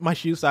cranked my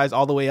shoe size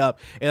all the way up,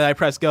 and I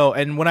pressed go.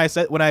 And when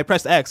I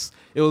pressed X,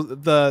 there was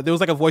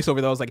like a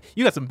voiceover that was like,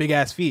 "You got some big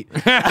ass feet."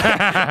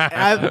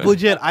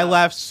 I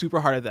laughed super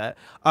hard at that.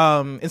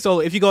 And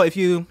so if you go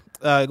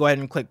ahead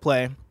and click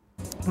play,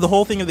 the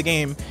whole thing of the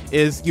game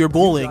is you're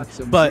bowling,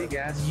 but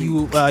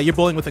you're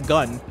bowling with a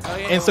gun,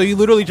 and so you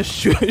literally just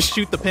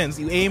shoot the pins.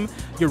 You aim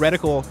your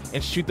reticle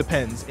and shoot the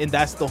pins, and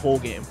that's the whole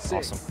game.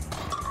 Awesome.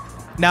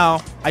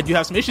 Now, I do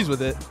have some issues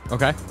with it.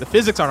 Okay. The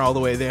physics aren't all the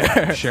way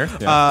there. Sure.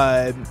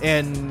 Yeah.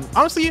 And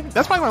honestly,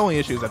 that's probably my only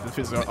issue is that the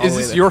physics aren't all the way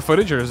there. Is this your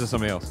footage or is this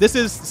somebody else? This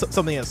is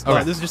something else.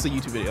 Okay. This is just a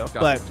YouTube video. Gotcha.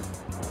 But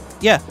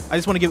yeah, I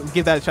just want to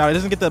give that a shout. It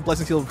doesn't get the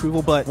blessing seal of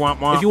approval, but Womp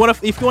womp.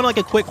 if you want like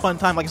a quick fun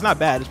time, like it's not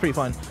bad. It's pretty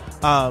fun.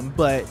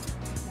 But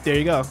there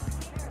you go.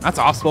 That's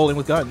awesome. Bowling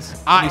with guns.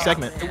 New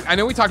segment. I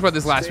know we talked about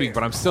this last week,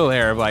 but I'm still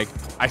there. Like,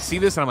 I see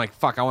this and I'm like,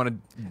 fuck, I want to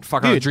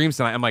fuck around with dreams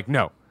tonight. I'm like,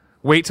 no.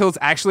 Wait till it's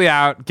actually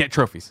out. Get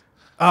trophies.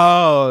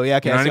 Oh, yeah,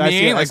 okay. You know what I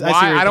mean? Like,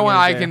 why? I don't want.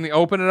 I can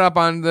open it up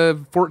on the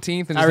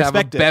 14th and just have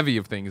a bevy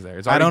of things there.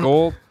 It's already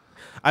gold.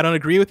 I don't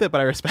agree with it,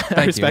 but I respect.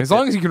 Thank you. As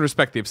long as you can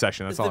respect the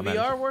obsession, that's all that Is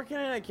the matters. VR working?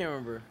 I can't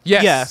remember.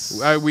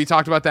 Yes. We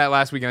talked about that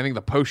last week. And I think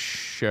the post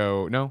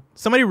show. No.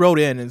 Somebody wrote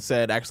in and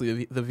said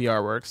actually the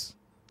VR works.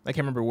 I can't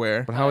remember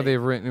where. But how would they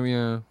have written?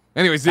 Yeah.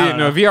 Anyways,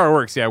 no, VR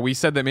works. Yeah, we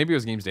said that maybe it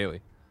was Games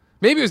Daily.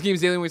 Maybe it was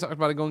Games Daily when we talked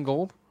about it going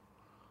gold.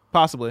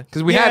 Possibly,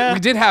 because we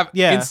did have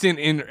instant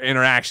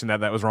interaction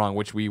that was wrong,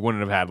 which we wouldn't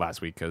have had last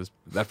week because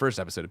that first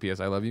episode of PS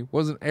I Love You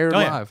wasn't aired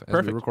live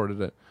as we recorded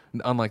it.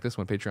 Unlike this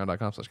one,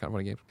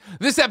 patreon.com/kindoffunnygames.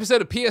 This episode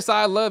of PS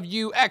I Love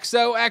You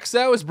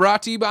XOXO is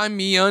brought to you by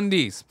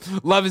MeUndies.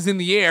 Love is in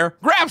the air.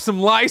 Grab some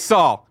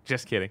Lysol.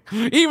 Just kidding.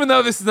 Even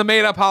though this is a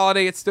made-up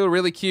holiday, it's still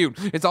really cute.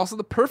 It's also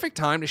the perfect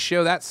time to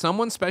show that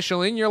someone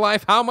special in your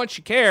life how much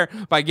you care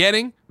by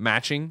getting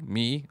matching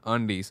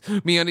MeUndies.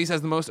 MeUndies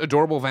has the most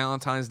adorable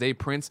Valentine's Day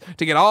prints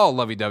to get all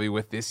lovey-dovey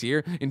with this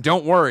year. And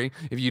don't worry,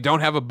 if you don't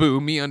have a boo,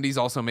 MeUndies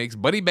also makes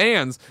buddy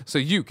bands so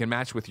you can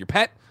match with your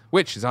pet,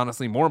 which is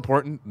honestly more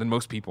important than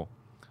most people.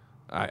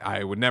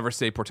 I would never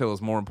say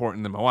Portillo's more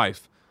important than my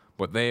wife,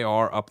 but they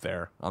are up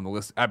there on the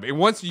list. I mean,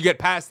 once you get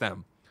past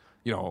them,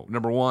 you know,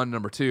 number 1,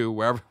 number 2,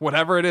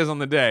 whatever it is on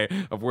the day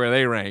of where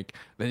they rank,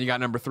 then you got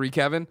number 3,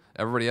 Kevin.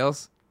 Everybody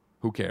else,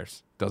 who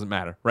cares? Doesn't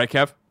matter. Right,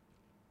 Kev?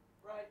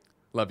 Right.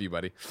 Love you,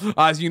 buddy.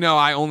 As you know,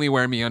 I only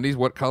wear MeUndies.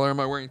 What color am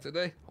I wearing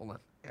today? Hold on.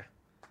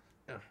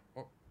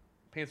 Oh,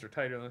 pants are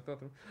tighter than I thought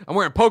they were. I'm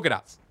wearing polka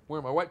dots.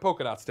 Wearing my white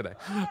polka dots today.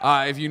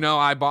 If you know,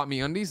 I bought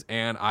MeUndies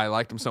and I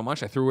liked them so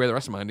much I threw away the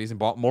rest of my undies and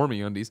bought more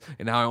MeUndies,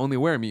 and now I only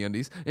wear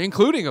MeUndies,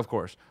 including, of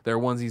course, their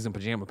onesies and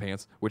pajama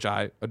pants, which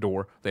I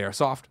adore. They are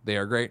soft. They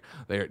are great.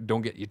 They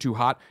don't get you too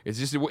hot. It's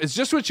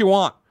just what you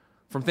want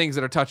from things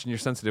that are touching your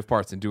sensitive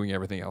parts and doing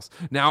everything else.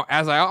 Now,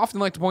 as I often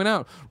like to point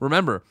out,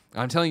 remember,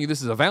 I'm telling you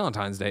this is a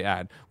Valentine's Day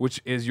ad, which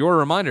is your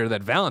reminder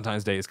that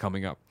Valentine's Day is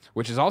coming up,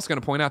 which is also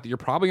going to point out that you're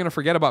probably going to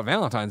forget about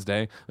Valentine's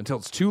Day until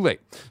it's too late.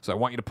 So I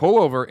want you to pull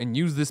over and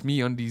use this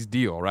MeUndies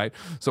deal, right?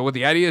 So what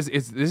the idea is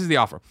this is the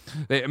offer.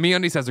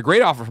 MeUndies has a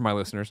great offer for my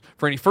listeners.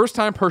 For any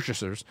first-time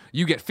purchasers,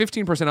 you get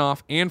 15%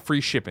 off and free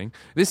shipping.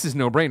 This is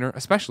no-brainer,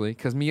 especially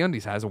because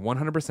MeUndies has a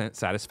 100%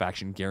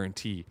 satisfaction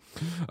guarantee.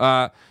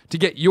 To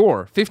get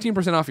your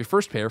 15% off your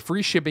first pair,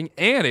 free shipping,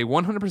 and a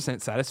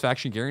 100%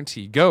 satisfaction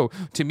guarantee, go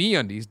to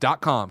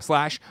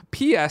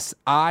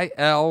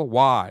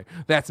MeUndies.com/PSILY.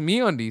 That's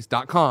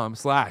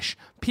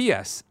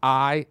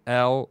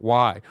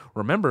MeUndies.com/PSILY.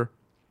 Remember,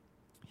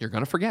 you're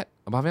going to forget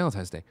about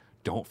Valentine's Day.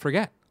 Don't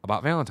forget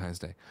about Valentine's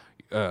Day.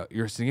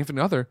 Your significant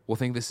other will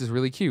think this is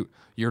really cute.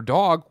 Your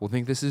dog will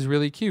think this is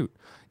really cute.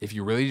 If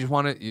you really just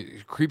want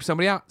to creep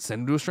somebody out,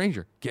 send them to a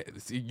stranger.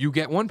 You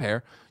get one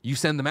pair, you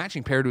send the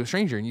matching pair to a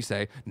stranger, and you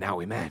say, now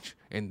we match.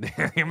 And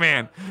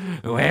man,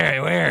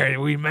 where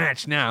we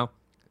match now?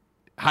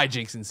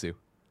 Hijinks ensue.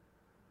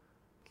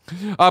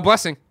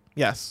 Blessing.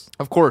 Yes.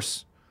 Of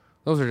course.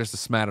 Those are just a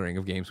smattering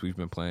of games we've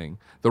been playing.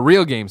 The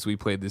real games we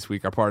played this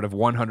week are part of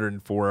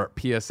 104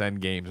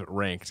 PSN games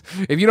ranked.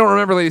 If you don't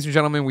remember, ladies and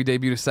gentlemen, we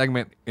debuted a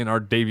segment in our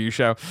debut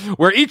show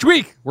where each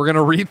week we're going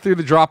to read through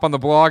the drop on the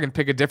blog and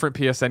pick a different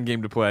PSN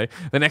game to play.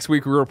 The next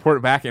week we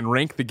report back and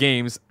rank the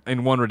games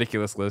in one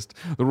ridiculous list.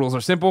 The rules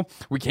are simple.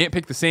 We can't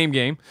pick the same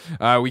game.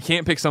 We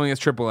can't pick something that's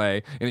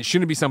AAA, and it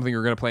shouldn't be something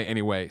you're going to play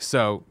anyway.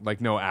 So,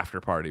 like, no after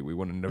party. We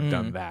wouldn't have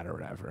done that or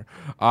whatever.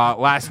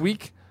 Last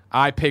week,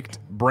 I picked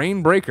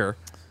Brain Breaker.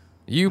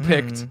 You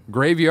picked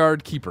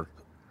Graveyard Keeper.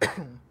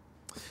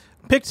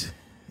 Picked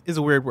is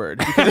a weird word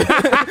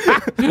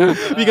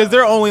because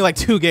there are only like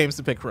 2 games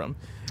to pick from,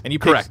 and you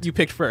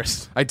picked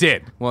first. I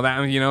did. Well, that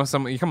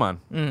come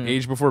on,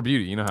 age before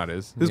beauty. You know how it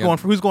is.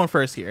 Who's going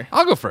first here?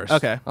 I'll go first.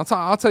 Okay.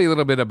 I'll tell you a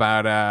little bit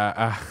about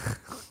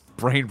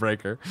Brain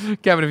Breaker.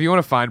 Kevin, if you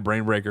want to find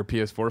Brain Breaker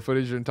PS4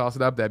 footage and toss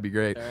it up, that'd be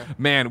great.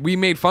 Man, we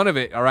made fun of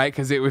it, all right?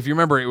 Because if you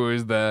remember, it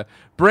was the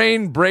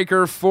Brain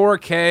Breaker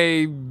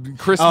 4K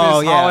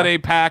Christmas holiday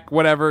pack,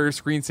 whatever,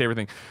 screensaver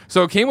thing.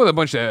 So it came with a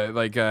bunch of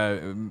like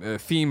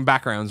theme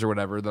backgrounds or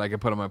whatever that I could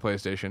put on my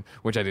PlayStation,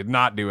 which I did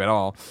not do at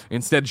all.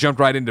 Instead,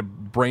 jumped right into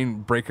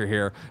Brain Breaker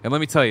here. And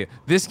let me tell you,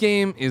 this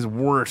game is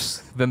worse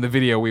than the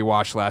video we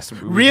watched last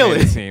week.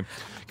 Really? Team.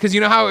 Because you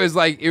know how it was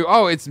like,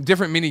 it's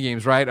different mini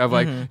games, right? Of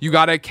like, you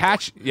gotta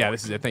catch. Yeah,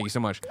 this is it. Thank you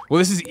so much. Well,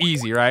 this is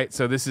easy, right?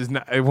 So this is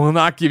not. It will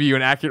not give you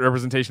an accurate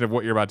representation of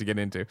what you're about to get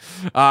into.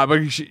 But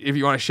if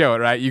you want to show it,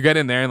 right, you get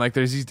in there and like,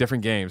 there's these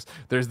different games.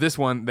 There's this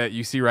one that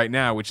you see right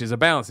now, which is a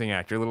balancing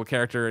act. Your little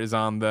character is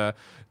on the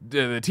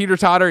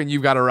teeter-totter, and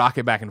you've got to rock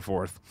it back and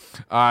forth.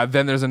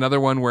 Then there's another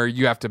one where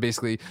you have to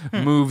basically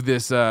move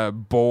this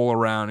bowl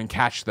around and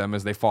catch them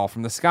as they fall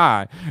from the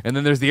sky. And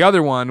then there's the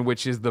other one,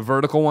 which is the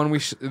vertical one.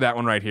 That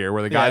one right here,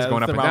 where the guy's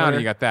going up and down,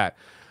 and you got that.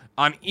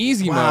 On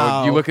easy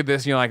mode, you look at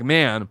this and you're like,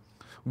 man,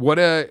 what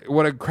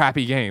a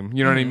crappy game.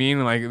 You know what I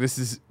mean? Like, this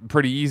is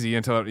pretty easy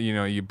until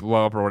you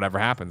blow up or whatever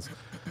happens.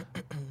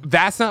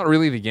 That's not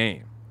really the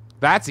game.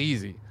 That's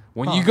easy.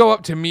 When you go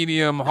up to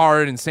medium,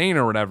 hard, insane,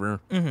 or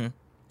whatever.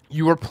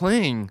 You are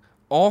playing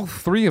all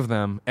three of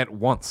them at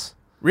once.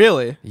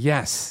 Really?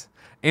 Yes.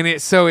 And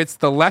it's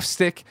the left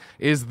stick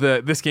is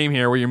this game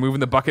here where you're moving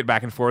the bucket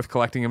back and forth,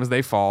 collecting them as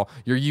they fall.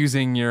 You're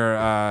using your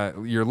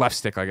left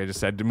stick, like I just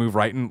said, to move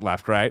right and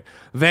left, right?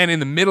 Then in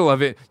the middle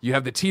of it, you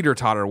have the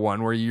teeter-totter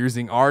one where you're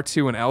using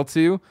R2 and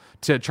L2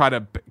 to try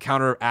to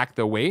counteract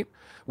the weight,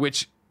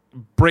 which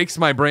breaks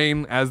my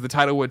brain, as the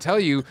title would tell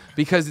you,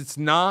 because it's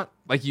not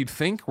like you'd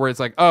think, where it's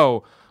like,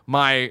 oh,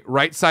 my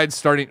right side's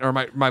starting, or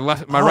my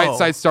right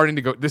side's starting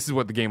to go. This is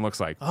what the game looks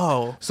like.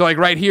 Oh, so like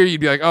right here,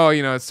 you'd be like, oh,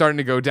 it's starting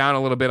to go down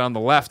a little bit on the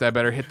left. I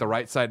better hit the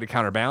right side to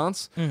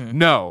counterbalance.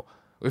 No,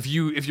 if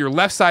your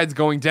left side's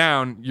going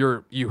down,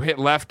 you hit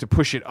left to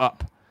push it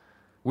up,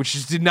 which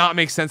just did not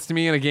make sense to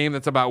me in a game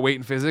that's about weight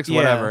and physics,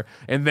 whatever.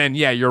 And then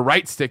your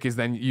right stick is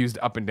then used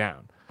up and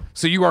down.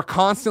 So you are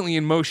constantly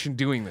in motion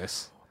doing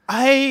this.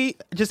 I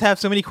just have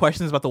so many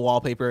questions about the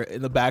wallpaper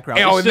in the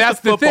background. And that's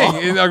the thing.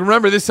 And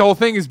remember, this whole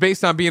thing is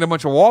based on being a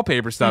bunch of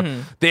wallpaper stuff.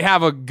 They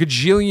have a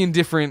gajillion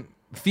different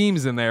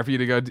themes in there for you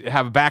to go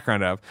have a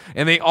background of.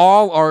 And they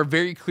all are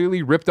very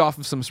clearly ripped off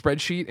of some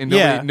spreadsheet, and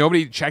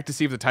nobody checked to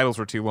see if the titles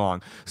were too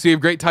long. So you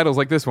have great titles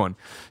like this one.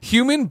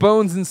 Human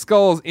Bones and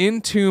Skulls in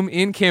Tomb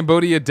in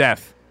Cambodia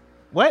Death.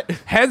 What?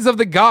 Heads of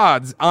the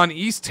Gods on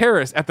East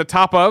Terrace at the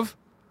top of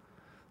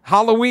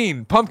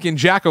Halloween, Pumpkin,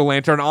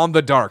 Jack-o'-lantern on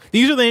the Dark.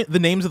 These are the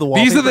names of the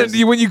wallpapers.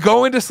 These are when you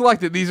go in to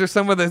select it, these are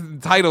some of the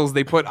titles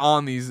they put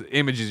on these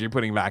images you're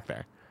putting back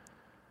there.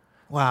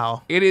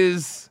 Wow. It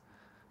is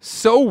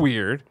so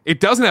weird.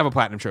 It doesn't have a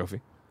platinum trophy.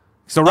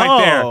 So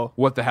there,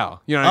 what the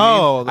hell? You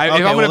know what I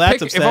mean?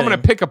 If I'm gonna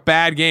pick a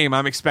bad game,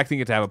 I'm expecting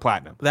it to have a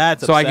platinum.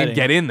 That's so upsetting. I can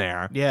get in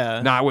there.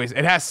 Yeah. Not waste.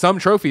 It has some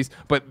trophies,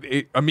 but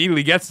it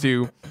immediately gets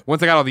to,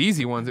 once I got all the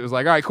easy ones, it was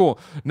like, all right, cool.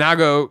 Now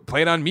go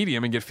play it on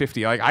medium and get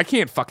 50. Like, I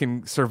can't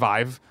fucking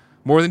survive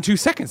more than 2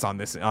 seconds on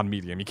this on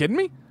medium. You kidding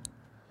me?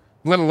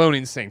 Let alone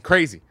insane,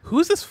 crazy.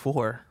 Who's this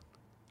for?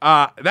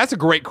 That's a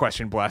great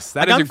question, Bless.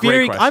 That is a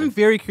great question. I'm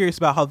very curious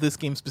about how this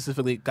game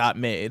specifically got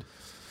made.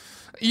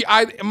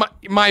 Yeah,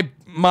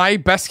 my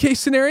best case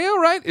scenario,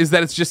 right, is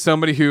that it's just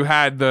somebody who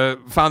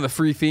found the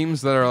free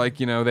themes that are like,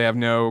 they have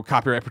no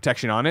copyright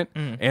protection on it,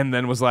 and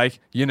then was like,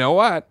 you know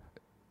what,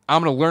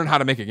 I'm gonna learn how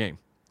to make a game,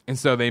 and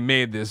so they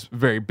made this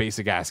very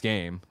basic ass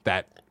game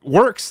that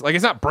works. Like,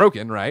 it's not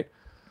broken, right?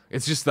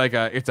 It's just like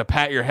it's a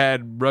pat your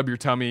head, rub your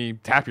tummy,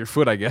 tap your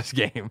foot, I guess,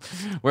 game,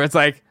 where it's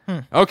like,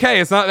 okay,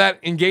 it's not that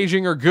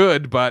engaging or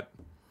good, but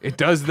it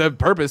does the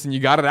purpose, and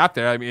you got it out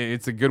there. I mean,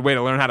 it's a good way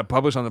to learn how to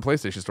publish on the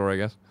PlayStation Store, I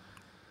guess.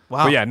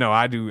 Wow. But yeah, no,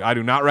 I do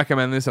not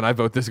recommend this, and I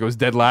vote this goes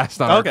dead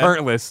last on our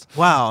current list.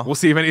 Wow. We'll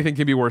see if anything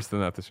can be worse than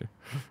that this year.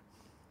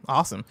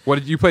 Awesome. What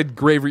did you play?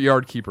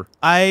 Graveyard Keeper.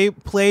 I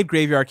played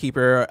Graveyard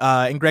Keeper,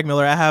 and Greg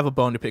Miller, I have a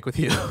bone to pick with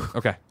you.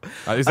 Okay.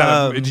 Is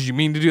that did you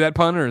mean to do that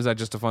pun, or is that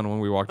just a fun one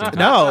we walked into?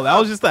 No,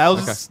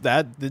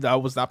 that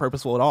was not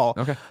purposeful at all.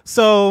 Okay.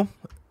 So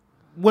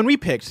when we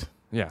picked.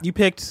 Yeah. You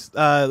picked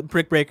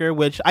Brick Breaker,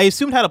 which I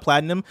assumed had a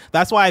platinum.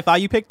 That's why I thought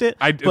you picked it.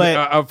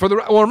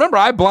 Remember,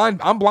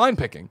 I'm blind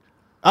picking.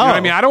 You know what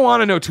I mean? I don't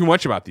want to know too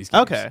much about these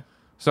games. Okay.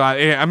 So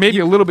I maybe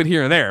a little bit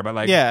here and there,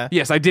 but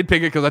yes, I did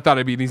pick it because I thought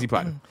it'd be an easy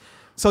platinum.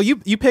 So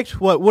you picked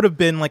what would have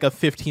been like a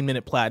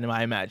 15-minute platinum,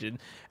 I imagine,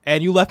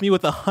 and you left me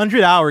with a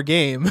 100-hour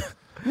game.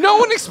 No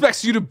one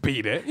expects you to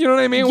beat it. You know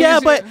what I mean? Yeah,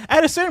 but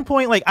at a certain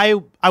point, like I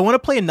want to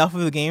play enough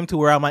of the game to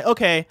where I'm like,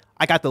 okay,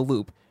 I got the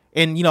loop.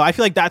 And I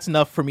feel like that's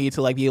enough for me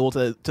to like be able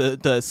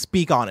to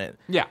speak on it.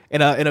 Yeah.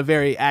 In a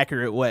very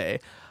accurate way.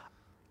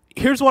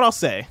 Here's what I'll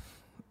say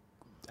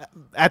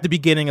at the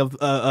beginning of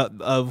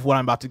what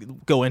I'm about to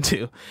go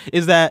into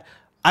is that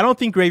I don't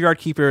think Graveyard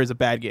Keeper is a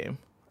bad game.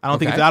 I don't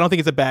think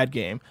it's a bad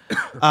game.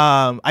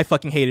 I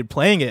fucking hated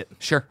playing it.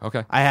 Sure.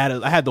 Okay. I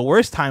had the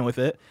worst time with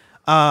it.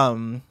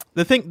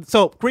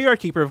 So Graveyard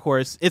Keeper, of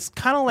course, it's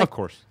kind of like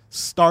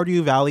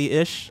Stardew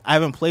Valley-ish. I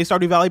haven't played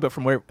Stardew Valley, but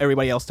from where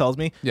everybody else tells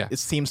me, it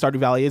seems Stardew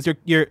Valley is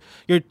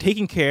you're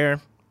taking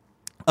care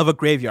of a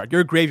graveyard.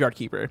 You're a graveyard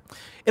keeper.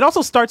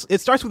 It starts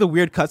with a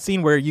weird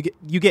cutscene where you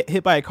get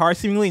hit by a car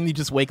seemingly, and you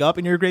just wake up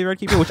and you're a graveyard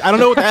keeper, which I don't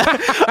know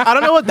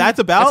what that's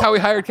about. That's how we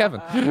hired Kevin.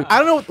 I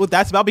don't know what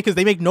that's about because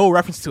they make no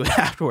reference to it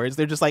afterwards.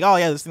 They're just like, oh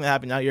yeah, this thing that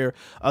happened. Now you're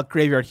a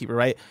graveyard keeper,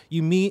 right?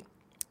 You meet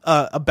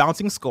a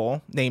bouncing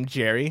skull named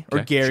Jerry or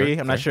Gary.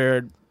 I'm not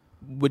sure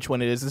which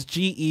one it is. It's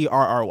Gerry,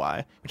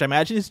 which I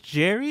imagine is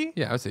Jerry.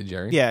 Yeah, I would say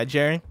Jerry. Yeah,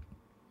 Jerry.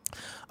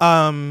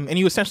 And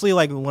you essentially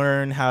like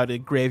learn how to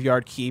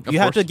graveyard keep. You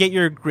have to get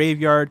your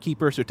graveyard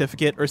keeper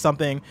certificate or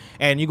something,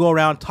 and you go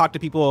around, talk to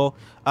people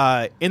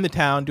in the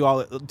town, do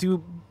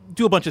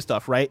a bunch of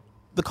stuff, right?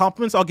 The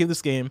compliments I'll give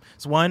this game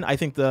is, one, I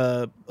think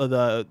the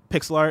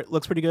pixel art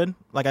looks pretty good.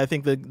 Like I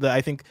think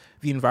the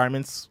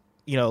environments,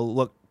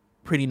 look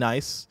pretty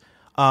nice.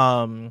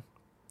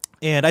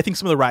 And I think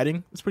some of the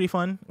writing is pretty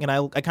fun. And I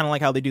kind of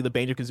like how they do the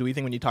Banjo-Kazooie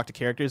thing when you talk to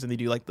characters, and they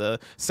do like the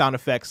sound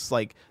effects,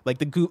 like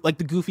the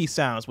goofy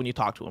sounds when you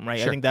talk to them, right?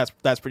 Sure. I think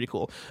that's pretty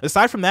cool.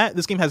 Aside from that,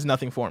 this game has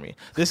nothing for me.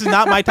 This is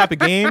not my type of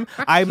game.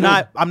 I'm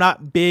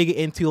not big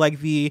into like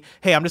the,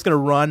 hey, I'm just gonna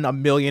run a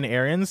million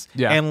errands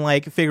and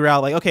like figure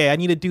out like, okay, I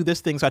need to do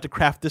this thing, so I have to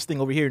craft this thing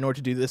over here in order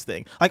to do this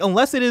thing. Like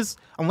unless it is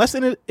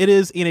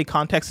in a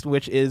context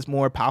which is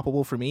more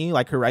palpable for me,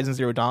 like Horizon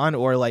Zero Dawn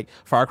or like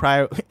Far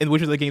Cry,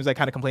 which are the games I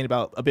kind of complained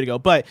about a bit ago.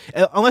 But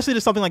unless it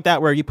is something like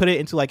that where you put it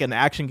into like an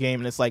action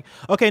game and it's like,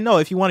 okay, no,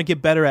 if you want to get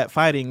better at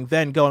fighting,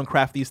 then go and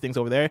craft these things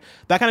over there,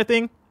 that kind of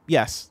thing,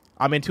 yes,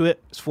 I'm into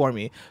it. It's for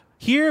me.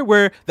 Here,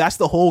 where that's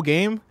the whole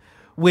game,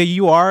 where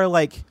you are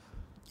like,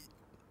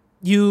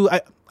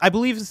 I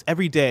believe it's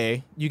every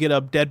day you get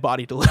a dead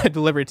body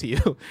delivered to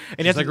you,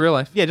 and just like real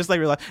life. Yeah, just like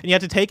real life, and you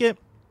have to take it.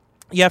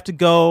 You have to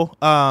go.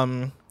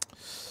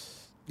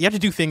 You have to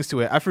do things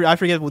to it. I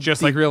forget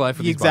just like real life.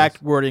 The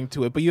exact wording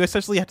to it, but you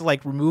essentially have to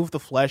like remove the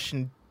flesh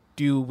and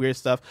do weird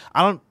stuff.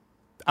 I don't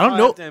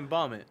know. Have to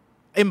embalm it.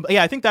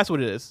 Yeah, I think that's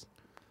what it is.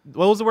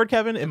 What was the word,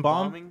 Kevin?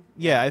 Embalming?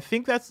 Yeah, I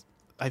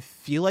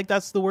feel like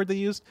that's the word they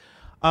used.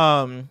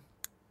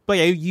 But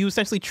yeah, you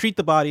essentially treat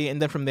the body, and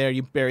then from there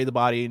you bury the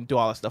body and do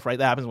all that stuff, right?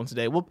 That happens once a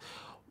day. Well,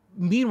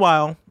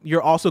 meanwhile,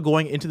 you're also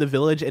going into the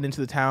village and into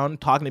the town,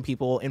 talking to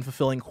people and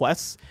fulfilling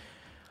quests.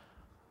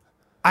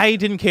 I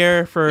didn't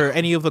care for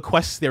any of the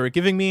quests they were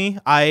giving me.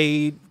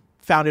 I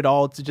found it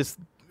all to just...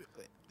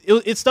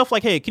 It's stuff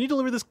like, hey, can you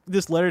deliver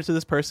this letter to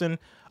this person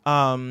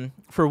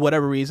for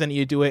whatever reason?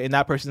 You do it, and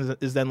that person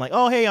is then like,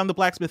 oh, hey, I'm the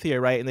blacksmith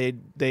here, right?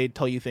 And they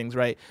tell you things,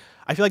 right?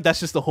 I feel like that's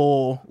just the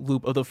whole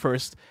loop of the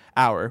first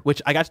hour, which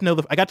I got to know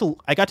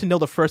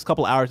the first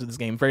couple hours of this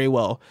game very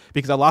well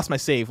because I lost my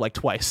save like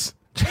twice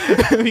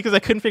because I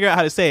couldn't figure out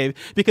how to save.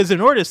 Because in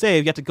order to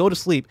save, you have to go to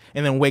sleep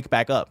and then wake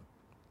back up.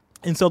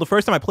 And so the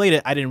first time I played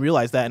it, I didn't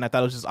realize that, and I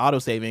thought it was just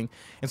auto-saving.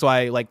 And so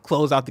I like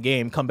close out the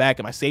game, come back,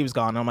 and my save's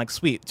gone. And I'm like,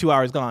 sweet, 2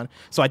 hours gone.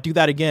 So I do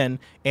that again,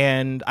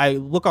 and I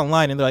look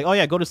online, and they're like, oh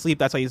yeah, go to sleep.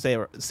 That's how you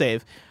save.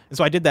 And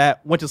so I did that,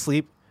 went to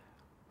sleep,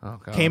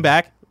 came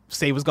back,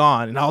 save was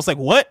gone. And I was like,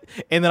 what?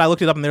 And then I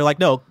looked it up, and they're like,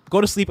 no,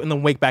 go to sleep and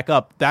then wake back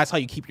up. That's how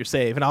you keep your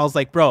save. And I was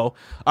like, bro,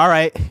 all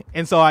right.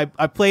 And so I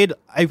played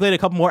a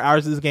couple more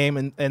hours of this game,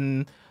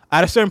 and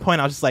at a certain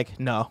point, I was just like,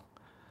 no,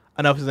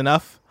 enough is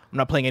enough. I'm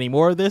not playing any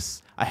more of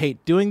this. I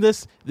hate doing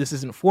this. This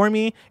isn't for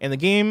me. And the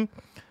game,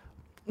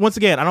 once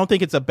again, I don't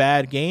think it's a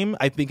bad game.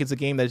 I think it's a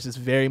game that is just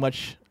very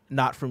much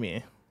not for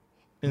me.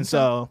 And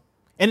so,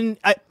 and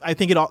I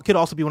think it could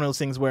also be one of those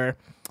things where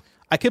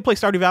I could play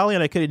Stardew Valley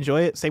and I could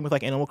enjoy it. Same with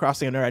like Animal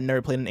Crossing. I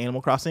never played an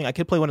Animal Crossing. I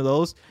could play one of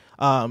those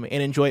and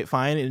enjoy it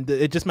fine. And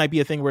it just might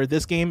be a thing where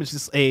this game is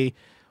just a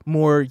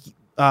more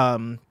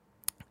in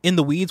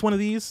the weeds one of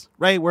these,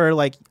 right? Where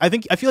like I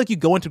feel like you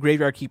go into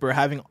Graveyard Keeper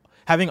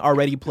having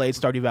already played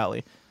Stardew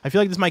Valley. I feel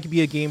like this might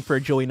be a game for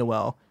Joey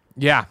Noel.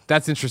 Yeah,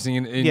 that's interesting.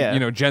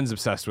 And Jen's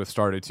obsessed with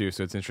Stardew too,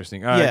 so it's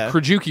interesting.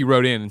 Krajuki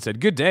wrote in and said,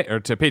 good day, or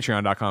to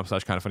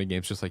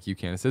patreon.com/kindoffunnygames, just like you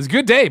can. It says,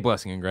 good day,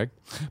 Blessing and Greg.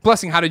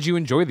 Blessing, how did you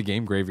enjoy the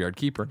game Graveyard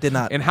Keeper? Did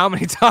not. And how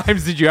many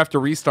times did you have to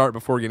restart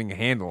before getting a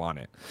handle on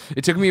it?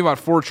 It took me about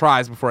 4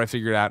 tries before I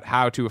figured out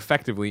how to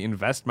effectively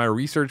invest my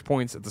research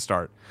points at the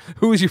start.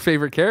 Who was your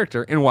favorite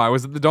character, and why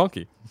was it the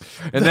donkey?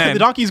 And then the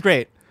donkey's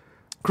great.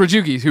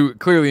 Krajuki, who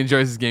clearly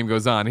enjoys his game,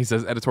 goes on. He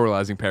says,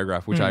 editorializing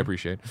paragraph, which I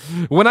appreciate.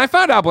 When I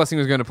found out Blessing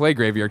was going to play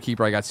Graveyard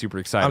Keeper, I got super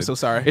excited. I'm so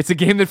sorry. It's a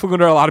game that flew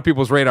under a lot of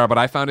people's radar, but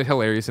I found it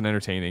hilarious and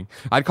entertaining.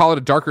 I'd call it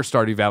a darker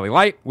Stardew Valley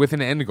Light with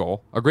an end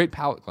goal, a great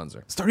palate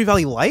cleanser. Stardew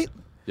Valley Light?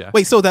 Yeah.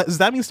 Wait, so does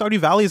that mean Stardew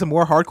Valley is a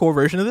more hardcore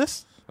version of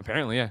this?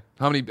 Apparently, yeah.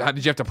 How did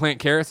you have to plant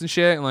carrots and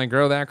shit and like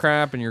grow that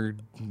crap and your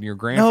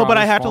grandfather's No, but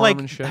I had to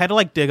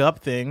like dig up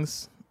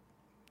things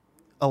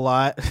a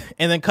lot,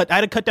 and then I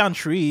had to cut down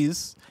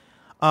trees.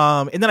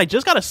 And then I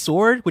just got a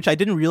sword, which I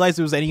didn't realize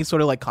there was any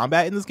sort of like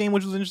combat in this game,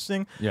 which was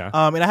interesting. Yeah.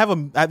 And I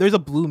have there's a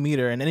blue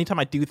meter, and anytime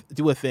I do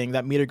a thing,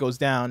 that meter goes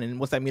down, and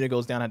once that meter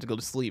goes down, I have to go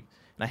to sleep,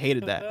 and I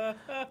hated that.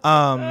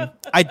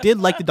 I did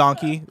like the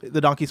donkey. The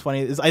donkey's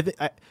funny.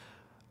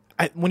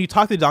 When you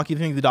talk to the donkey, I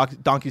think the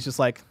donkey's just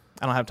like,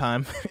 I don't have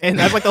time, and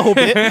that's like the whole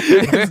bit.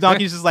 The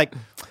donkey's just like,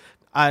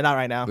 not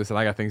right now. Listen,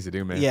 I got things to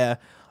do, man. Yeah.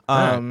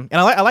 And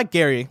I like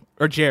Jerry.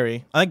 I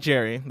like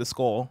Jerry, the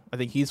skull. I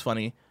think he's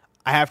funny.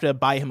 I have to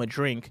buy him a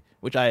drink,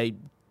 which I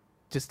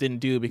just didn't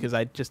do because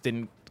I just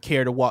didn't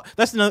care to walk.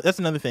 That's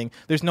another thing.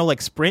 There's no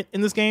like sprint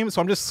in this game,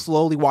 so I'm just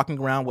slowly walking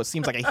around what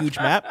seems like a huge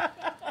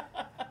map.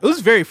 It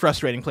was very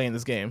frustrating playing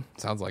this game.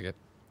 Sounds like it.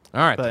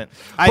 All right. But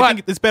I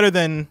think it's better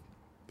than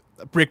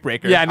Brick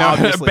Breaker. Yeah, no,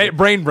 obviously.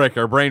 Brain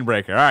Breaker.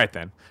 All right,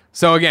 then.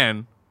 So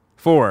again,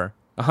 for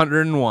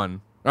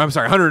 101. I'm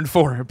sorry,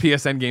 104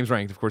 PSN games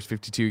ranked. Of course,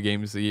 52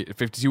 games,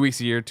 52 weeks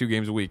a year, 2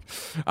 games a week.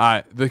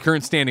 The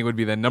current standing would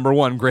be then number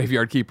 1,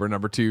 Graveyard Keeper.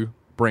 Number 2,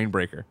 Brain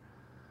Breaker.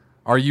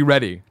 Are you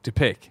ready to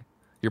pick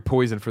your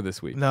poison for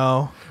this week?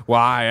 No. Well,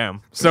 I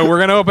am. So we're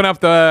going to open up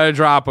the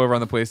drop over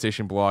on the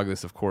PlayStation blog.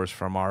 This, of course,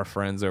 from our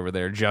friends over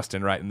there.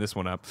 Justin writing this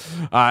one up.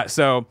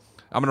 So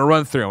I'm going to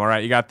run through them, all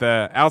right? You got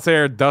the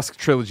Altair Dusk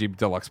Trilogy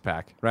Deluxe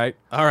Pack, right?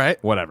 All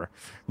right. Whatever.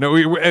 No,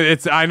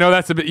 I know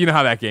that's a bit, you know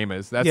how that game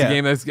is. That's a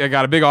game that's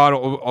got a big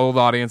old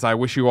audience. I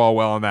wish you all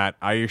well on that.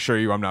 I assure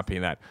you I'm not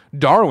paying that.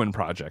 Darwin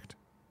Project.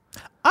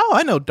 Oh,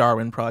 I know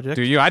Darwin Project.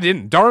 Do you? I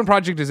didn't. Darwin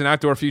Project is an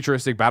outdoor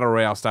futuristic battle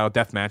royale style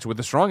deathmatch with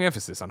a strong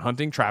emphasis on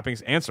hunting,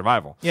 trappings, and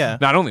survival. Yeah.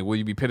 Not only will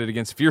you be pitted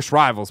against fierce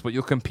rivals, but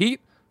you'll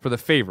compete for the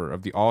favor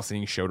of the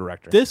all-seeing show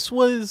director. This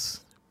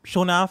was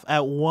shown off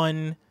at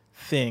one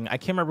thing. I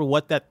can't remember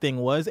what that thing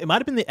was. It might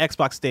have been the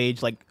Xbox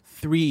stage like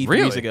 3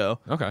 years ago.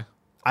 Okay.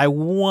 I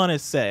want to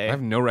say. I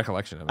have no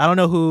recollection of it. I don't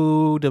know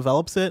who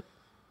develops it,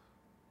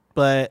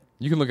 but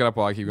you can look it up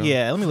while I keep going.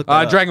 Yeah, let me look it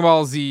up. Dragon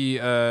Ball Z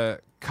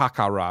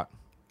Kakarot.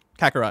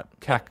 Kakarot.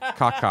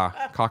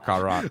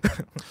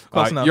 Kakarot.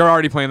 Close enough. You're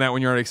already playing that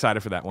one. You're already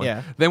excited for that one.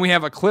 Yeah. Then we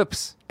have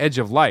Eclipse Edge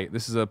of Light.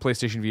 This is a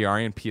PlayStation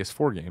VR and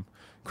PS4 game.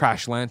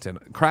 Crash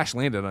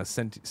landed on a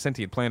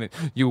sentient planet.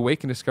 You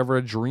awake and discover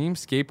a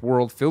dreamscape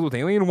world filled with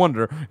alien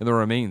wonder and the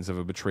remains of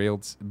a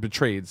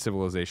betrayed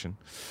civilization.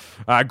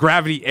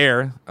 Gravity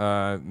Air.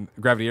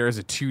 Gravity Air is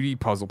a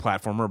 2D puzzle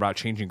platformer about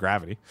changing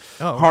gravity.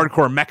 Oh.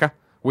 Hardcore Mecha,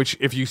 which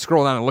if you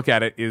scroll down and look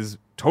at it is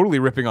totally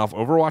ripping off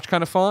Overwatch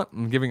kind of font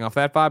and giving off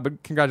that vibe,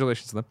 but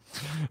congratulations to them.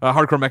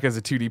 Hardcore Mecha is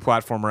a 2D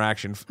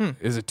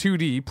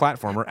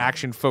platformer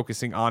action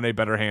focusing on a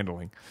better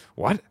handling.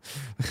 What?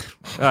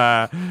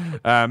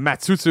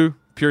 Matsutsu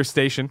Pure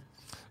Station.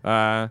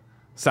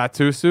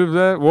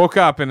 Satsusu woke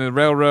up in a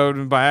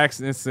railroad by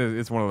accident.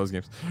 It's one of those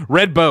games.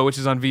 Red Bow, which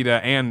is on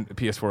Vita and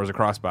PS4 as a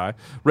cross-buy.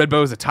 Red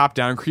Bow is a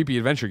top-down, creepy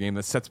adventure game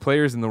that sets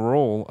players in the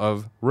role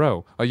of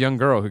Ro, a young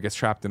girl who gets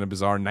trapped in a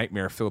bizarre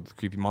nightmare filled with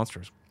creepy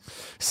monsters.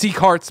 Seek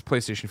Hearts,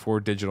 PlayStation 4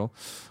 digital.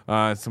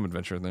 Some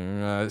adventure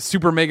there.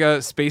 Super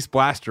Mega Space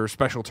Blaster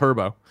Special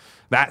Turbo.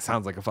 That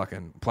sounds like a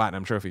fucking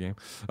platinum trophy game.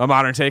 A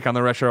modern take on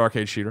the retro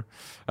arcade shooter.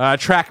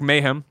 Track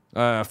Mayhem.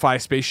 Fly a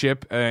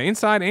spaceship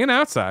inside and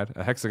outside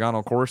a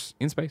hexagonal course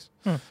in space.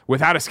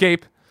 Without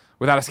Escape.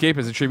 Without Escape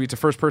is a tribute to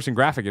first-person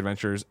graphic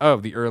adventures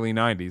of the early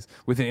 90s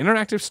with an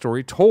interactive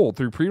story told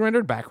through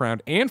pre-rendered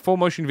background and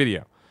full-motion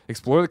video.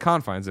 Explore the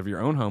confines of your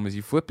own home as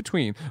you flip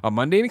between a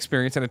mundane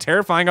experience and a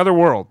terrifying other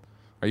world.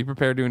 Are you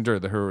prepared to endure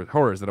the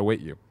horrors that await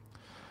you?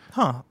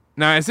 Huh.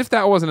 Now, as if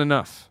that wasn't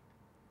enough,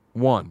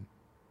 one,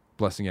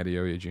 Blessing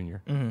Adeoye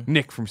Jr.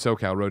 Nick from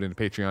SoCal wrote into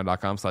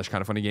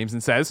patreon.com/kindoffunnygames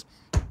and says,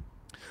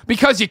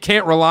 because you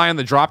can't rely on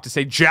the drop to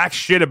say jack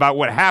shit about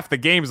what half the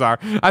games are,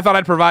 I thought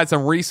I'd provide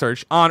some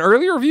research on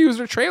early reviews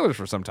or trailers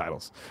for some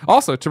titles.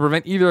 Also, to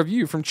prevent either of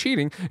you from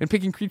cheating and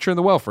picking Creature in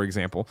the Well, for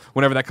example,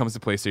 whenever that comes to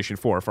PlayStation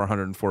 4 for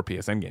 104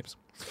 PSN games.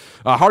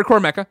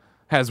 Hardcore Mecha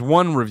has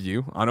one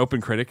review on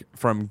OpenCritic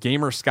from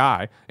Gamer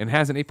Sky and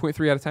has an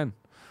 8.3 out of 10.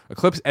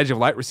 Eclipse Edge of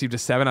Light received a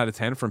 7 out of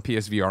 10 from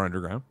PSVR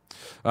Underground.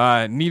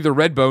 Neither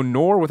Red Bow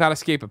nor Without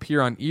Escape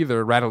appear on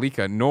either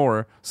Radalika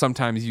nor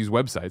sometimes use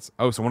websites.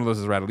 Oh, so one of those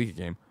is a Radalika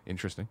game.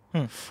 Interesting.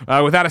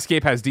 Without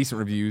Escape has decent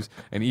reviews,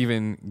 and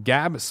even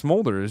Gab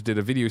Smolders did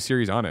a video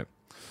series on it.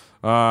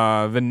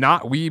 The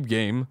Not Weeb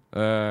game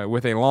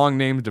with a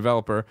long-named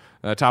developer,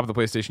 top of the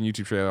PlayStation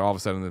YouTube trailer, all of a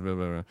sudden,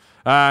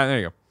 there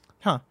you go.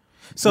 Huh.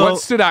 So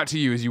what stood out to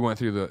you as you went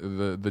through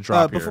the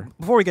drop here?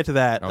 Before we get to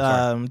that,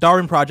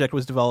 Darwin Project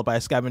was developed by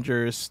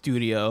Scavenger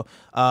Studio,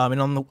 and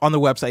on the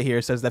website here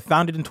it says that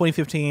founded in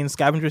 2015,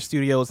 Scavenger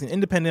Studio is an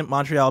independent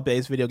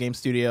Montreal-based video game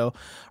studio.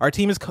 Our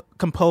team is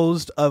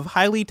composed of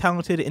highly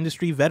talented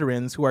industry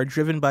veterans who are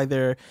driven by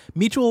their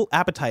mutual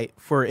appetite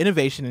for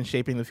innovation and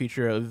shaping the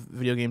future of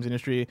video games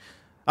industry.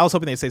 I was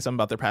hoping they'd say something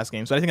about their past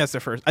games, but I think that's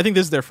their first. I think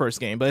this is their first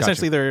game, but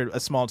essentially they're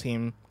a small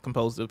team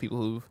composed of people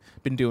who've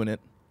been doing it.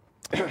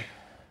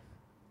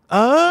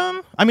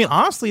 I mean,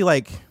 honestly,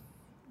 like,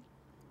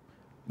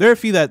 there are a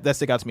few that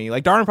stick out to me.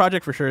 Like, Darwin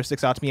Project for sure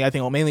sticks out to me. I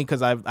think mainly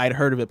because I'd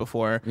heard of it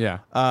before. Yeah.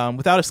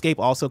 Without Escape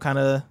also kind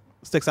of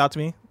sticks out to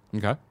me.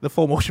 Okay. The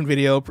full motion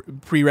video,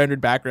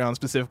 pre-rendered background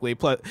specifically,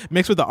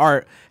 mixed with the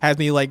art, has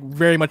me like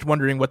very much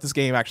wondering what this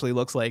game actually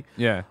looks like.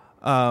 Yeah.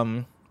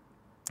 And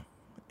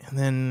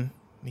then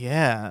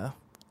so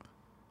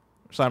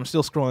I'm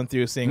still scrolling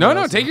through seeing.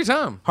 No, take your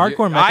time.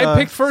 Hardcore Mecha I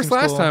picked first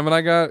last cool. time, and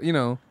I got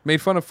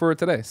made fun of for it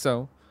today.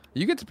 So.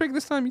 You get to pick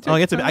this time. I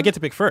get to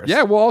pick first.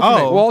 Yeah, we'll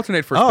alternate. We'll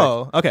alternate first.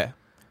 Oh, okay.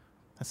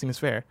 That seems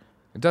fair.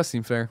 It does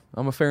seem fair.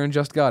 I'm a fair and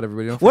just God.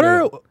 Everybody, don't what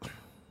are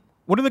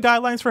the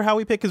guidelines for how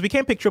we pick? Because we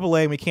can't pick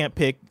AAA and we can't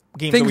pick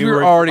games things that we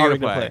were already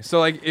going to play. So,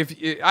 like, if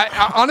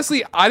I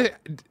honestly,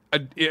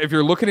 if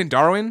you're looking at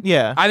Darwin,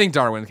 I think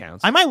Darwin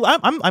counts. I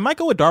might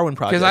go with Darwin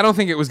Project because I don't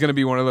think it was going to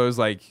be one of those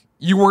like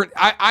you weren't.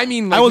 I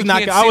mean, like, I was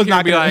not going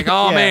to be like,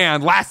 oh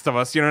man, Last of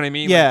Us. You know what I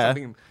mean? Yeah. Like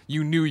something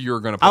you knew you were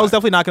going to play. I was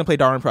definitely not going to play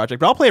Darwin Project,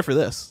 but I'll play it for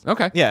this.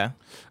 Okay. Yeah.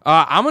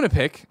 I'm going to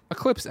pick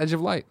Eclipse Edge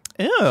of Light.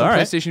 Yeah. All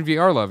right. PlayStation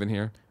VR love in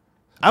here.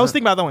 I was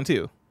thinking about that one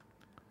too.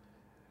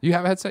 You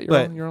have a headset?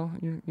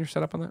 You're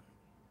set up on that?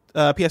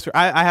 PS4.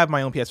 I have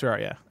my own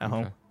PSVR. At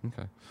home.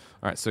 Okay. All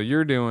right. So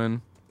you're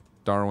doing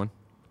Darwin.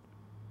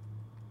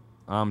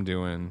 I'm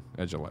doing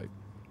Edge of Light.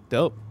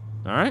 Dope.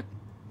 All right.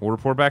 We'll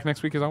report back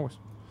next week as always.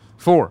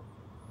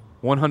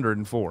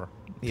 104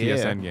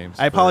 PSN games.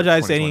 I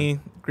apologize to any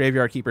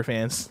Graveyard Keeper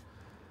fans.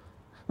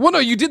 Well, no,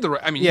 you did the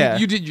right. I mean,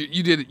 you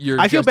did your.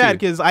 I feel bad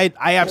because I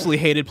absolutely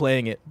hated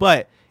playing it,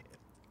 but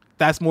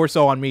that's more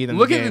so on me than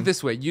Look the at game. it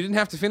this way: you didn't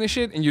have to finish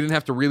it, and you didn't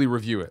have to really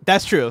review it.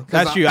 That's true.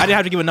 That's true. I didn't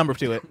have to give a number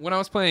to it. When I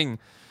was playing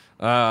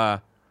Valhalla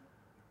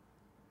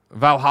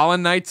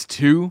Knights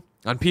 2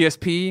 on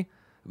PSP,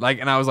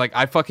 and I was like,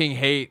 I fucking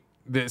hate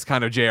this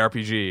kind of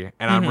JRPG,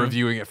 and I'm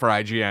reviewing it for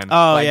IGN.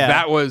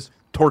 That was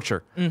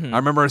torture. I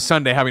remember a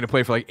Sunday having to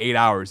play for 8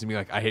 hours and be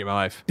like, I hate my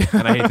life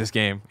and I hate this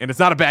game. And it's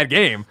not a bad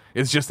game.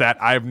 It's just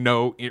that I have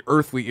no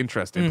earthly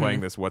interest in playing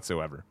this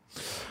whatsoever.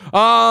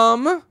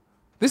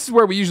 This is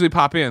where we usually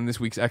pop in this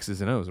week's X's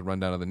and O's, a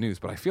rundown of the news.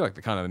 But I feel like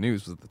the kind of the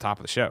news was at the top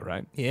of the show,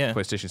 right? Yeah.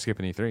 PlayStation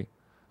skipping E3.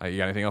 You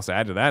got anything else to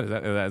add to that?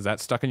 Is that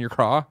stuck in your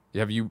craw?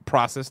 Have you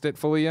processed it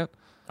fully yet?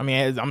 I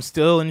mean, I'm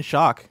still in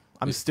shock.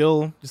 I'm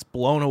still just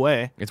blown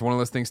away. It's one of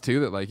those things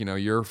too that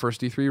your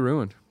first E3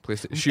 ruined.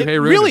 Shuhei it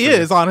ruined really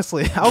it is,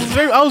 honestly.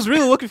 I was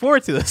really looking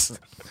forward to this.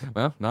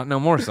 Well, not no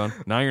more, son.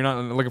 Now you're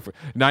not looking for.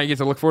 Now you get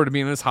to look forward to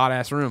being in this hot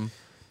ass room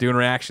doing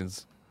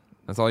reactions.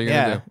 That's all you're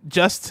gonna do.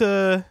 Just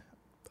to.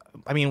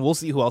 I mean, we'll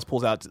see who else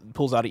pulls out at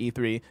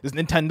E3. Is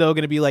Nintendo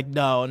gonna be like,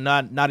 no,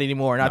 not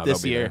anymore, not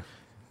this year. There.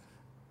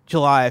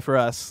 July for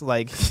us,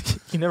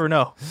 you never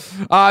know.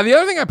 The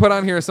other thing I put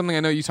on here is something I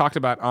know you talked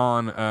about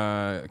on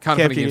Kind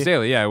of Funny Games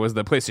Daily. Yeah, it was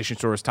the PlayStation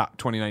Store's top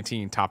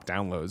 2019 top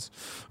downloads.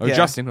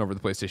 Justin over the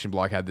PlayStation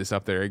blog had this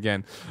up there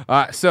again.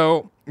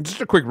 So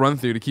just a quick run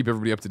through to keep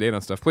everybody up to date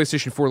on stuff.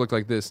 PlayStation 4 looked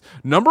like this.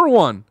 Number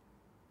 1,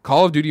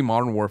 Call of Duty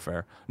Modern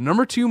Warfare.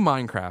 Number 2,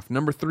 Minecraft.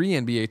 Number 3,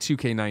 NBA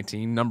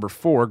 2K19. Number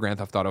 4, Grand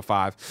Theft Auto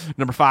 5.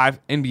 Number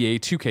 5, NBA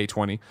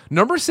 2K20.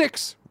 Number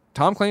 6,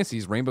 Tom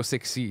Clancy's Rainbow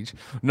Six Siege.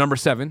 Number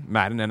 7,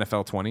 Madden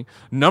NFL 20.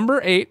 Number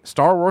 8,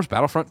 Star Wars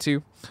Battlefront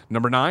 2.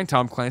 Number 9,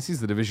 Tom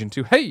Clancy's The Division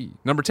 2. Hey!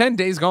 Number 10,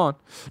 Days Gone.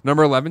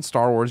 Number 11,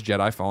 Star Wars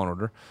Jedi Fallen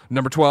Order.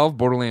 Number 12,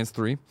 Borderlands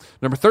 3.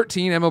 Number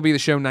 13, MLB The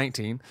Show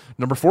 19.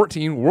 Number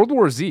 14, World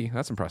War Z.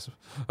 That's impressive.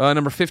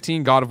 Number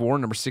 15, God of War.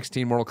 Number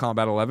 16, Mortal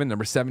Kombat 11.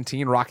 Number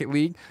 17, Rocket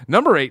League.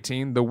 Number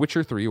 18, The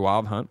Witcher 3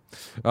 Wild Hunt.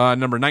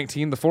 Number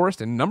 19, The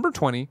Forest. And number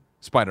 20,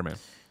 Spider-Man.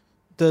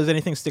 Does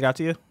anything stick out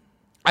to you?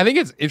 I think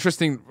it's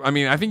interesting. I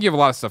mean, I think you have a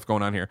lot of stuff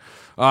going on here.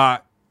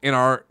 In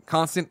our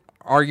constant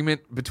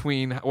argument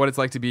between what it's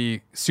like to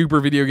be super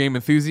video game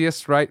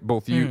enthusiasts, right?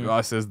 Both you,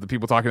 us as the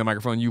people talking to the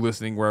microphone, you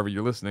listening wherever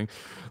you're listening.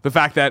 The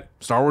fact that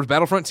Star Wars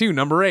Battlefront 2,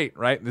 number 8,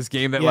 right? This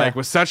game that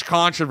was such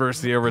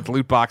controversy over the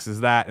loot boxes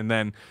that, and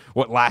then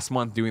last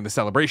month doing the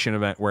celebration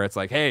event where it's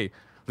like, hey,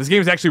 this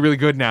game is actually really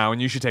good now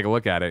and you should take a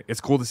look at it. It's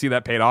cool to see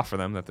that paid off for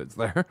them, that it's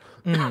there.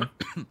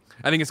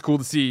 I think it's cool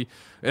to see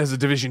as a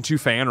Division 2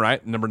 fan,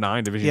 right? Number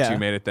 9, Division 2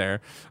 made it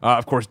there.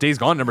 Of course, Days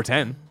Gone, number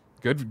 10.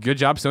 Good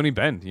job, Sony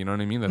Bend. You know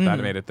what I mean? That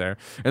made it there.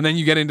 And then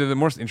you get into the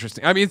most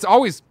interesting. I mean, it's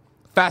always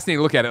fascinating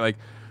to look at it. Like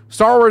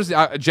Star Wars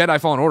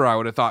Jedi Fallen Order, I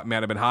would have thought might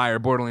have been higher.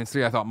 Borderlands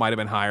 3, I thought might have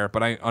been higher.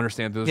 But I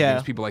understand those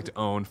games people like to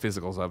own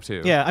physicals of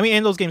too. Yeah, I mean,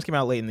 and those games came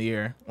out late in the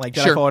year. Like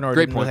Jedi Fallen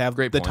Order didn't really have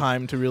the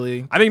time to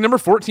really. I think number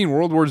 14,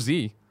 World War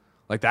Z.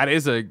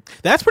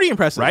 That's pretty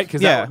impressive, right?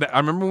 Because I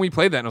remember when we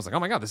played that, and I was like, "Oh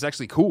my god, this is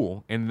actually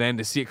cool!" And then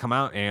to see it come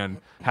out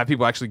and have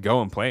people actually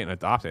go and play it and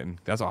adopt it, and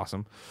that's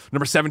awesome.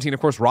 Number 17, of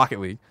course,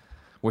 Rocket League,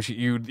 which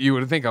you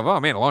would think of. Oh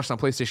man, it launched on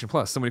PlayStation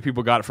Plus. So many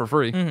people got it for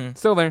free.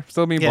 Still there,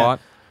 still being bought.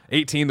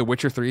 18, The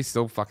Witcher 3,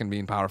 still fucking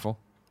being powerful.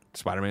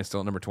 Spider-Man still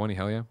at number 20.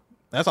 Hell yeah,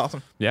 that's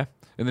awesome. Yeah.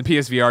 And then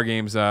PSVR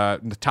games,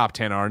 the top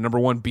 10 are number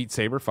 1, Beat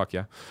Saber, fuck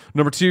yeah.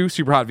 Number 2,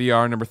 Super Hot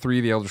VR. Number 3,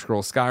 The Elder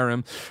Scrolls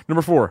Skyrim.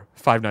 Number 4,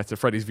 Five Nights at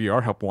Freddy's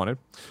VR, Help Wanted.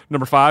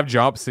 Number 5,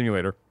 Job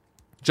Simulator.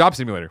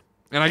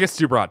 And I guess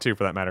Super Hot too,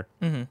 for that matter.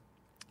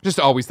 Just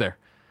always there.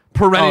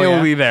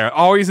 Perennially there.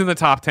 Always in the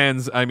top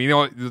 10s. I mean,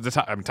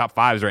 top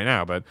 5s right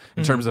now, but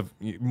in terms of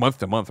month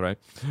to month, right?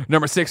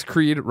 Number 6,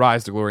 Creed,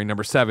 Rise to Glory.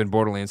 Number 7,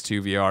 Borderlands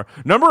 2 VR.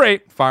 Number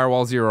 8,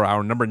 Firewall 0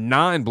 Hour. Number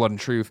 9, Blood and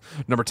Truth.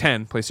 Number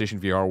 10, PlayStation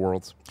VR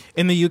Worlds.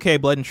 In the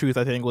UK, Blood and Truth,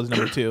 I think, was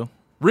number 2.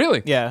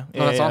 Really? Yeah.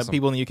 That's awesome.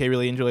 People in the UK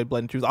really enjoyed Blood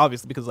and Truth,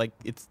 obviously, because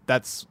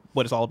that's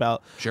what it's all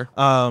about. Sure.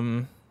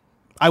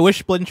 I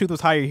wish Blood and Truth was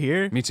higher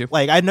here. Me too.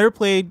 I've never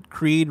played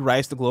Creed,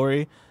 Rise to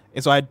Glory,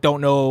 and so I don't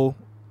know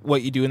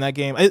what you do in that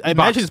game. I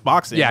imagine it's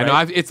boxing. Yeah,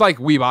 right? no, it's like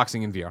Wii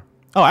boxing in VR.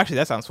 Oh, actually,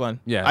 that sounds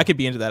fun. Yeah, I could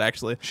be into that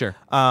actually. Sure.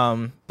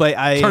 But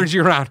I turns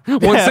you around. One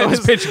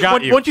sentence pitch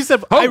got you. Once you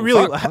said, I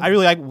really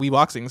like Wii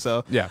boxing,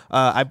 so yeah,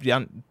 I'd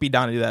be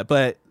down to do that.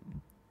 But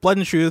Blood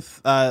and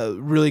Truth,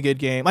 really good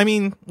game. I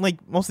mean,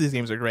 like most of these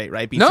games are great,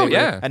 right? Beat Saber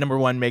at number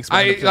one makes.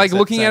 I like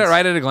looking sense. At it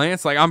right at a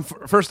glance. Like I'm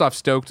first off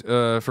stoked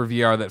for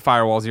VR that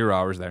Firewall 0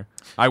 Hours there.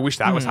 I wish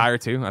that was higher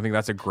too. I think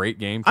that's a great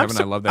game, Kevin.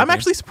 I love that. I'm game.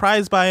 Actually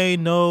surprised by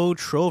no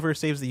Trover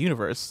Saves the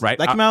Universe. Right,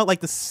 that came out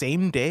like the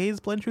same day as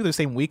Blood and Truth, the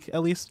same week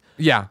at least.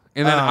 Yeah,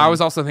 and then I was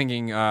also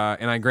thinking,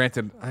 and I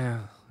granted,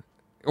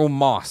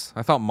 Moss.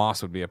 I thought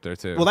Moss would be up there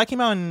too. Well, that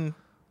came out in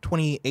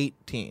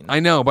 2018. I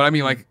know, but I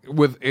mean, like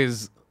with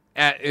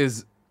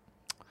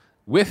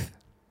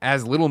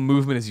as little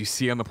movement as you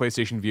see on the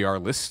PlayStation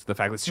VR list, the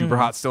fact that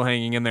Superhot's still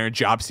hanging in there,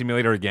 Job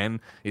Simulator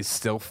again is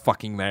still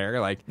fucking there.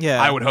 Like,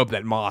 I would hope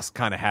that Moss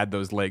kind of had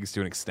those legs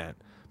to an extent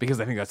because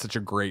I think that's such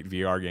a great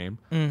VR game.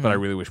 But I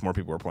really wish more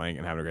people were playing it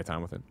and having a great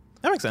time with it.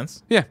 That makes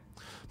sense. Yeah,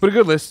 but a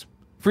good list.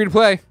 Free to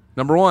play.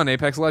 Number 1,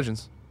 Apex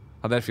Legends.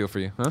 How'd that feel for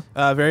you?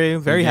 Huh? Very,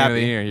 very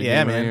happy.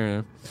 Yeah, man.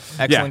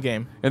 Yeah. Excellent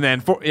game. And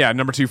then,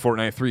 number 2,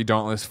 Fortnite. 3,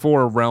 Dauntless.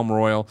 4, Realm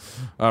Royale,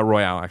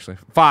 actually.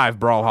 5,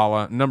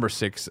 Brawlhalla. Number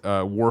 6,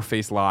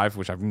 Warface Live,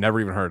 which I've never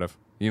even heard of.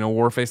 You know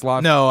Warface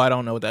Live? No, I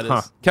don't know what that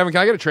is. Kevin,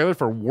 can I get a trailer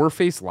for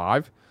Warface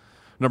Live?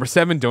 Number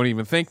 7, Don't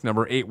Even Think.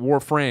 Number 8,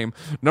 Warframe.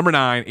 Number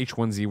 9,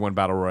 H1Z1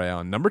 Battle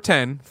Royale. Number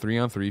 10,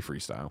 3-on-3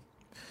 Freestyle.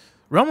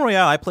 Realm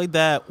Royale, I played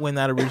that when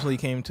that originally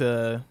came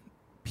to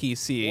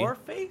PC.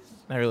 Warface?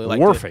 I really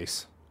liked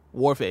Warface.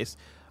 Warface.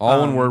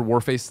 All one word,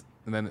 Warface,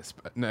 and then it's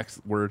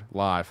next word,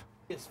 Live.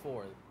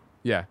 PS4.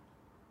 Yeah.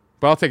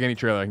 But I'll take any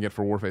trailer I can get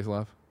for Warface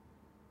Live.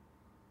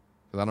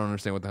 Because I don't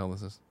understand what the hell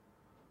this is.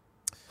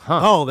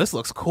 Oh, this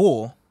looks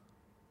cool.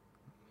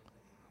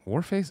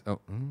 Warface?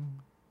 Oh.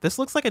 This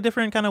looks like a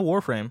different kind of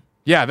Warframe.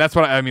 Yeah, that's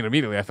what I mean.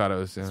 Immediately I thought it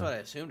was. That's what I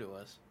assumed it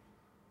was.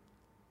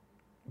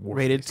 Warface,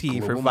 Rated T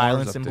for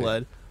violence and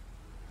blood.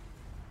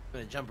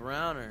 Gonna jump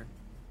around or?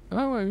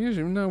 Oh,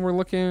 usually no. We're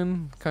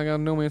looking. Kind of got a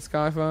No Man's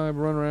Sky vibe.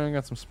 Run around.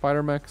 Got some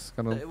spider mechs.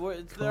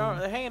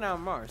 They're hanging out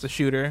on Mars. It's a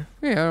shooter.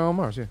 Yeah, they're on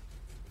Mars. Yeah. Is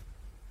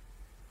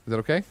that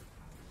okay?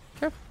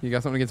 Kev, you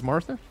got something against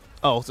Mars there?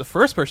 Oh, it's a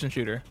first-person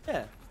shooter.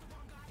 Yeah.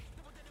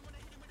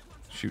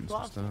 Shooting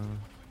some stuff.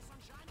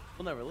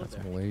 We'll never live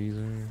there. Some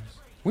lasers.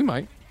 We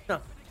might. No.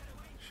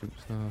 Shoot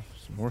stuff.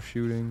 Some more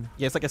shooting.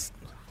 Yeah, it's like just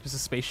a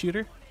space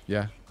shooter.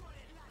 Yeah.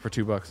 For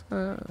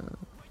 $2.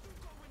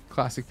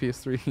 Classic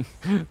PS3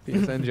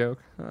 PSN joke.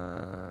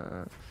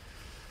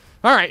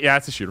 All right, yeah,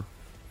 it's a shooter.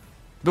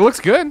 It looks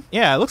good.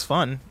 Yeah, it looks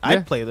fun. Yeah.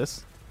 I'd play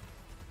this.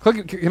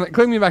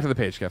 Click me back to the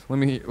page, Kev.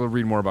 We'll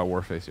read more about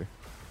Warface here.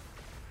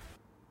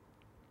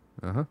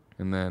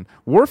 And then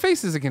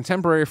Warface is a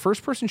contemporary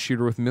first-person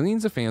shooter with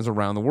millions of fans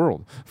around the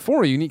world.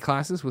 4 unique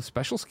classes with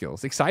special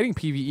skills, exciting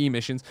PvE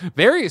missions,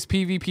 various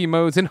PvP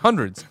modes, and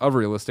hundreds of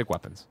realistic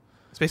weapons.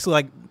 It's basically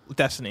like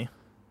Destiny.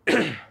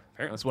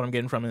 That's what I'm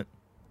getting from it.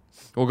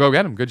 Well, go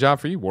get him. Good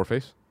job for you,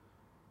 Warface.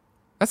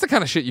 That's the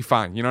kind of shit you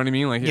find. You know what I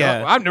mean? Like,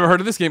 yeah. I've never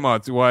heard of this game.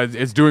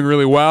 It's doing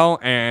really well,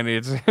 and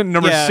it's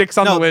number 6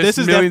 on the list.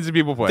 Millions of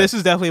people play. This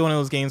is definitely one of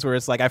those games where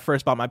it's like I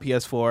first bought my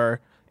PS4,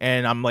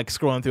 and I'm like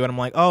scrolling through, and I'm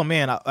like, oh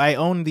man, I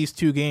own these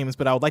 2 games,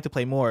 but I would like to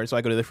play more. So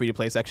I go to the free to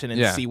play section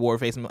and see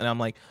Warface, and I'm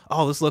like,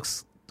 oh, this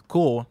looks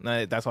cool.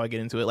 And that's how I get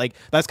into it. Like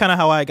that's kind of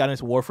how I got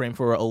into Warframe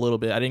for a little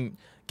bit. I didn't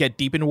get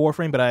deep into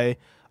Warframe, but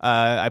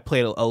I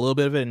played a little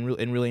bit of it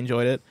and really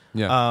enjoyed it.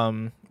 Yeah.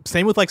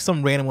 Same with like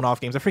some random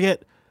one-off games. I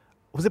forget.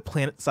 Was it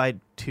PlanetSide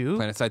 2?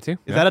 PlanetSide 2?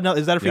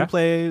 Is that a free to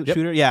play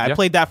shooter? Yeah, I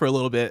played that for a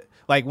little bit.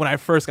 Like when I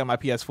first got my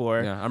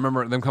PS4. Yeah, I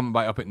remember them coming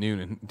by up at noon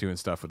and doing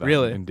stuff with that.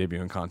 Really? And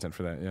debuting content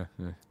for that. Yeah.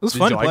 It was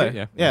fun to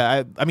play.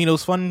 Yeah. I mean, it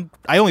was fun.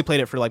 I only played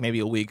it for like maybe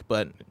a week,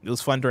 but it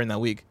was fun during that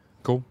week.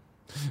 Cool.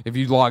 If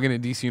you log in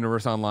at DC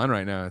Universe Online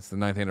right now, it's the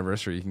 9th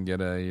anniversary. You can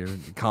get your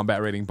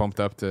combat rating bumped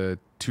up to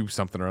 2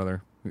 something or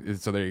other.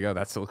 So there you go.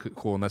 That's still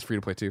cool, and that's free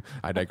to play too.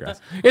 I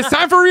digress. It's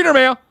time for Reader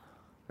Mail.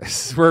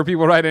 This is where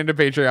people write into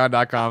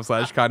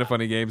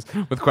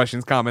patreon.com/kindoffunnygames with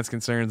questions, comments,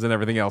 concerns, and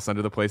everything else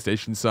under the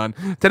PlayStation sun.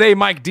 Today,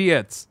 Mike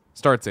Dietz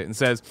starts it and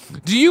says,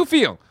 do you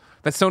feel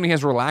that Sony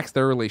has relaxed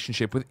their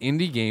relationship with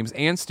indie games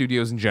and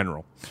studios in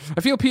general? I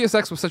feel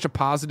PSX was such a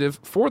positive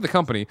for the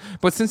company,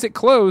 but since it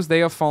closed, they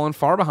have fallen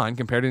far behind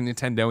compared to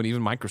Nintendo and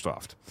even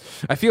Microsoft.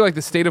 I feel like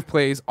the state of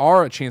plays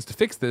are a chance to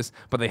fix this,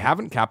 but they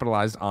haven't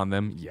capitalized on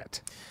them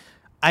yet.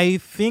 I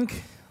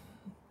think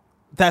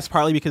that's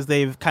partly because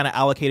they've kind of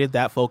allocated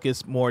that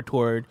focus more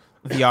toward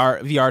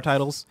VR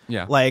titles.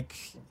 Yeah. Like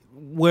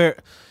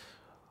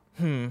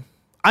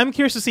I'm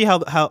curious to see how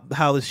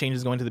this change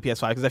is going to the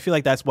PS5 because I feel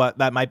like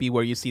that might be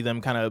where you see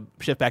them kind of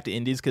shift back to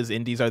indies because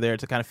indies are there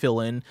to kind of fill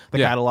in the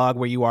catalog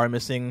where you are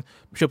missing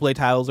AAA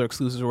titles or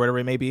exclusives or whatever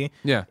it may be.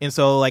 Yeah. And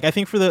so like I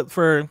think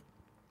for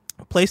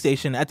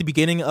PlayStation at the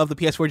beginning of the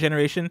PS4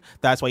 generation,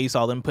 that's why you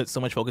saw them put so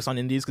much focus on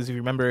indies because if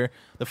you remember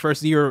the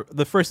first year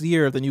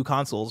of the new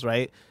consoles,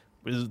 right?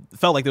 It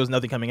felt like there was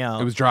nothing coming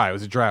out. It was dry. It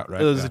was a drought, right?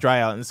 It was a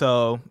dry out, and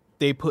so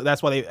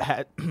that's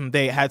why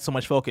they had so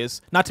much focus.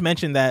 Not to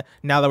mention that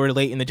now that we're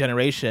late in the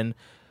generation,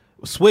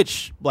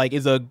 Switch like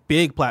is a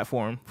big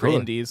platform for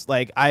indies.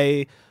 Like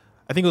I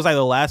think it was either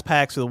the last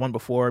PAX or the one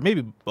before,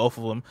 maybe both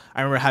of them.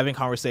 I remember having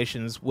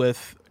conversations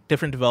with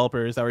different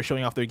developers that were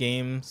showing off their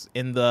games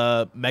in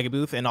the mega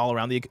booth and all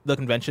around the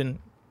convention.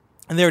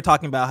 And they were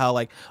talking about how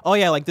like, oh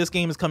yeah, like this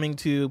game is coming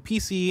to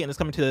PC and it's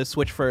coming to the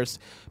Switch first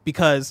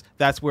because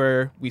that's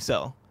where we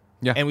sell.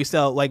 Yeah. And we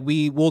sell, like,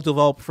 we will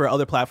develop for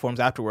other platforms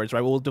afterwards,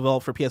 right? We'll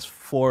develop for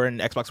PS4 and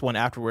Xbox One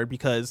afterward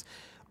because,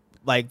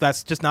 like,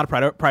 that's just not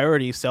a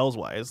priority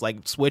sales-wise.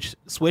 Like, Switch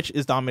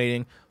is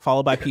dominating,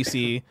 followed by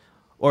PC,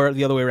 or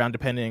the other way around,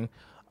 depending.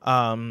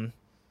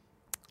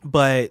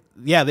 But,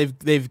 yeah,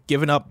 they've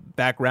given up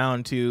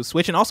background to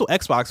Switch and also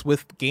Xbox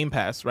with Game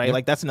Pass, right? Yeah.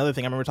 Like, that's another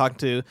thing. I remember talking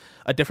to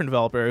a different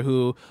developer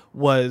who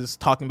was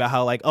talking about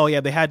how, like, oh, yeah,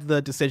 they had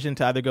the decision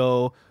to either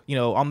go, you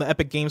know, on the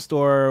Epic Game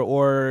Store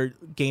or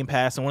Game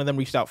Pass, and one of them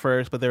reached out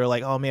first, but they were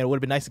like, oh, man, it would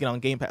have been nice to get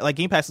on Game Pass. Like,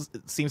 Game Pass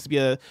seems to be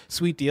a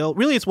sweet deal.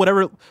 Really, it's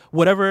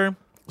whatever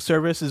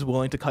service is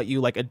willing to cut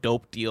you, like, a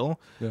dope deal.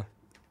 Yeah.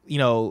 You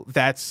know,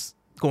 that's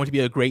going to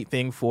be a great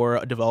thing for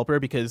a developer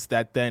because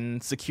that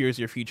then secures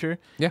your future.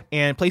 Yeah.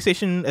 And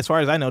PlayStation, as far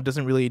as I know,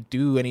 doesn't really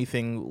do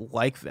anything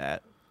like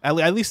that.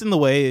 At least in the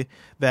way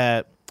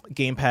that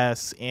Game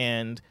Pass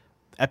and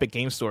Epic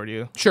Game Store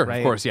do. Sure, right?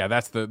 Of course, yeah.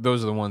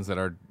 Those are the ones that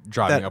are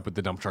driving up with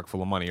the dump truck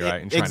full of money,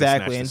 right? And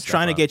exactly, and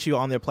trying to get you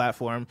on their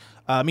platform.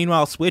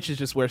 Meanwhile, Switch is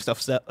just where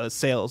stuff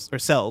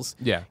sells.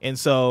 Yeah. And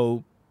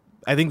so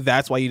I think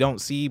that's why you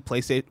don't see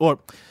PlayStation, or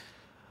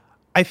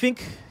I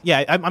think,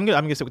 yeah, I'm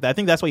gonna stick with that. I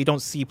think that's why you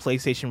don't see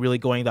PlayStation really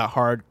going that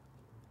hard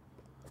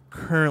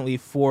currently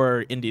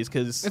for indies,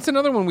 because it's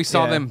another one we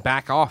saw them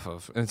back off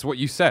of, and it's what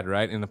you said,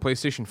 right? In the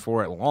PlayStation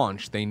 4 at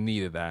launch, they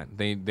needed that.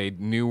 They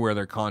knew where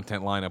their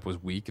content lineup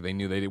was weak. They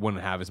knew they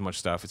wouldn't have as much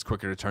stuff. It's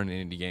quicker to turn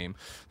an indie game.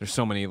 There's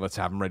so many. Let's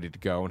have them ready to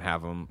go and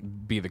have them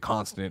be the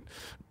constant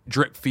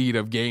drip feed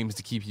of games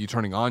to keep you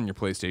turning on your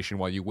PlayStation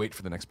while you wait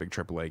for the next big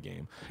AAA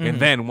game. Mm-hmm. And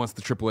then once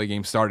the AAA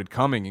game started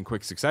coming in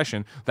quick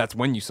succession, that's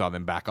when you saw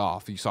them back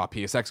off. You saw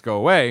PSX go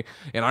away,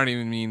 and I don't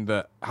even mean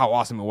how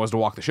awesome it was to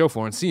walk the show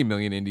floor and see a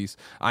million indies.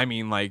 I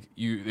mean, like,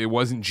 it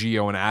wasn't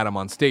Gio and Adam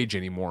on stage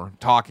anymore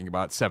talking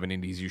about 7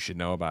 indies you should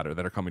know about or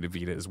that are coming to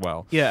Vita as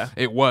well. Yeah.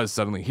 It was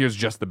suddenly, here's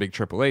just the big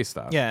AAA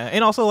stuff. Yeah,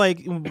 and also,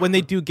 like, when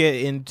they do get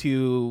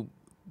into,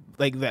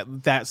 like,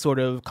 that sort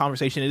of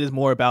conversation, it is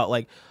more about,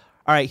 like,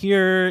 all right,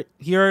 here's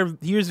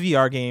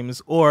VR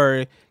games,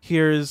 or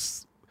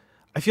here's,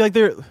 I feel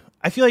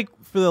like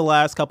for the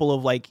last couple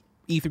of, like,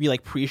 E3,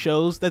 like,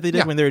 pre-shows that they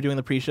did when they were doing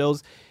the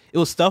pre-shows, it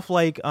was stuff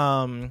like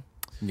Gang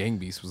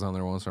Beast was on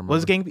there once.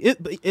 Was Gang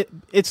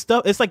it's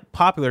stuff, it's like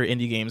popular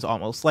indie games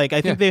almost. Like,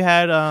 I think they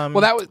had sorry,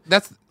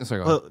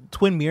 go ahead.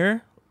 Twin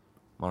Mirror.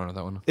 I don't know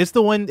that one. It's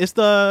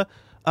the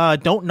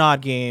Don't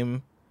Nod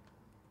game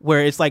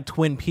where it's like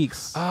Twin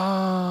Peaks.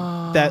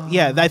 Oh.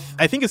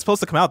 I think it's supposed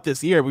to come out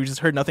this year. We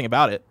just heard nothing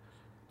about it.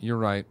 You're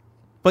right.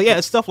 But yeah,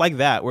 it's stuff like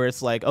that where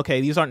it's like,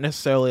 okay, these aren't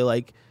necessarily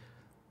like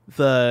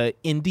the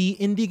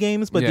indie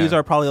games, but these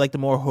are probably like the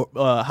more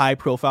high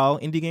profile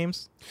indie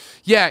games.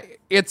 Yeah,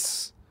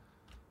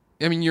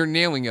 I mean, you're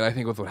nailing it. I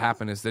think with what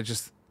happened is that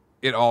just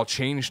it all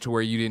changed to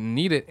where you didn't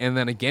need it. And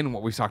then again,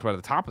 what we talked about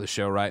at the top of the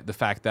show, right? The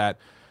fact that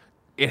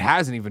it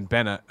hasn't even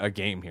been a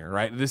game here,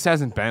 right? This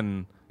hasn't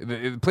been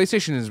the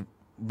PlayStation has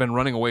been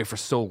running away for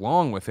so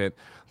long with it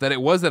that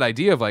it was that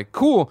idea of like,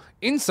 cool,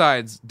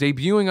 Inside's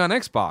debuting on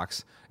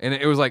Xbox. And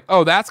it was like,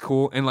 oh, that's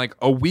cool. And like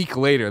a week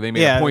later, they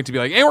made a point to be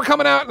like, hey, we're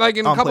coming out like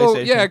in a couple,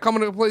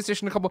 coming to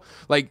PlayStation a couple.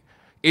 Like,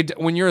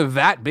 when you're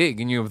that big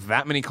and you have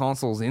that many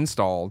consoles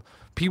installed,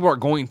 people are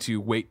going to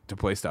wait to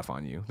play stuff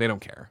on you. They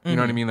don't care. You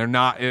know what I mean? They're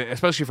not,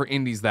 especially for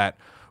indies that,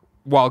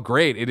 while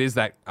great, it is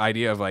that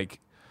idea of like,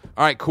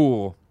 all right,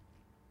 cool,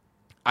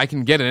 I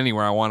can get it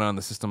anywhere I want it on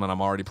the system that I'm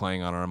already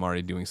playing on or I'm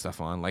already doing stuff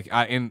on. Like,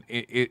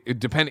 it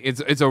depends.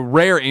 It's a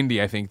rare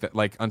indie, I think, that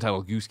like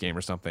Untitled Goose Game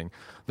or something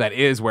that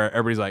is where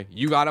everybody's like,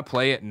 you got to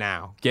play it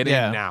now, get it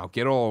now,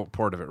 get all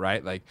port of it,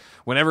 right? Like,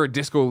 whenever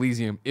Disco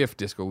Elysium, if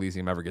Disco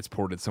Elysium ever gets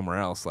ported somewhere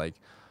else, like,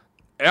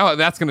 oh,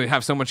 that's going to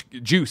have so much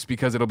juice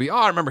because it'll be, oh,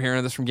 I remember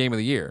hearing this from Game of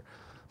the Year.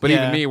 But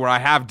even me, where I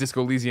have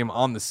Disco Elysium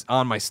on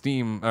my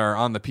Steam or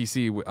on the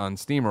PC on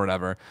Steam or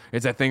whatever,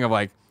 it's that thing of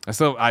like, I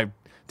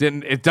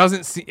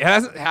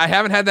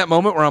haven't had that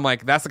moment where I'm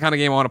like, that's the kind of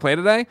game I want to play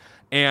today.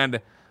 And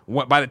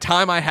by the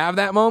time I have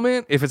that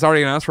moment, if it's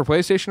already announced for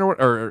PlayStation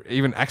or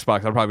even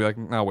Xbox, I'll probably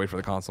be like, I'll wait for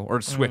the console or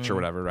Switch or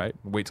whatever, right?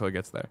 Wait till it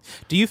gets there.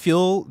 Do you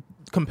feel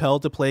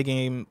compelled to play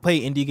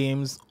indie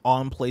games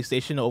on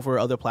PlayStation over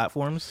other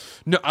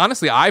platforms? No,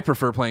 honestly, I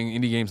prefer playing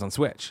indie games on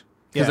Switch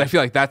because I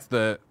feel like that's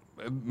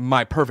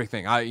my perfect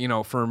thing.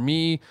 For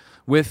me,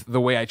 with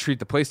the way I treat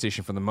the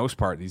PlayStation for the most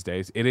part these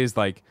days, it is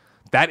like,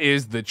 that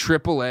is the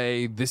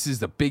AAA, this is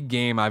the big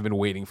game I've been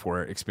waiting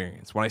for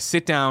experience. When I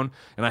sit down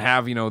and I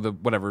have, the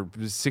whatever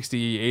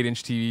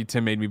 68-inch TV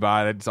Tim made me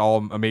buy that's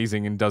all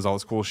amazing and does all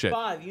this cool shit.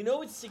 65. You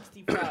know it's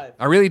 65.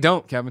 I really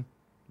don't, Kevin.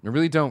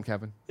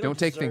 Don't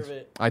take things.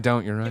 It. I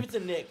don't, you're right. Give it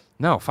to Nick.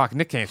 No, fuck,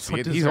 Nick can't see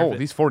it. He's old.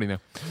 He's 40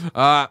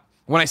 now.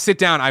 When I sit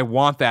down, I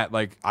want that,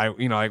 like,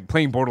 like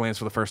playing Borderlands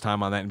for the first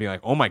time on that and being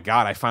like, oh my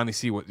God, I finally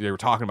see what they were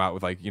talking about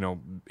with like,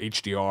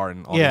 HDR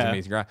and all these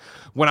amazing graphics.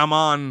 When I'm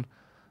on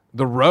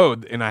the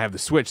road and I have the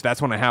Switch,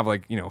 that's when I have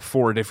like,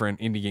 4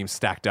 different indie games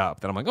stacked up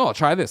that I'm like, oh, I'll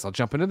try this. I'll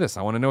jump into this.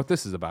 I want to know what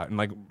this is about. And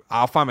like,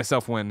 I'll find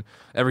myself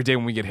every day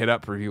when we get hit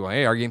up for people, like,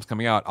 hey, our game's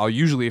coming out, I'll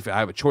usually, if I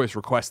have a choice,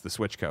 request the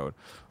Switch code,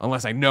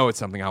 unless I know it's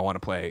something I want to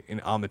play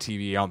on the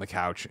TV, on the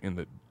couch, in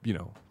the,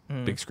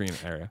 big screen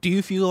area. Do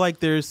you feel like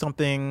there's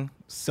something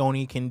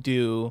Sony can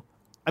do?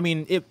 I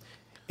mean,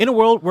 in a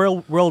world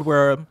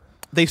where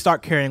they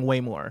start caring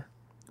way more.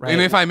 Right.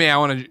 And if I may, I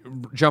want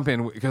to jump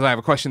in because I have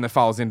a question that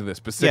follows into this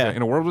specifically. Yeah.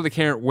 In a world where they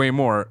care way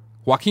more,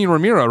 Joaquin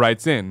Ramiro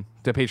writes in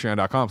to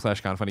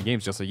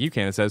patreon.com/kindafunnygames, just like you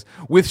can. It says,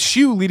 with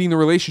Shu leading the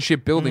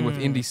relationship building with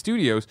indie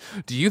studios,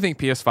 do you think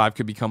PS5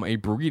 could become the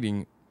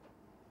breeding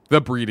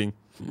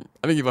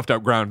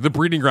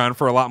ground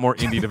for a lot more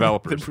indie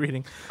developers?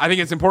 I think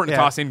it's important to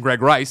toss in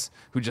Greg Rice,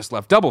 who just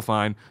left Double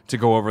Fine, to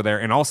go over there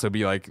and also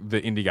be like the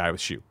indie guy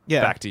with Shu.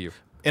 Yeah. Back to you.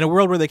 In a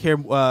world where they care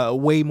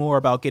way more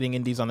about getting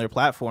indies on their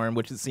platform,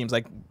 which it seems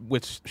like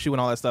with Shu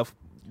and all that stuff,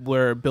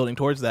 we're building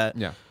towards that.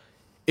 Yeah.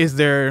 Is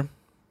there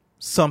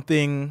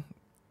something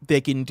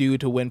they can do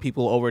to win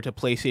people over to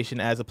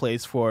PlayStation as a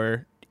place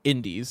for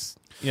indies?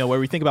 Where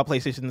we think about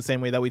PlayStation the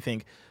same way that we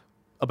think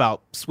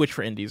about Switch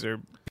for indies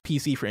or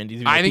PC for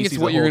indies. I think it's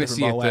what you're going to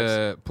see at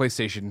the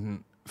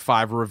PlayStation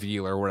 5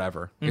 reveal or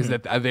whatever, is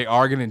that they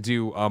are going to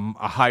do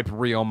a hype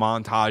reel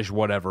montage,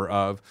 whatever,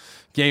 of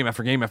game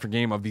after game after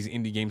game of these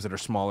indie games that are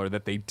smaller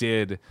that they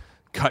did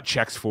cut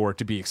checks for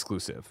to be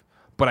exclusive.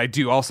 But I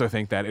do also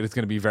think that it is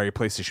going to be very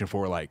PlayStation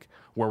 4 like,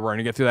 where we're going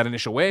to get through that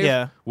initial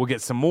wave. We'll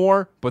get some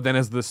more, but then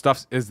as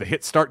the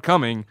hits start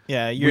coming,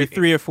 year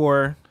 3 or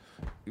 4.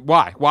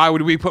 Why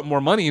would we put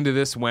more money into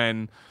this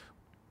when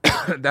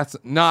that's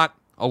not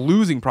a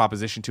losing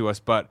proposition to us,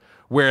 but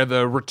where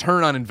the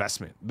return on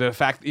investment, the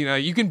fact,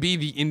 you can be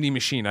the indie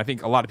machine. I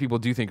think a lot of people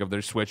do think of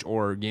their Switch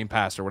or Game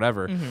Pass or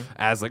whatever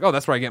as like, oh,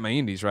 that's where I get my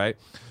indies, right?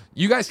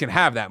 You guys can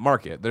have that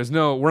market.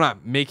 We're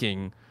not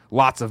making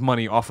lots of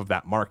money off of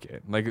that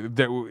market. Like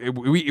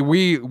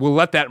we will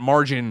let that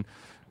margin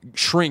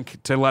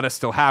shrink to let us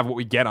still have what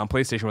we get on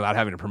PlayStation without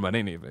having to promote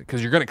any of it.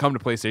 Because you're going to come to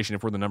PlayStation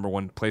if we're the number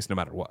one place no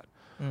matter what.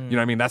 You know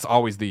what I mean? That's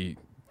always the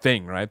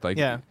thing, right? Like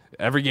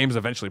every game is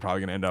eventually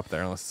probably going to end up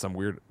there unless it's some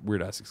weird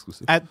ass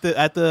exclusive. At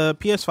the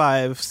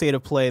PS5 state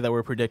of play that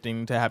we're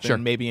predicting to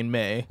happen maybe in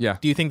May. Yeah.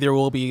 Do you think there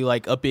will be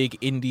like a big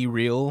indie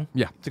reel?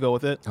 To go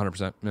with it.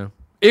 100%. Yeah.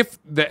 If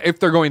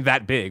they're going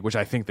that big, which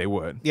I think they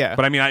would. Yeah.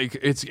 But I mean,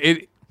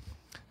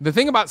 the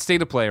thing about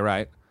state of play,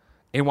 right,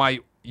 and why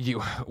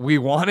we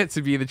want it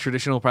to be the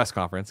traditional press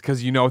conference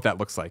because you know what that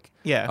looks like.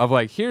 Yeah. Of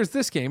like, here's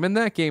this game and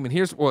that game, and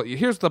here's what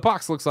the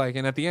box looks like,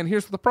 and at the end,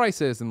 here's what the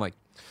price is, and like,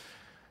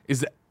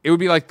 it would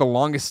be like the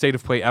longest state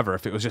of play ever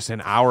if it was just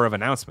an hour of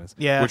announcements.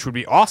 Yeah. Which would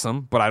be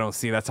awesome, but I don't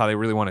see that's how they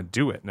really want to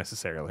do it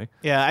necessarily.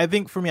 Yeah, I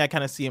think for me, I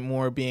kind of see it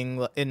more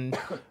being in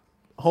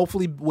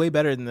hopefully way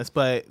better than this,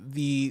 but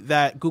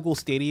that Google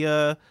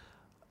Stadia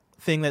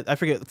thing that I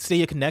forget,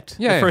 Stadia Connect,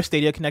 first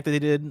Stadia Connect that they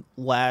did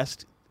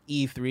last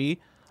E3,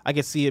 I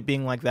could see it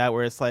being like that,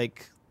 where it's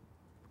like,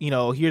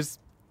 here's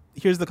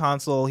the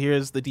console,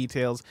 here's the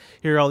details,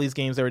 here are all these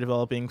games that we're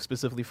developing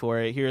specifically for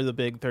it, here are the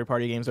big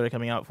third-party games that are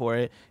coming out for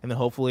it, and then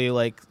hopefully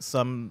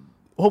some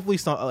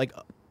like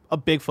a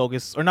big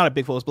focus, or not a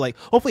big focus, but like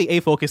hopefully a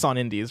focus on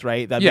indies,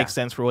 right? That makes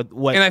sense for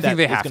what and I think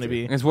they have going to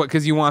be. It's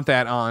because you want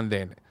that on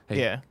then. Hey,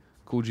 yeah.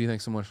 Cool G,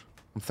 thanks so much.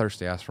 I'm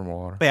thirsty. Ask for more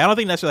water. But yeah, I don't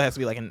think necessarily has to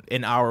be like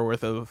an hour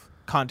worth of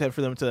content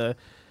for them to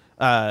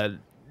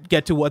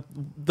get to what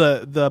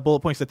the bullet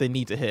points that they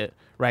need to hit,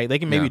 right? They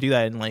can maybe do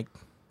that in like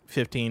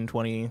 15,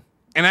 20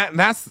 and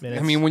that's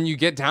minutes. I mean, when you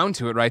get down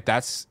to it, right,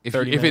 that's if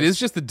it is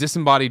just the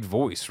disembodied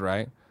voice,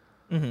 right?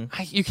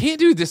 You can't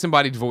do a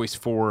disembodied voice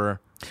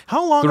for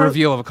the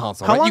reveal of a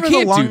console. How long you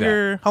can't do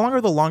that. How long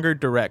are the longer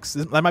directs?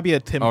 That might be a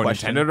Tim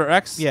question. Nintendo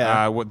directs?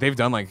 Yeah. What they've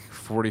done like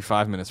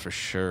 45 minutes for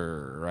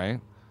sure, right?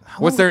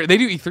 They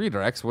do E3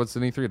 directs. What's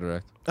an E3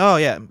 direct? Oh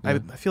yeah. I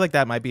feel like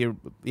that might be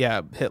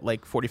hit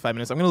like 45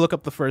 minutes. I'm gonna look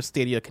up the first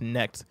Stadia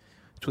Connect,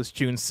 which was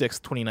June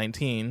 6th,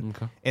 2019.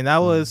 Okay. And that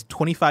was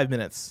 25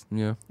 minutes.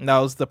 Yeah. And that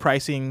was the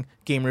pricing,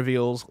 game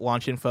reveals,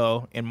 launch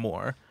info, and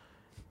more.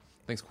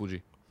 Thanks, Cool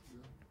G.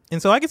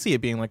 And so I could see it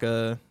being like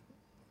a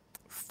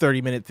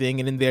 30-minute thing,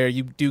 and in there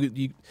you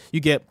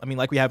get, I mean,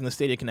 like we have in the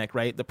Stadia Connect,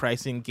 right? The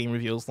pricing, game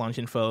reveals, launch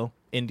info,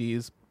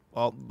 indies,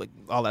 all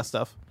that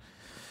stuff.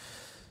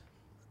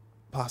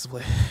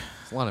 Possibly.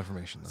 It's a lot of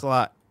information, though. It's a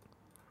lot.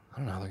 I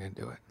don't know how they're going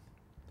to do it.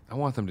 I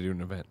want them to do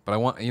an event, but I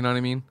want, you know what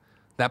I mean?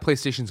 That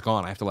PlayStation's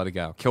gone. I have to let it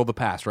go. Kill the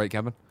past, right,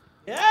 Kevin?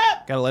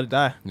 Yeah. Gotta let it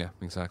die. Yeah,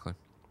 exactly.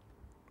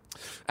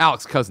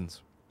 Alex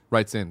Cousins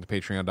writes in to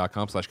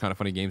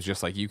patreon.com/kindoffunnygames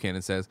just like you can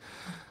and says,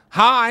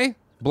 hi,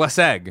 bless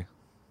egg.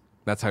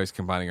 That's how he's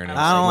combining our names.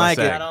 I don't like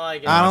it. I don't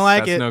like it. I don't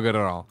like That's it. no good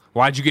at all.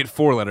 Why'd you get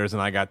 4 letters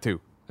and I got 2?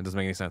 It doesn't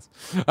make any sense.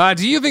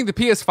 Do you think the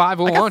PS5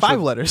 will I got launch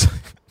 5 letters.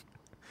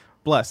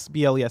 Bless.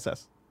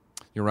 BLESS.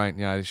 You're right.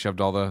 Yeah, I shoved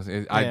all those.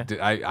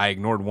 I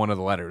ignored one of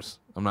the letters.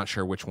 I'm not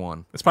sure which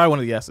one. It's probably one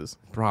of the S's.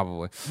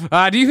 Probably.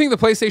 Do you think the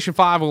PlayStation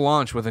 5 will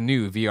launch with a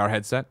new VR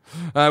headset?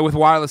 With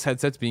wireless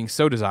headsets being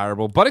so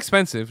desirable but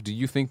expensive, do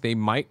you think they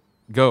might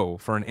go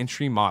for an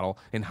entry model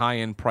and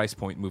high-end price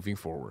point moving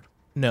forward?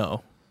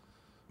 No.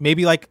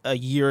 Maybe like a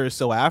year or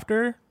so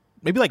after.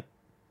 Maybe like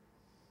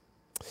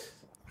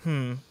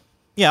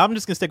Yeah, I'm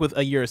just going to stick with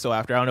a year or so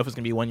after. I don't know if it's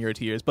going to be 1 year or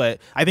 2 years, but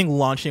I think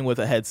launching with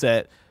a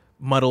headset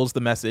muddles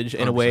the message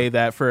in 100%. A way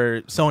that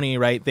for Sony,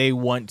 right, they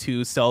want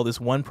to sell this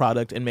one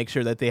product and make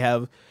sure that they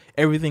have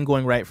everything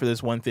going right for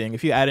this one thing.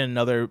 If you add in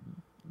another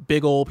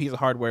big old piece of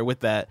hardware with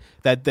that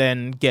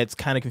then gets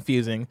kind of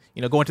confusing.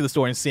 Going to the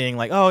store and seeing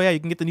like, oh yeah, you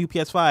can get the new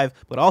PS5,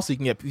 but also you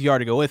can get VR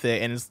to go with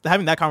it. And it's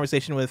having that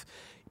conversation with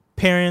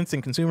parents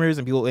and consumers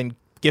and people and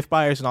gift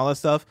buyers and all that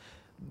stuff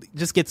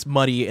just gets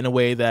muddy in a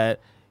way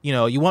that,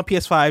 you want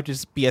PS5 to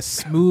just be as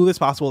smooth as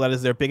possible. That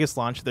is their biggest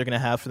launch they're going to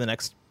have for the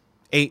next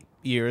 8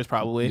 years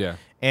probably. Yeah.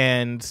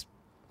 And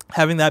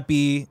having that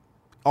be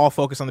all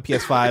focused on the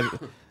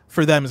PS5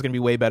 for them is going to be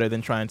way better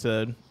than trying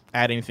to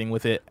add anything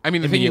with it. I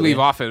mean, the thing you leave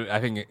off,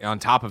 I think, on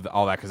top of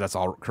all that, because that's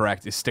all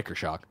correct, is sticker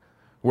shock.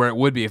 Where it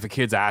would be if a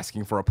kid's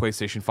asking for a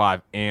PlayStation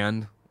 5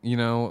 and,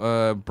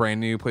 a brand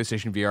new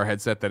PlayStation VR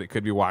headset that it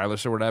could be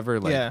wireless or whatever.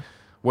 Like, yeah.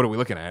 What are we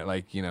looking at?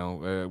 Like,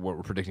 what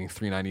we're predicting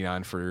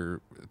 $399 for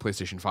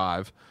PlayStation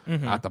 5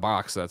 out the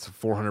box. So that's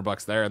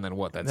 $400 there, and then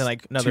what? That's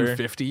like another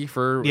 $250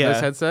 for this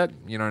headset.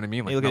 You know what I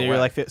mean? Like, you look at it, you're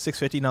like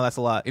 $650. No, that's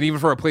a lot. And even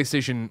for a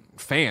PlayStation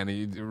fan,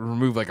 you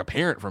remove like a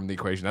parent from the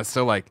equation. That's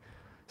still like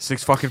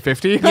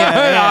 $650.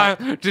 Yeah.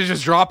 To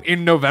just drop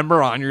in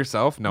November on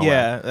yourself. No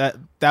way.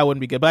 That wouldn't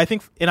be good. But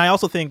I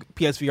also think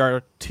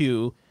PSVR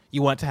 2,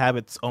 you want to have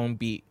its own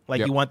beat.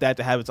 Like you want that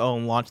to have its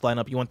own launch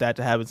lineup. You want that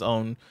to have its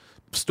own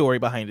story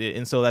behind it,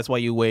 and so that's why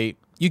you wait.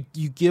 You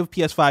give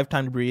PS5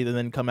 time to breathe, and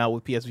then come out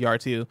with PSVR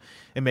 2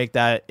 and make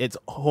that its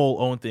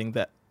whole own thing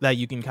that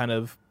you can kind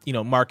of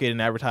market and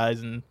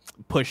advertise and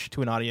push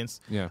to an audience.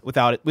 Yeah.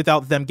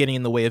 Without them getting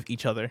in the way of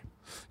each other.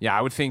 Yeah,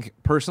 I would think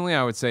personally.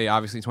 I would say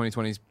obviously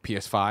 2020 is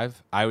PS5.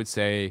 I would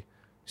say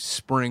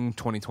spring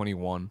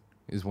 2021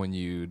 is when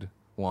you'd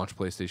launch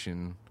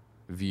PlayStation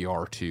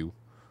VR 2.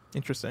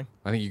 Interesting.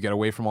 I think you get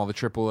away from all the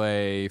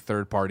AAA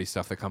third-party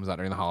stuff that comes out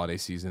during the holiday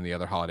season, the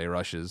other holiday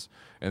rushes,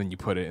 and then you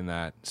put it in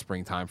that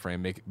spring time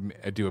frame.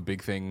 Do a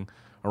big thing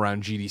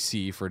around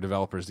GDC for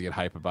developers to get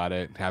hype about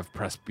it. Have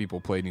press people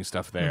play new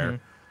stuff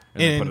there.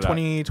 Mm-hmm. In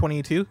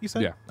 2022, you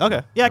said? Yeah.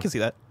 Okay. Yeah, I can see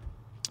that.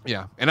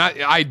 Yeah, and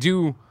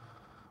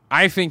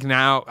I think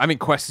now. I mean,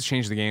 Quest has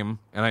changed the game,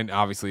 and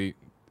obviously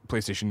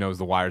PlayStation knows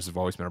the wires have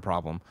always been a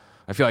problem.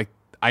 I feel like.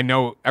 I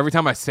know every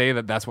time I say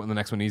that's what the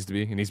next one needs to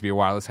be. It needs to be a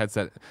wireless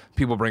headset.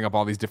 People bring up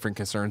all these different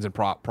concerns and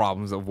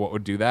problems of what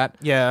would do that.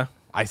 Yeah.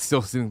 I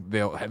still think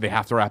they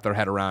have to wrap their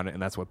head around it,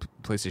 and that's what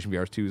PlayStation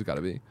VR 2 has got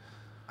to be.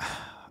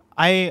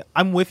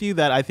 I'm with you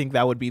that I think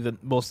that would be the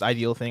most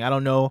ideal thing. I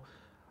don't know.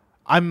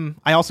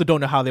 I also don't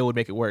know how they would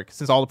make it work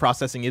since all the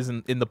processing is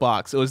in the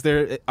box. So is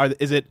it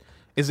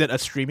a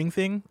streaming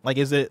thing? Like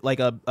is it like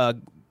a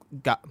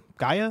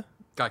Gaia?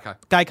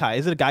 Gaikai.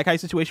 Is it a Gaikai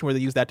situation where they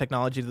use that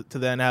technology to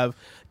then have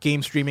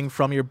game streaming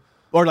from your,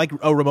 or like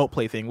a remote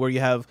play thing where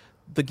you have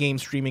the game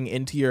streaming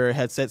into your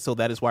headset so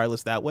that is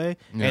wireless that way?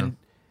 Yeah.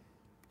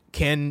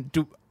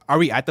 And are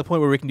we at the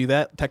point where we can do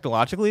that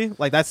technologically?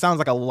 Like that sounds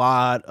like a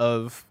lot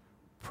of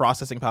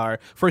processing power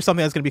for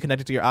something that's going to be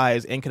connected to your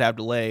eyes and could have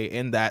delay,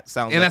 and that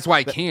sounds. And that's why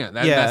I can't.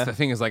 That's the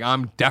thing is like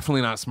I'm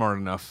definitely not smart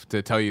enough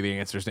to tell you the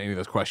answers to any of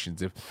those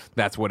questions. If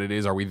that's what it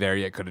is, are we there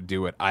yet? Could it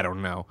do it? I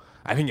don't know.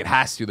 I think it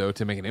has to though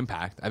to make an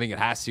impact. I think it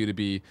has to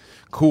be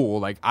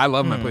cool. Like I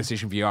love my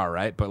PlayStation VR,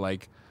 right? But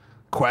like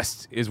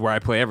Quest is where I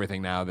play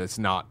everything now that's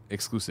not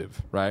exclusive,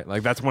 right?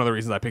 Like that's one of the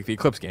reasons I picked the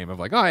Eclipse game of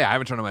like, oh yeah, I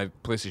haven't turned on my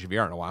PlayStation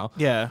VR in a while.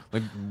 Yeah,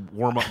 like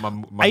warm up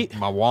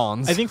my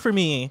wands. I think for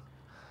me,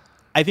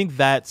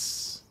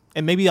 that's,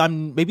 and maybe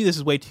this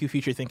is way too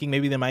future thinking.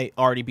 Maybe they might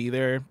already be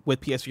there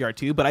with PSVR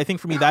 2, but I think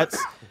for me that's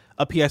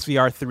a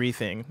PSVR 3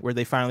 thing where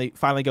they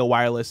finally go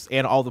wireless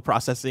and all the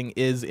processing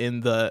is in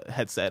the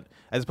headset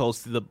as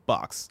opposed to the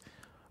box,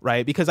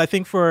 right? Because I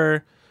think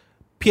for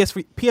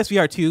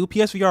PSVR 2,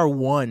 PSVR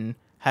 1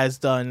 has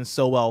done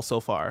so well so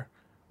far,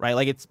 right?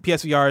 Like it's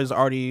PSVR is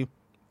already,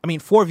 I mean,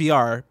 for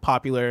VR,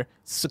 popular,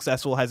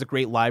 successful, has a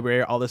great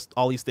library, all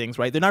these things,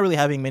 right? They're not really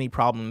having many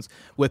problems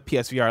with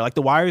PSVR. Like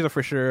the wires are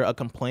for sure a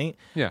complaint,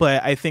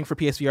 but I think for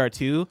PSVR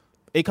 2,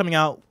 it coming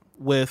out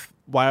with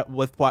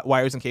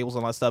wires and cables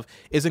and all that stuff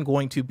isn't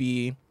going to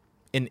be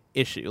an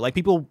issue. Like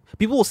people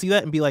will see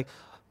that and be like,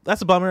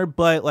 that's a bummer,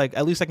 but like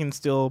at least I can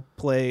still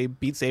play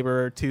Beat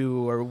Saber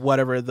 2 or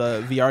whatever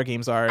the VR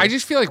games are. I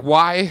just feel like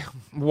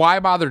why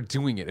bother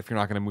doing it if you're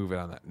not going to move it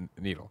on that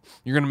needle?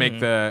 You're going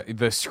to make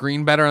the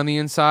screen better on the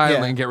inside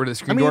and get rid of the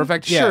screen door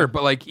effect. Sure,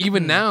 but like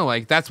even now,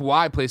 like that's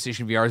why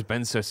PlayStation VR has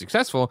been so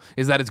successful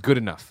is that it's good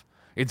enough.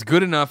 It's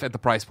good enough at the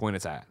price point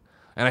it's at,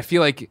 and I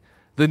feel like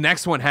the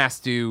next one has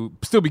to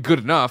still be good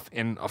enough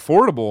and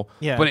affordable,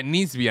 but it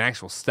needs to be an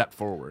actual step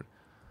forward.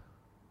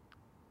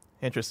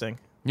 Interesting.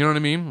 You know what I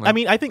mean? Like, I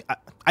mean,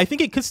 I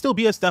think it could still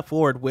be a step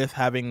forward with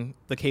having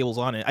the cables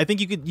on it. I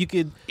think you could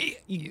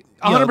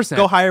 100%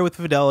 go higher with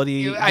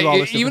fidelity.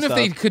 Even if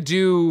they could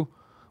do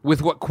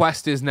with what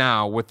Quest is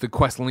now, with the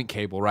Quest Link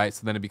cable, right?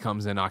 So then it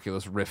becomes an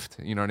Oculus Rift.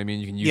 You know what I mean?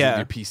 You can use it on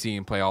your PC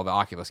and play all the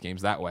Oculus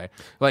games that way.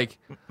 Like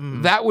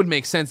that would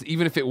make sense,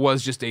 even if it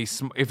was just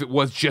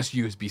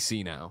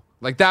USB-C now.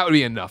 Like that would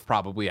be enough,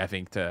 probably. I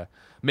think to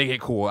make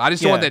it cool. I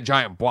just don't want that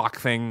giant block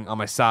thing on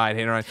my side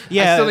hitting around.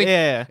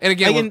 Yeah, And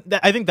again,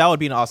 I think that would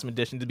be an awesome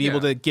addition to be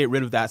able to get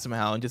rid of that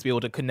somehow and just be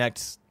able to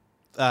connect.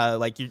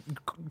 Like you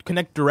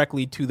connect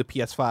directly to the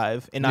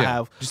PS5 and not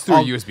have just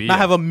through USB, not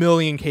have a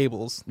million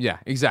cables. Yeah,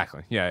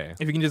 exactly. Yeah.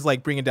 If you can just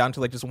like bring it down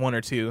to like just one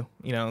or two,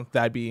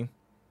 that'd be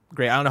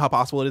great. I don't know how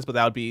possible it is, but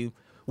that would be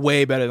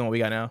way better than what we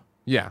got now.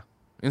 Yeah,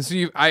 and so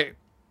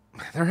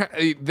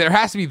there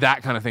has to be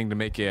that kind of thing to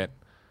make it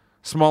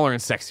smaller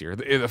and sexier.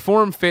 The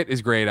form fit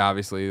is great.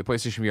 Obviously, the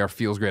PlayStation VR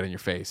feels great on your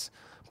face,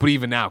 but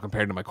even now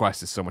compared to my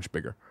Quest, it's so much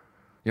bigger.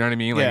 You know what I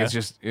mean? Like it's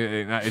just sits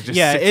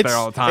there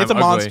all the time. It's a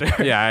monster.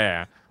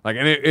 Yeah. Like,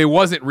 and it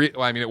wasn't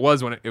it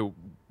was when it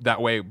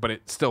that way, but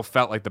it still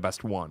felt like the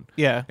best one.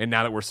 Yeah. And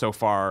now that we're so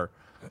far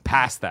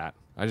past that,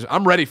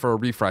 I'm ready for a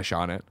refresh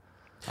on it.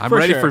 I'm for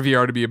ready for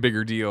VR to be a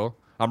bigger deal.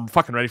 I'm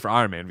fucking ready for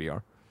Iron Man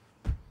VR.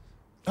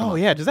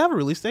 Yeah. Does that have a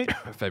release date?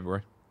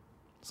 February.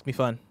 It's gonna be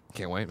fun.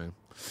 Can't wait, man.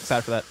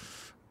 Excited for that.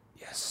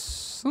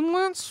 Yes. And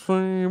let's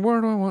see.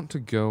 Where do I want to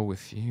go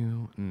with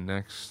you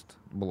next?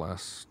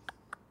 Blessed.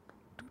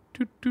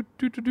 Can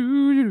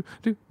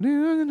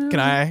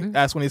I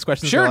ask one of these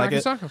questions? Sure.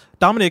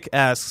 Dominic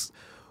asks,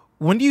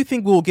 when do you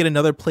think we'll get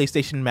another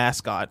PlayStation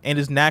mascot? And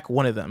is Knack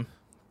one of them?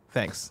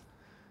 Thanks.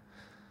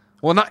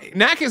 Well,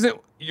 Knack isn't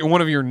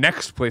one of your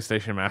next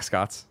PlayStation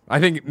mascots. I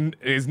think,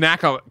 is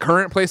Knack a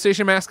current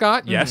PlayStation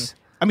mascot? Yes.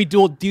 I mean,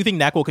 do you think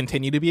Knack will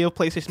continue to be a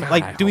PlayStation?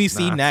 Like, do we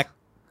see Knack?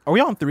 Are we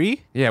on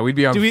 3? Yeah, we'd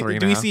be on 3 now.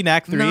 Do we see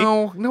Knack 3?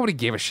 No, nobody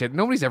gave a shit.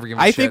 Nobody's ever given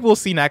a shit. I think we'll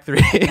see Knack 3.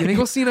 You think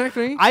we'll see Knack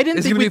 3? I didn't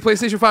Is think it going to be a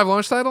PlayStation 5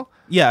 launch title?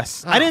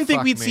 Yes. I didn't think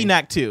fuck we'd me. see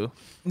Knack 2.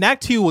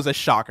 Knack 2 was a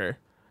shocker,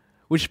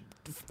 which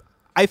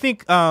I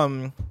think,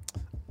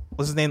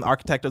 what's his name? The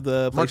architect of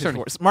the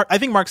PlayStation 4. I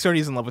think Mark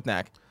Cerny's in love with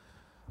Knack.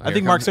 I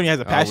think Mark Cerny has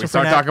a passion for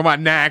Knack. We start talking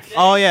about Knack.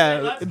 Oh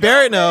yeah,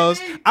 Barrett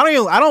knows.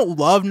 I don't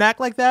love Knack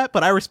like that,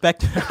 but I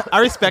respect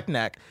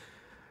Knack.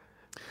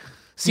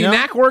 See,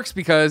 Knack works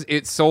because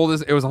it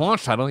was a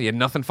launch title. You had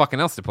nothing fucking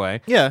else to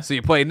play. Yeah. So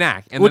you played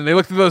Knack. And then they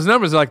looked at those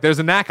numbers, they're like, there's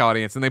a Knack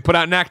audience. And they put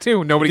out Knack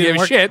 2. Nobody gave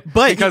a shit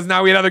because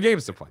now we had other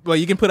games to play. Well,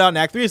 you can put out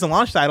Knack 3 as a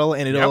launch title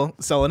and it'll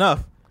sell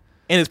enough.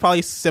 And it's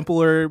probably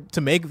simpler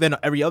to make than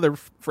every other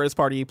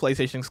first-party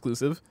PlayStation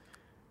exclusive.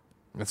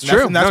 That's true.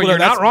 You're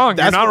not wrong.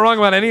 You're not wrong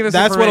about any of this.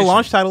 That's what a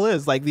launch title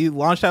is. Like, the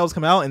launch titles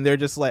come out and they're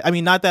just like, I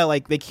mean, not that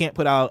like they can't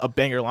put out a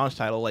banger launch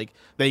title. Like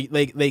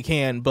they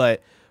can,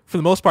 but for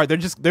the most part,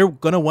 they're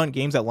gonna want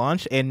games at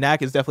launch, and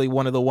Knack is definitely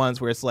one of the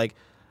ones where it's like,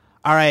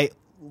 all right,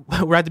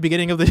 we're at the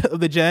beginning of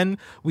the gen.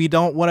 We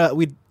don't want to.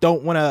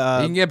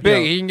 He can get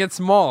big. He can get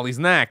small. He's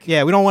Knack.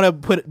 Yeah, we don't want to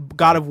put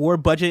God of War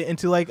budget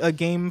into like a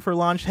game for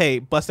launch. Hey,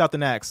 bust out the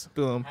Knacks.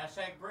 Boom.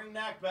 Hashtag bring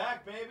Knack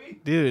back, baby.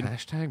 Dude.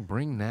 Hashtag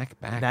bring Knack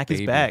back. Knack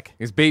baby. is back.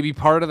 Is baby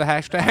part of the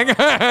hashtag?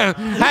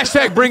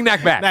 Hashtag bring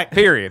Knack back. Knack.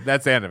 Period.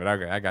 That's the end of it.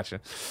 Okay, I got you.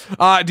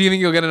 Do you think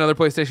you'll get another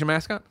PlayStation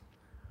mascot?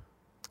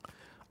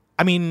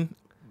 I mean,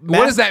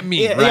 what does that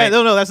mean? Yeah,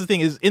 no. That's the thing.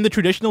 Is in the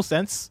traditional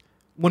sense,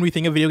 when we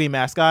think of video game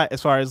mascot,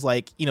 as far as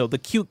like the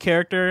cute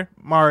character,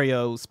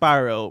 Mario,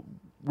 Spyro,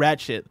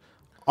 Ratchet,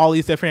 all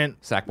these different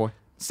Sackboy.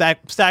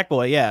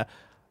 Sackboy, yeah.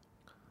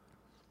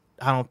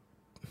 I'm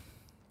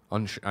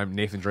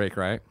Nathan Drake,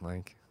 right?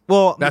 Like,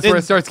 well, that's where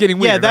it starts getting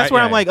weird. Yeah, that's right?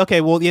 where I'm like,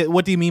 okay, well,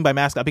 what do you mean by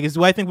mascot? Because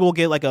do I think we'll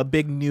get like a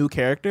big new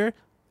character?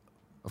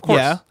 Of course,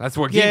 yeah. That's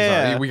what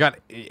games are. We got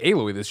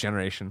Aloy this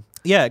generation.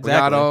 Yeah,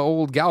 exactly. We got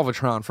old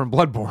Galvatron from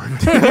Bloodborne.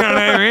 You know what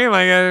I mean?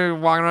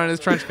 Like walking around in his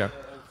trench coat.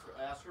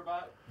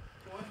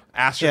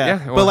 Astro,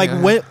 yeah. Well, but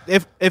like,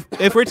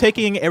 if we're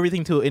taking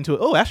everything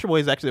Astro Boy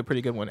is actually a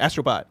pretty good one.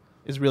 Astrobot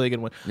is a really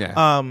good one.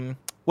 Yeah.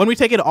 When we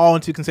take it all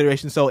into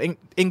consideration, so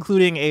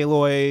including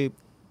Aloy,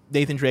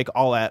 Nathan Drake,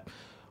 all that,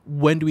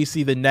 when do we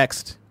see the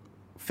next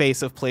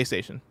face of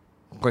PlayStation?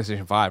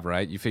 PlayStation 5,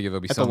 right? You figure there'll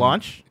be at the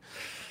launch?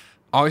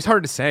 Oh, it's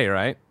hard to say,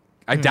 right?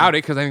 I doubt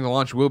it because I think the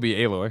launch will be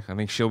Aloy. I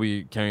think she'll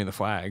be carrying the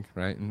flag,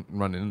 right, and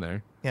running in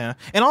there. Yeah,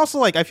 and also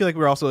like I feel like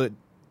we're also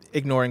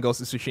ignoring Ghost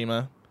of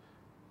Tsushima.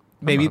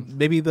 Maybe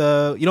you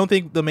don't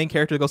think the main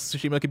character of Ghost of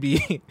Tsushima could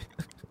be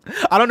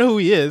I don't know who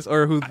he is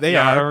or who they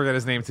are. I don't forget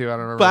his name too. I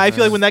don't remember. But I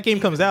feel like when that game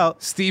comes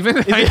out,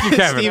 Steven? Thank you,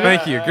 Kevin. Steven.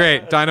 Thank you.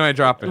 Great. Dynamite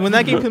drop it. When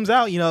that game comes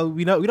out,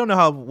 we don't know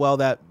how well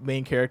that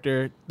main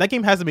character. That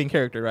game has a main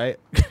character, right?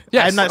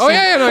 Yes.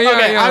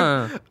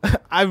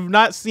 I've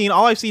not seen.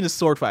 All I've seen is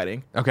sword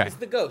fighting. Okay. It's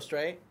the ghost,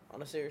 right?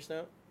 On a serious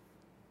note.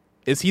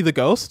 Is he the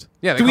ghost?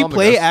 Yeah. Do we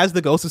play as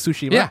the ghost of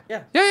Tsushima?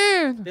 Yeah.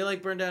 They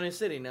like burned down his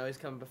city. Now he's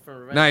coming for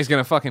revenge. Now he's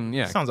gonna fucking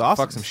Sounds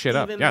awesome. fuck some shit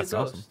up. Steven Yeah, the it's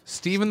awesome. Ghost.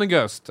 Steven the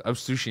Ghost of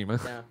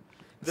Tsushima. Yeah.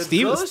 The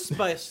Steven-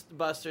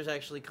 Ghostbusters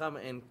actually come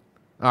and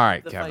All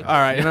right, The Kevin. fight. All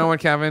right. You know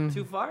what, Kevin?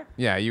 too far.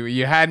 Yeah,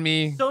 you had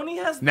me.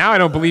 Sony has. Now I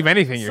don't believe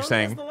anything you're Sony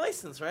saying. has the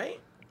license, right?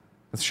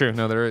 That's true.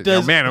 No, there is.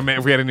 Does- Oh man,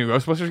 if we had a new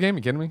Ghostbusters game,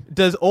 you kidding me?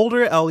 Does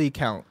older Ellie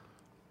count?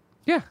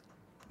 Yeah.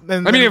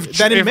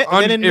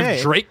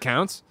 if Drake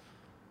counts,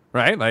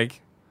 right?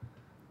 Like,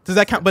 does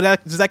that count?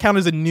 But does that count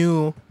as a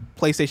new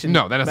PlayStation?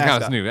 No, that doesn't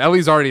count as new.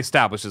 Ellie's already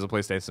established as a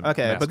PlayStation.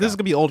 Okay, mascot. But this is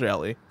gonna be older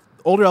Ellie.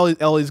 Older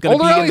Ellie's gonna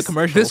be in the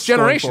commercials. This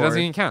generation doesn't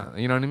even count.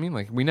 You know what I mean?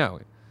 Like, we know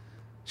it.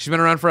 She's been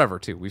around forever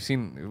too. I've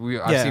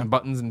seen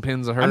buttons and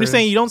pins of her. I'm just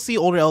saying you don't see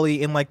older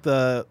Ellie in like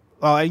the.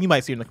 Oh, you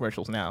might see her in the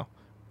commercials now.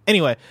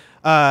 Anyway,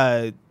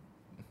 yeah,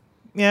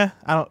 I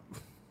don't.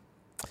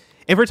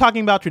 If we're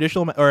talking about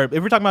traditional, or if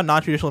we're talking about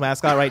non-traditional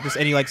mascot, right? Just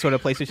any like sort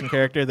of PlayStation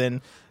character,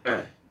 then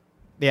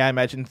yeah, I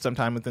imagine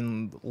sometime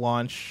within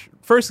launch,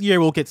 first year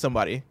we'll get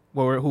somebody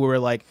who we're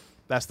like,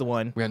 that's the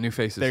one. We got new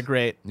faces. They're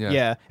great.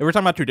 Yeah. If we're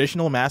talking about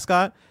traditional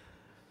mascot,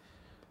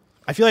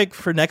 I feel like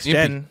for next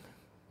gen,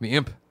 the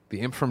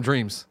imp from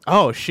Dreams.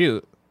 Oh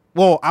shoot.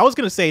 Well, I was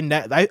gonna say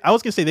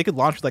they could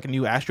launch with like a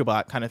new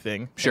Astrobot kind of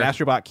thing. Sure. And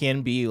Astrobot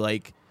can be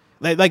like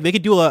they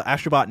could do a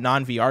Astrobot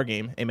non-VR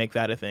game and make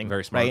that a thing.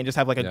 Very smart. Right? And just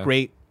have like a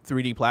great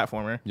 3D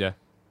platformer. Yeah.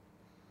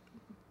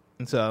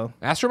 And so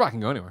Astrobot can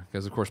go anywhere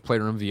because, of course,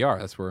 Playroom VR.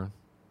 That's where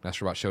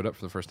Astrobot showed up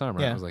for the first time.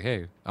 Right? Yeah. I was like,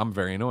 "Hey, I'm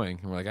very annoying,"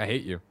 and we're like, "I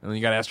hate you." And then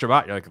you got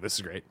Astrobot. You're like, "This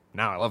is great."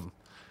 Now I love him.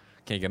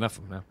 Can't get enough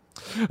of him now.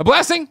 A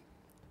blessing.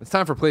 It's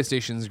time for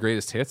PlayStation's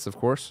greatest hits. Of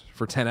course,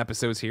 for 10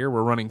 episodes here,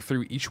 we're running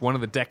through each one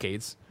of the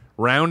decades.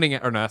 Rounding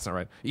it, or no, that's not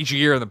right. Each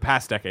year in the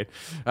past decade,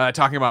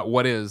 talking about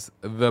what is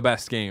the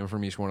best game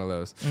from each one of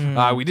those.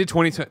 We did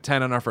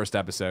 2010 on our first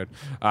episode.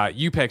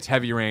 You picked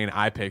Heavy Rain.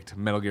 I picked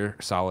Metal Gear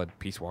Solid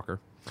Peace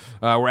Walker.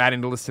 We're adding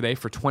to the list today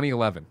for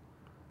 2011.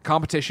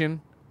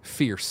 Competition,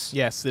 fierce.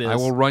 Yes, it is. I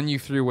will run you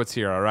through what's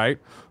here, all right?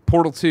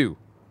 Portal 2,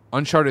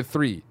 Uncharted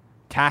 3,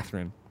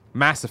 Catherine,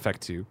 Mass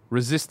Effect 2,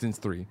 Resistance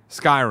 3,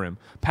 Skyrim,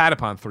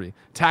 Patapon 3,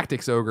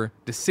 Tactics Ogre,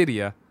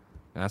 Dissidia.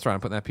 That's right,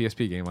 I'm putting that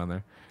PSP game on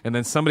there. And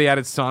then somebody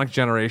added Sonic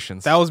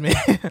Generations. That was me.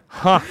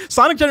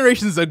 Sonic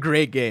Generations is a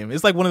great game.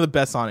 It's like one of the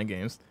best Sonic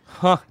games.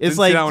 It's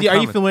like, are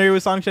you familiar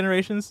with Sonic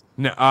Generations?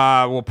 No,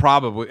 well,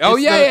 probably. Oh,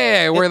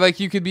 yeah. Where like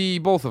you could be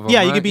both of them. Yeah,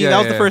 right? you could be. That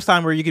was the first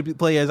time where you could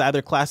play as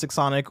either classic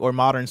Sonic or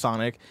modern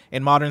Sonic.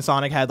 And modern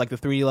Sonic had like the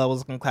 3D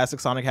levels, and classic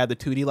Sonic had the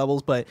 2D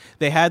levels. But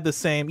they had the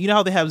same. You know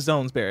how they have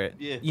zones, Barrett?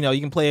 Yeah. You know,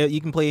 you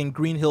can play in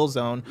Green Hill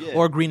Zone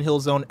or Green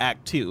Hill Zone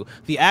Act 2.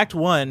 The Act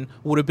 1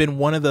 would have been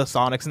one of the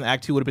Sonics, and the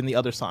Act 2 would have been the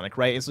other Sonic,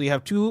 right? And so you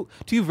have two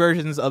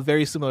versions of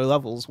very similar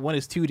levels. One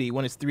is 2D,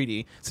 one is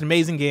 3D. It's an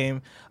amazing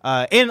game.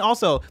 And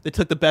also, they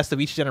took the best of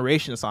each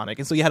generation of Sonic.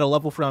 And so you had a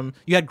level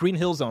you had Green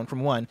Hill Zone from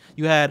 1.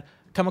 You had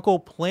Chemical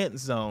Plant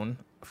Zone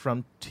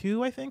from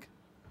 2, I think.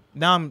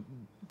 Now I'm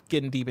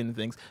getting deep into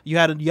things. You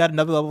had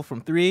another level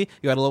from 3.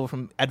 You had a level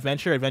from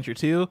Adventure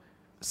 2.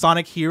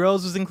 Sonic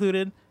Heroes was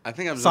included. I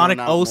think I'm Sonic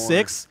zoning out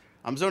 06. More.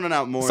 I'm zoning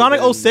out more. Sonic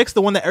 06,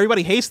 the one that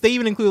everybody hates, they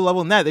even included a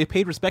level in that. They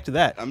paid respect to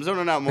that. I'm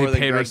zoning out more than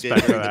Greg did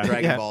during the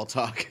Dragon Ball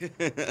talk.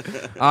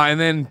 And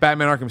then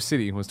Batman Arkham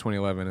City was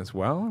 2011 as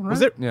well, right? Was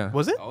it? Yeah.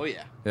 Was it? Oh,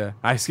 yeah. Yeah.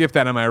 I skipped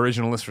that on my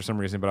original list for some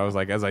reason, but I was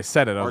like, as I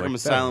said it, I was Arkham like...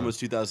 Asylum was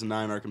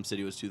 2009. Arkham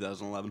City was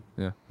 2011.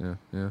 Yeah.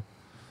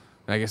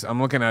 I guess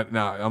I'm looking at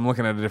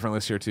a different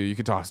list here, too. You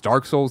could toss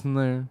Dark Souls in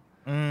there.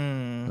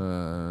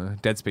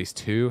 Dead Space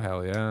 2,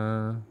 hell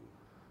yeah.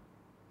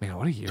 Man,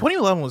 what a year.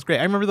 2011 was great.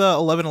 I remember the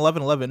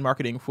 11-11-11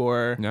 marketing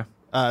for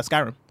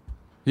Skyrim.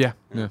 Yeah.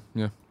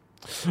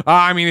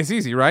 I mean, it's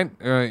easy, right?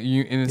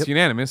 It's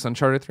unanimous.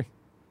 Uncharted 3.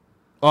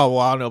 Oh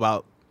well, I don't know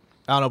about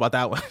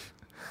that one.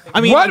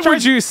 I mean, what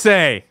would you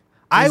say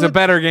is a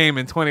better game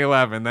in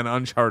 2011 than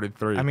Uncharted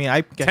 3? I mean, I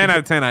 10 out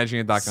of 10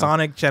 IGN.com.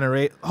 Sonic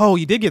Generate. Oh,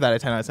 you did give that a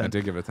 10 out of 10. I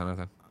did give it a 10 out of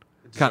 10.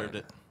 It deserved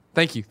it.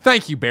 Thank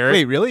you, Barrett.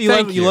 Wait, really?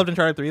 You loved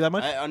Uncharted 3 that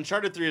much?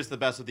 Uncharted 3 is the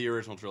best of the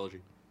original trilogy.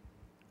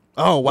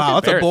 Oh wow,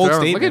 that's a bold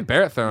statement. Look at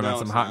Barrett throwing out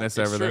some hotness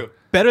over there.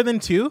 Better than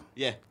 2?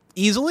 Yeah.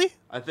 Easily?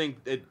 I think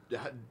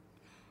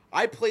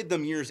I played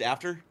them years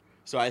after,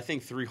 so I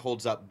think 3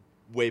 holds up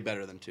way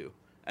better than 2.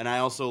 And I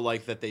also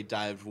like that they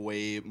dived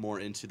way more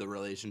into the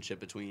relationship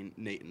between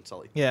Nate and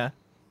Sully. Yeah.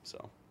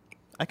 So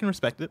I can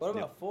respect it. What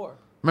about 4?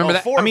 Remember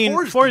that? 4, I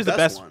mean, 4 is the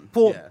best one.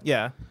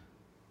 Yeah.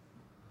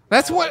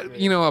 That's what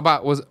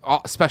about was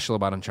special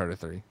about Uncharted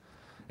 3,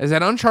 is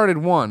that Uncharted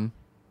 1,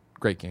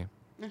 great game.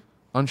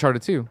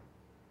 Uncharted 2,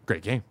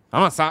 great game.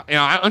 I'm not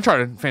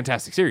Uncharted,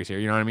 fantastic series here.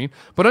 You know what I mean?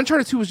 But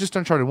Uncharted 2 was just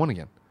Uncharted 1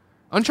 again.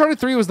 Uncharted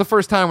 3 was the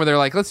first time where they're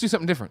like, let's do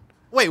something different.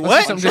 Wait,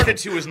 what? Uncharted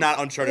 2 is not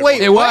Uncharted 1.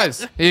 Wait, It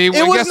was.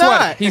 Guess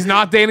not. what? He's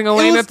not dating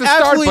Elaine at the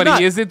start, but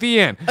he is at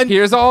the end.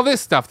 Here's all this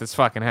stuff that's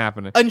fucking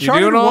happening.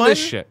 Uncharted You're doing all 1, this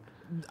shit.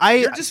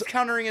 You're just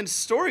countering in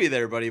story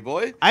there, buddy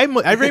boy. I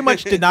very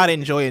much did not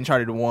enjoy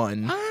Uncharted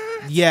 1.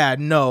 Yeah,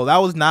 no, that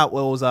was not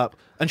what was up.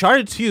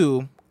 Uncharted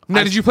 2.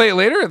 Now, did you play it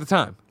later or at the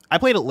time? I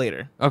played it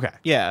later. Okay.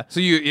 Yeah. So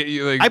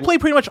you like, I played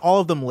pretty much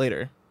all of them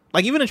later.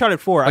 Like even Uncharted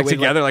 4. like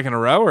together, like in a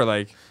row, or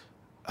like.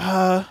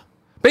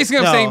 Basically,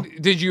 I'm no. saying,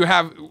 did you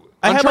have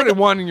Uncharted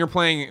 1 and you're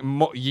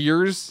playing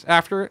years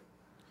after it?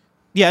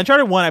 Yeah,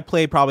 Uncharted 1 I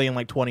played probably in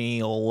like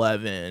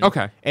 2011.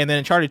 Okay. And then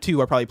Uncharted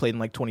 2 I probably played in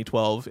like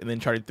 2012. And then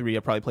Uncharted 3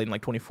 I probably played in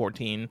like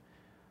 2014.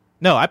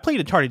 No, I played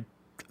Uncharted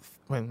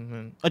 3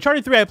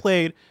 I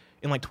played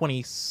in like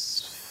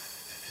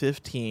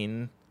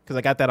 2015. because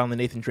I got that on the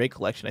Nathan Drake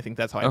collection. I think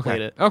that's how I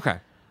played it. Okay.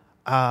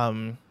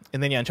 And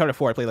then Uncharted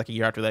 4 I played like a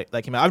year after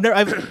that came out.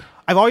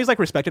 I've always like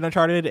respected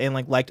Uncharted and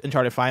like liked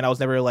Uncharted fine. I was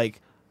never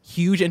like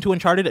huge into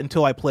Uncharted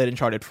until I played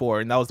Uncharted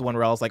 4, and that was the one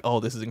where I was like, oh,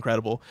 this is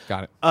incredible.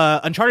 Got it.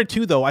 Uncharted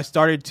 2 though, I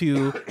started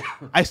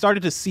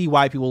to see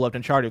why people loved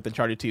Uncharted with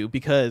Uncharted 2,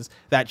 because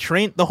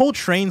the whole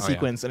train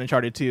sequence in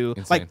Uncharted 2,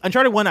 insane. like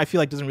Uncharted 1 I feel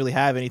like doesn't really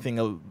have anything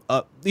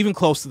of even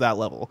close to that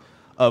level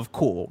of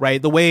cool,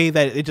 right? The way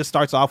that it just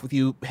starts off with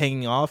you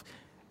hanging off,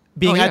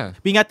 being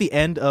at the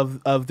end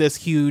of this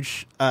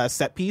huge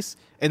set piece,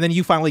 and then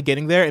you finally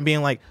getting there and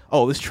being like,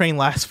 oh, this train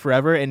lasts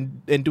forever,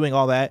 and doing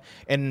all that,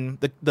 and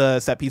the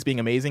set piece being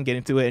amazing,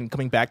 getting to it and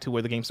coming back to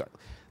where the game starts.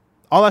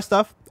 All that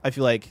stuff, I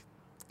feel like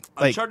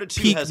Uncharted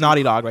 2 peak has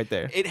Naughty Dog right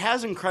there. It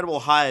has incredible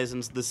highs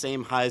and the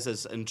same highs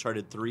as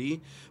Uncharted 3,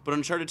 but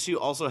Uncharted 2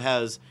 also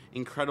has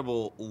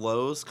incredible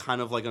lows,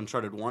 kind of like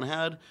Uncharted 1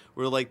 had,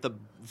 where like the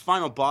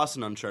final boss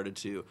in Uncharted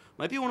 2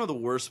 might be one of the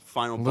worst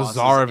final bosses.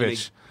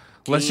 Lazarevic.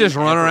 Let's just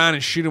run ever. around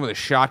and shoot him with a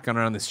shotgun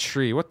around this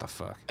tree. What the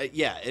fuck?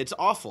 Yeah, it's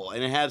awful,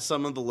 and it had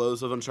some of the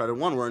lows of Uncharted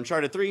 1, where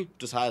Uncharted 3,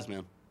 just highs,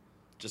 man.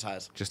 Just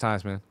highs. Just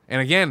highs, man.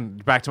 And again,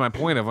 back to my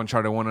point of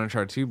Uncharted 1 and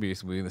Uncharted 2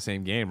 basically in the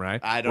same game, right?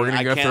 We're going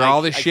to go through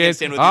all this shit.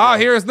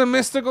 Here's the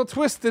mystical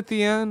twist at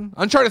the end.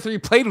 Uncharted 3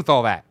 played with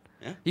all that.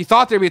 Yeah. He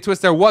thought there'd be a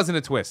twist. There wasn't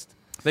a twist.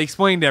 They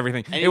explained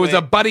everything. Anyway. It was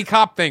a buddy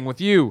cop thing with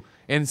you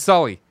and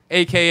Sully,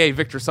 a.k.a.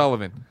 Victor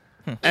Sullivan.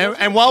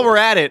 And while we're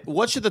at it,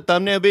 what should the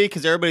thumbnail be?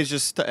 Because everybody's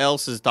just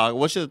else is talking.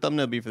 What should the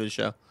thumbnail be for the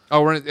show?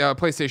 Oh, we're in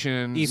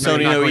PlayStation.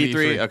 Sony not no going to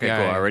E3. Okay, Yeah,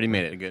 cool. yeah. I already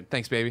made it. Good.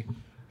 Thanks, baby.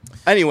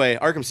 Anyway,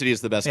 Arkham City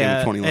is the best game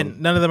of 2011.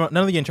 And none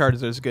of the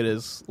Uncharted are as good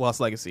as Lost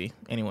Legacy.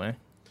 Anyway,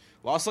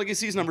 Lost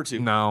Legacy is number 2.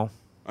 No.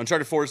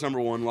 Uncharted 4 is number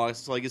 1.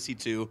 Lost Legacy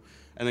 2,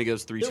 and then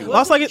goes 3, 2, 1.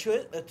 Lost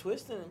a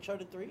twist in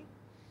Uncharted 3?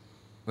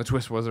 The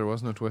twist was there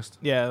was no twist.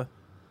 yeah.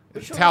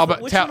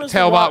 Talbot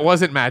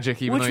wasn't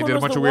magic, even though he did a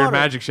bunch of weird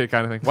magic shit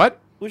kind of thing. What?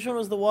 Which one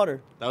was the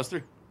water? That was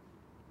 3.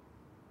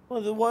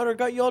 Well, the water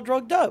got you all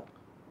drugged up.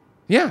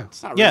 Yeah.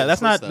 It's not really Yeah, a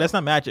that's twist, not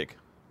though. magic.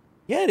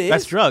 Yeah, it is.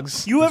 That's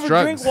drugs. You That's ever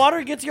drugs. drink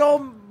water, gets you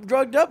all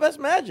drugged up? That's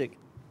magic.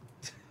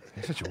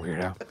 You're such a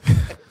weirdo.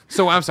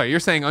 So I'm sorry, you're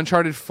saying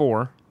Uncharted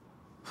 4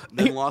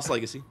 Then Lost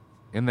Legacy.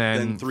 and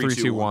then Then 3,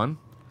 2, 1.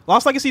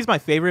 Lost Legacy is my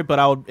favorite,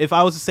 but if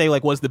I was to say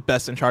like what's the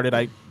best Uncharted,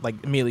 I like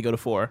immediately go to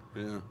 4.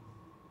 Yeah.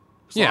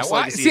 Yeah, Lost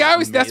well, Legacy see,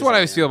 is that's what I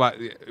always amazing, feel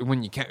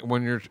about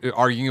when you're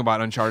arguing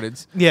about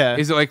Uncharted's. Yeah.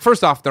 is it like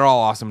first off they're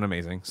all awesome and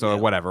amazing, so Yeah.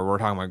 whatever, we're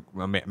talking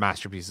about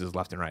masterpieces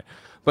left and right.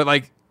 But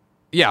like,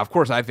 yeah, of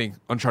course, I think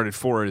Uncharted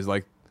 4 is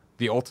like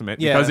the ultimate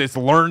because it's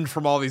learned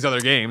from all these other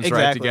games, right, to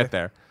Exactly. get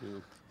there.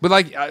 But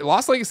like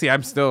Lost Legacy, I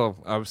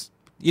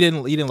You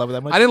didn't love it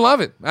that much. I didn't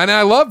love it, and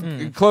I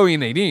loved Chloe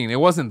and Nadine. It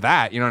wasn't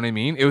that, you know what I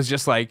mean? It was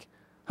just like,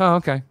 oh,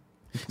 okay,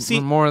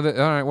 See, more of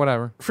the all right,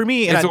 whatever. for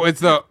me, and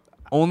It's the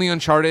only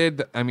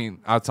Uncharted, I mean,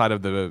 outside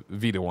of the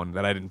Vita one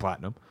that I didn't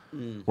platinum,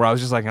 where I was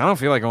just like, I don't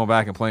feel like going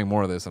back and playing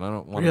more of this, and I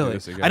don't want to do really,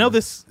 this again. I know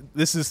this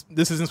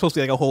isn't supposed to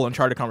be like a whole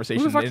Uncharted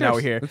conversation, Who the fuck and now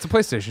we're cares? here. It's a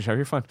PlayStation show.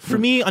 You're fine. For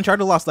me,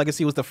 Uncharted Lost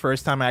Legacy was the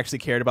first time I actually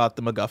cared about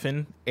the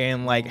MacGuffin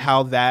and like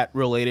how that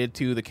related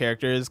to the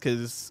characters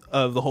because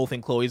of the whole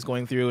thing Chloe's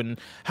going through and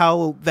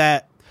how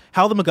the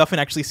MacGuffin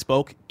actually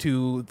spoke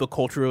to the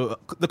culture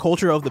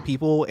of the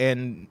people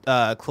and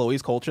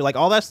Chloe's culture. Like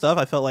all that stuff,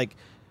 I felt like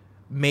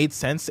made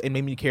sense and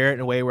made me care in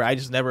a way where I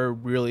just never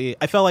really.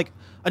 I felt like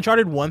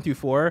Uncharted 1 through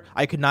 4,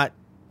 I could not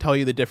tell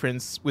you the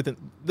difference within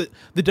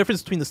the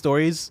difference between the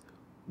stories,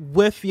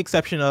 with the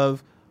exception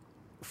of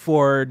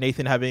for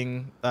Nathan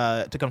having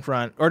to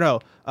confront, or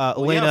no,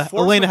 Elena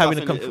having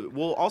to confront.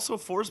 Well, also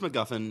Forrest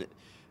MacGuffin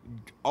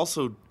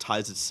also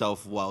ties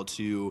itself well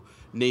to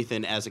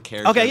Nathan as a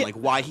character, Okay, and yeah. like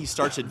why he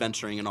starts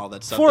adventuring and all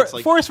that stuff. Four, It's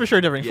like, four is for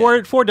sure different.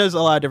 Yeah. Four does a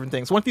lot of different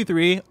things. 1 through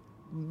 3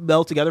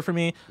 meld together for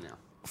me. Yeah.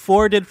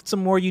 4 did some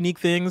more unique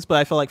things, but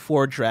I felt like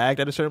 4 dragged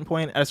at a certain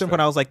point. At a certain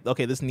point, I was like,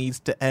 okay, this needs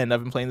to end.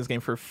 I've been playing this game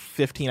for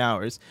 15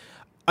 hours.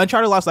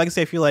 Uncharted Lost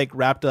Legacy, I feel like,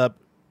 wrapped up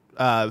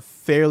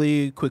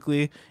fairly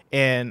quickly.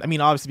 And, I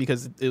mean, obviously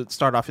because it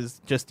started off as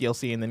just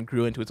DLC and then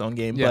grew into its own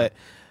game. Yeah. But,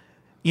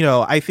 you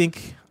know, I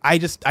think I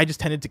just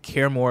tended to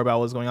care more about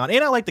what was going on.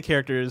 And I like the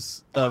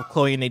characters of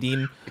Chloe and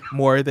Nadine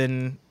more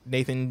than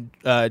Nathan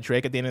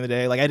Drake at the end of the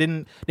day. Like,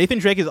 Nathan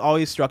Drake has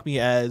always struck me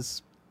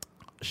as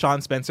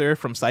Sean Spencer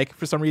from Psych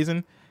for some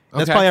reason.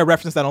 That's Okay. probably a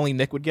reference that only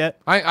Nick would get.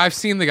 I've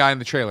seen the guy in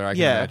the trailer. I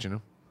can imagine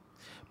him.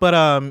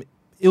 But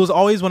it was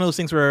always one of those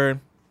things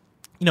where,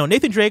 you know,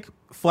 Nathan Drake,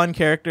 fun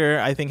character,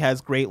 I think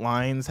has great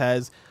lines,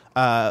 has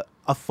a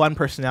fun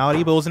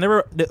personality, but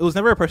it was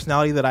never a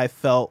personality that I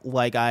felt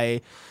like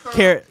I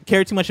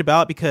cared too much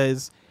about,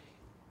 because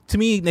to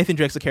me, Nathan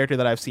Drake's a character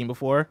that I've seen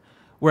before.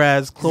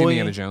 Whereas Chloe, He's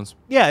Indiana Jones.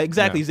 Yeah,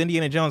 exactly. Yeah. He's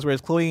Indiana Jones.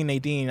 Whereas Chloe and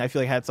Nadine, I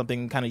feel like had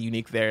something kind of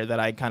unique there that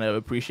I kind of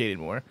appreciated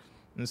more.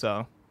 And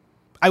so,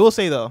 I will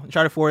say though,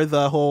 Uncharted 4,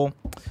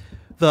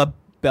 the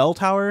bell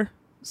tower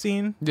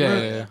scene.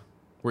 Yeah.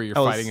 Where you're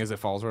That was- fighting as it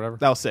falls or whatever.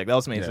 That was sick. That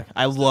was amazing. Yeah.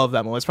 I love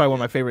that moment. It's probably one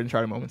of my favorite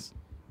Uncharted moments.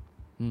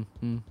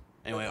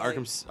 Anyway,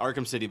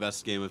 Arkham City,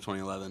 best game of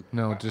 2011.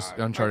 No, just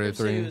Uncharted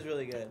 3. It was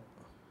really good.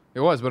 It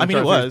was, but I mean,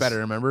 it Uncharted 3 was better.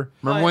 Remember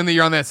when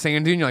you're on that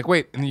sand dune, you're like,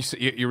 wait, and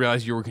you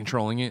realize you were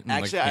controlling it. And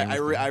Actually,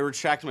 I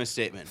retract my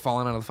statement.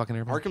 falling out of the fucking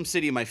airplane. Arkham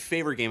City, my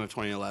favorite game of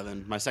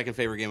 2011. My second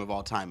favorite game of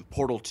all time.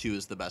 Portal 2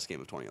 is the best game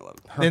of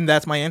 2011. Then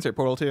that's my answer.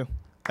 Portal 2.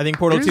 I think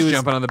Portal You're 2 just is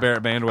jumping on the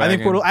Barrett bandwagon. I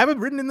think Portal. I have it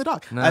written in the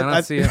doc. No, I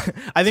don't see it.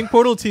 I think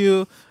Portal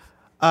 2.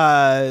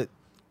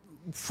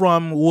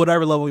 From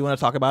whatever level you want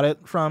to talk about it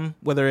from,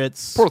 whether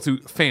it's Portal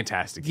 2,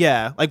 fantastic.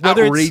 yeah, like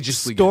whether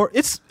outrageously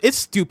it's it's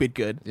stupid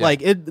good. Yeah.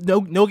 Like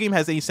no game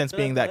has any sense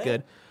being that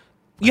good.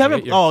 You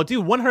haven't? you. Oh,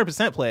 dude,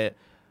 100% play it.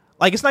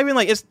 Like it's not even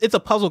like it's a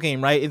puzzle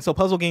game, right? And so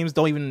puzzle games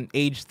don't even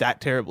age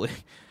that terribly,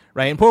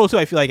 right? And Portal 2,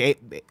 I feel like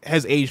it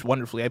has aged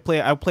wonderfully. I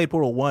played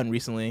Portal 1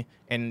 recently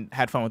and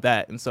had fun with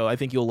that, and so I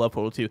think you'll love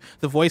Portal 2.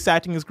 The voice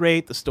acting is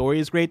great, the story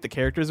is great, the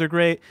characters are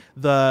great,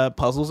 the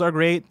puzzles are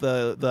great,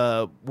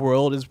 the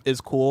world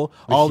is cool,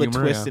 all the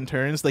humor, twists yeah. and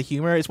turns, the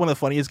humor. It's one of the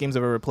funniest games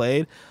I've ever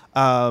played.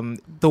 The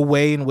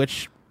ways in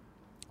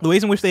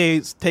which they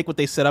take what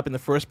they set up in the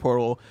first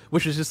Portal,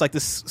 which is just like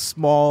this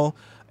small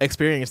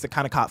experience that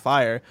kind of caught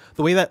fire.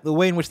 The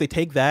way in which they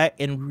take that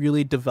and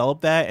really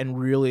develop that and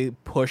really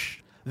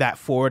push that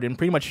forward in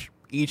pretty much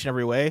each and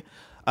every way.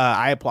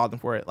 I applaud them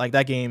for it. Like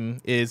that game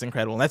is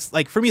incredible. And that's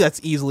like for me, that's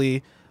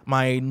easily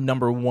my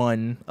number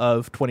one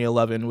of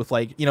 2011. With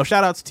like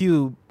shout outs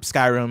to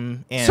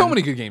Skyrim and So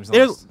many good games. On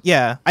this.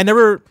 yeah. I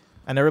never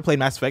played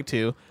Mass Effect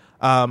 2,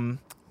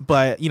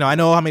 but I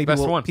know how many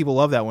people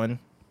love that one.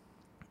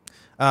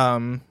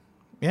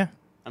 Yeah.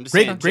 I'm just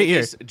Great- saying, great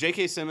year.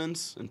 J.K.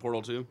 Simmons in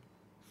Portal 2.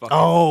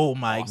 Oh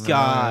my Awesome.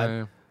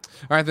 god.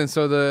 All right, then.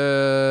 So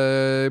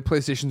the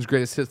PlayStation's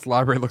greatest hits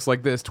library looks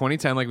like this: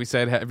 2010, like we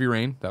said, Heavy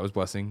Rain, that was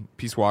Blessing.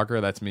 Peace Walker,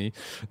 that's me.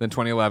 Then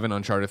 2011,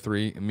 Uncharted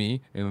 3,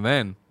 me, and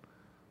then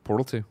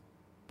Portal 2,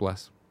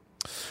 Bless.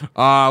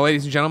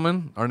 Ladies and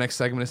gentlemen, our next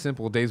segment is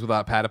simple: Days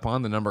Without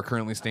Patapon. The number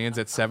currently stands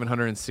at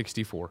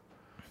 764.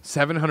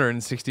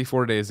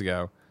 764 days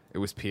ago, it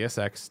was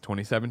PSX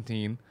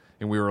 2017,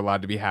 and we were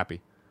allowed to be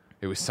happy.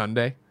 It was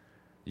Sunday.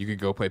 You could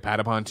go play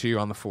Patapon 2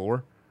 on the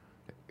floor.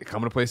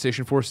 Coming to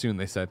PlayStation 4 soon,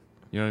 they said.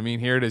 You know what I mean?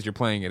 Here it is. You're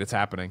playing it. It's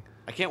happening.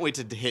 I can't wait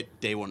to hit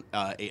day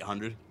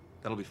 800.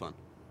 That'll be fun.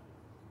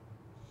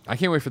 I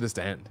can't wait for this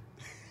to end.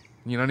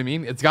 You know what I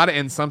mean? It's got to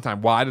end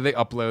sometime. Why do they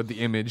upload the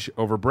image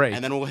over break?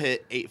 And then we'll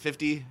hit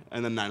 850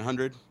 and then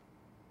 900. Do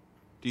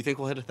you think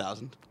we'll hit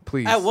 1,000?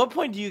 Please. At what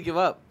point do you give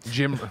up?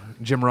 Jim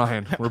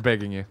Ryan, we're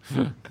begging you.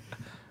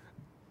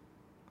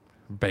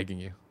 Begging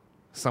you.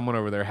 Someone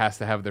over there has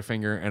to have their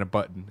finger and a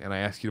button, and I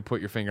ask you to put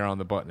your finger on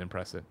the button and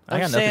press it. I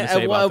got I'm nothing saying, to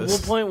say about at this.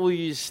 what point will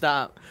you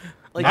stop?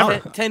 Like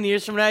Never. 10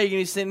 years from now, you're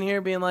gonna be sitting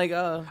here being like,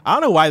 "Oh, I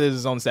don't know why this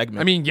is its own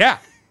segment. I mean, yeah.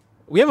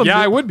 we have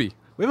I would be.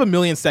 We have a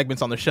million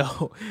segments on the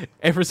show,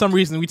 and for some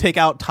reason, we take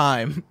out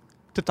time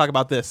to talk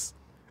about this.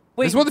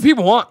 wait." It's what the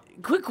people want.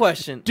 Quick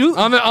question. Dude,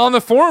 On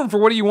the forum for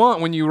what do you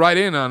want when you write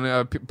in on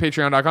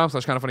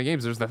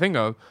patreon.com/kindoffunnygames, there's the thing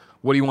of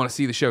what do you want to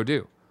see the show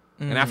do?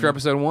 And after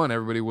episode 1,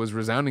 everybody was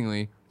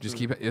resoundingly just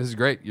keep. This is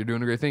great. You're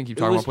doing a great thing. Keep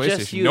talking was about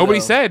just PlayStation. you, Nobody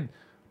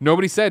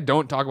though. said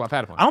don't talk about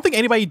Patapon. I don't think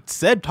anybody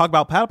said talk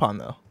about Patapon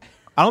though.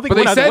 I don't think. But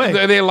they it went out of the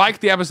said way. they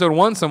liked the episode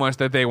 1 so much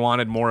that they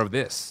wanted more of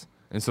this,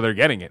 and so they're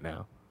getting it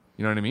now.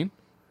 You know what I mean?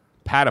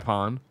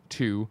 Patapon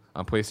 2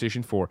 on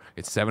PlayStation 4.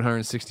 It's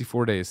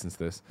 764 days since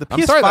this. The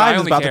I'm sorry that I PS5 is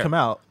only about care. to come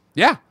out.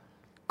 Yeah,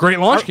 great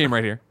launch game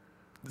right here.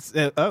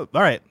 Oh,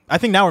 all right. I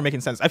think now we're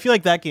making sense. I feel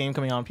like that game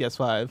coming out on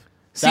PS5.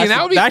 See, and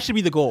that should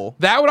be the goal.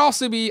 That would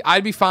also be.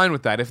 I'd be fine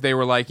with that if they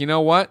were like, you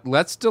know what?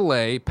 Let's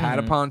delay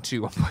Patapon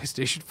 2 on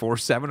PlayStation 4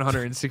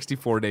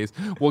 764 days.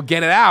 We'll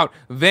get it out,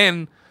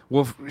 then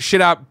we'll shit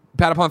out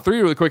Patapon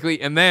 3 really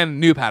quickly, and then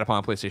new Patapon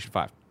on PlayStation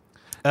 5.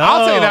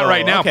 I'll tell you that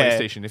right now, okay.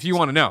 PlayStation, if you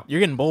want to know. You're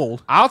getting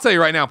bold. I'll tell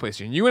you right now,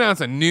 PlayStation. You announce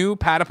a new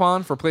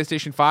Patapon for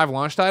PlayStation 5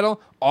 launch title,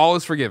 all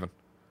is forgiven.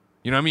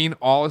 You know what I mean?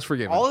 All is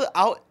forgiven.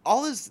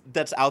 All is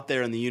that's out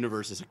there in the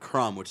universe is a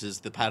crumb, which is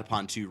the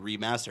Patapon 2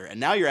 remaster. And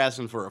now you're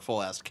asking for a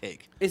full-ass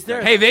cake. Is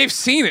there? Hey, they've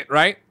seen it,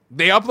 right?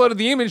 They uploaded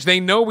the image. They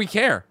know we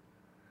care.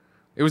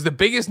 It was the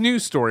biggest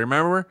news story,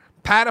 remember?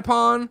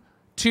 Patapon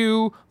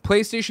 2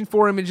 PlayStation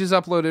 4 images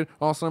uploaded.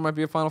 Also, there might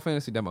be a Final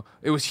Fantasy demo.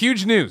 It was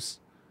huge news.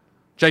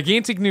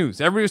 Gigantic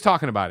news. Everybody was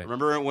talking about it.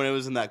 Remember when it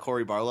was in that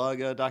Cory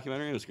Barlog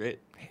documentary? It was great.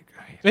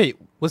 Wait,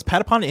 was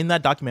Patapon in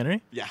that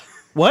documentary? Yeah.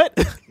 What?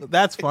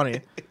 That's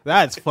funny.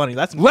 That's funny.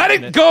 That's Let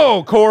it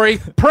go, Corey.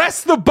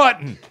 Press the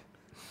button.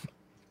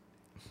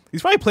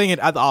 He's probably playing it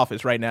at the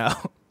office right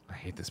now. I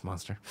hate this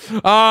monster.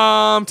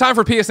 Time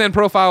for PSN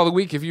Profile of the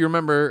Week. If you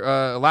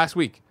remember, last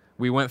week,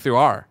 we went through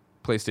our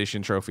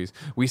PlayStation trophies.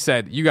 We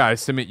said, you guys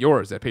submit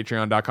yours at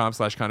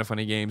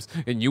patreon.com/kindoffunnygames,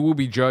 and you will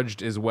be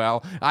judged as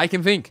well. I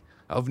can think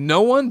of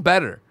no one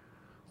better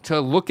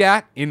to look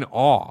at in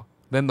awe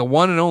than the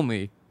one and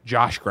only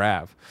Josh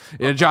Grav.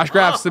 Josh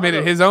Grav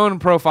submitted his own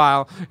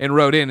profile and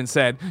wrote in and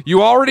said,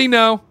 you already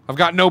know I've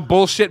got no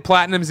bullshit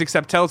platinums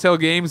except Telltale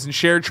Games and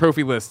shared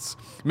trophy lists.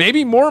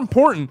 Maybe more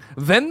important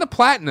than the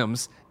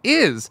platinums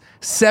is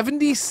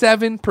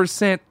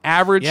 77%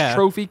 average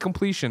trophy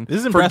completion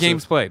for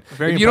games played.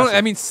 Very if you impressive. don't,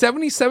 I mean,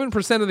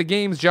 77% of the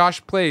games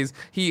Josh plays,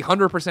 he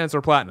 100%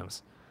 are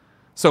platinums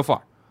so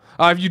far.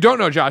 If you don't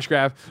know Josh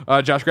Grav,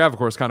 of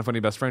course, Kind of Funny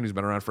best friend who's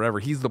been around forever.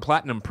 He's the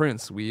Platinum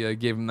Prince. We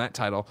gave him that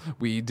title.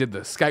 We did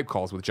the Skype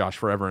calls with Josh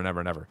forever and ever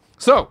and ever.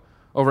 So,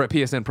 over at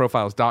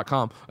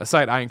psnprofiles.com, a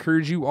site I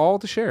encourage you all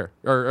to share,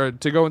 or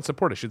to go and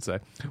support, I should say,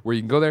 where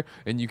you can go there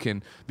and you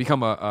can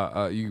become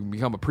a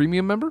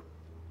premium member.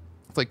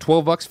 It's like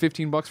 $12,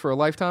 $15 for a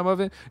lifetime of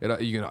it.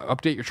 You can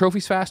update your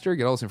trophies faster,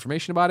 get all this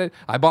information about it.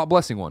 I bought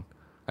Blessing one.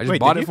 I just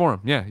bought it for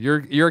him. Yeah,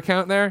 your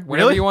account there.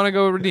 Whenever Really? you want to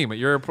go redeem it,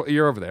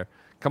 you're over there.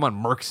 Come on,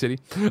 Merc City.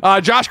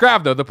 Josh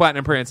Grav, though, the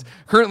Platinum Prince,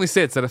 currently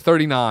sits at a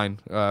 39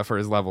 for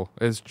his level.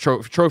 His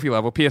trophy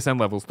level, PSN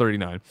level is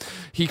 39.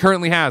 He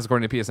currently has,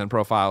 according to PSN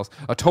Profiles,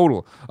 a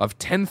total of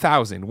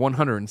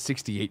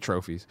 10,168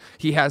 trophies.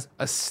 He has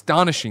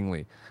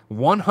astonishingly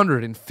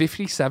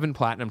 157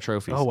 platinum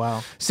trophies. Oh,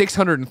 wow.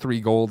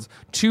 603 golds,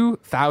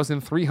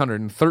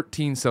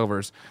 2,313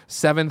 silvers,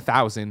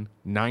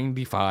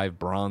 7,095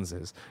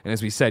 bronzes. And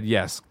as we said,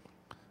 yes,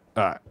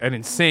 an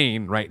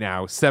insane right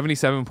now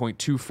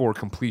 77.24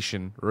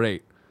 completion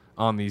rate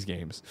on these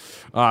games.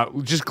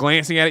 Just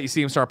glancing at it, you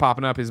see him start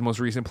popping up. His most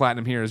recent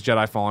platinum here is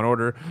Jedi Fallen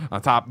Order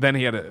on top. Then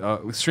he had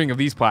a string of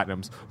these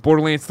platinums: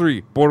 Borderlands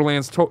 3,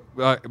 Borderlands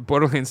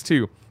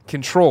 2,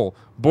 Control,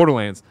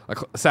 Borderlands,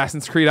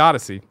 Assassin's Creed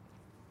Odyssey.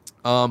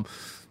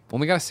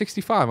 Only got a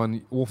 65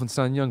 on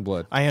Wolfenstein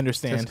Youngblood. I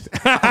understand.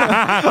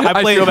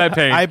 I feel that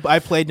pain. I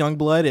played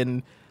Youngblood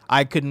and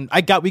I couldn't.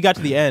 We got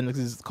to the end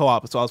because it's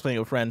co-op, so I was playing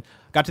with a friend.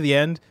 Got to the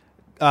end.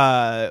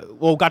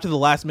 Got to the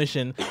last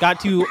mission. Got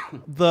to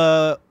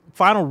the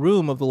final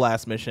room of the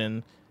last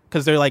mission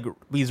because they're like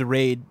these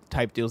raid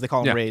type deals. They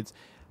call them raids.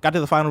 Got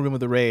to the final room of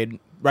the raid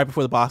right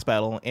before the boss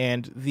battle,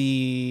 and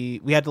we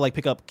had to like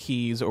pick up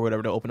keys or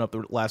whatever to open up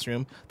the last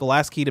room. The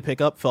last key to pick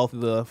up fell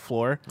through the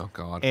floor. Oh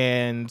God!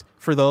 And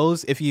for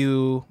those, if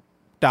you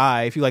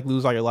die, if you like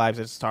lose all your lives,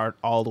 it start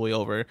all the way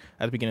over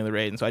at the beginning of the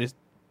raid. And so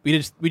we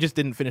just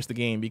didn't finish the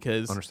game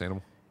because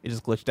understandable. It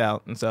just glitched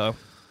out, and so.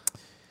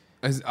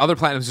 As other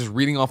platinums, just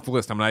reading off the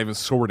list. I'm not even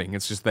sorting.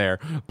 It's just there.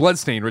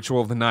 Bloodstained,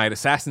 Ritual of the Night,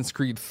 Assassin's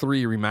Creed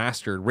 3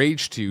 Remastered,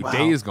 Rage 2,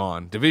 Days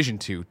Gone, Division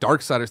 2,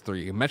 Darksiders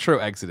 3, Metro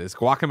Exodus,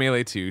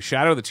 Guacamelee 2,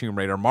 Shadow of the Tomb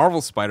Raider,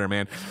 Marvel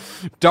Spider-Man,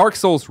 Dark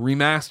Souls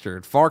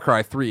Remastered, Far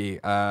Cry 3,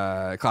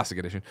 Classic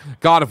Edition,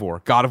 God of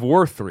War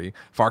 3,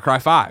 Far Cry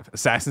 5,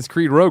 Assassin's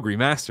Creed Rogue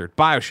Remastered,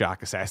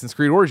 Bioshock, Assassin's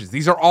Creed Origins.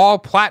 These are all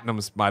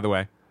platinums, by the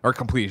way. Or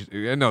complete.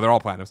 No, they're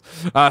all platinums.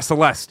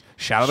 Celeste,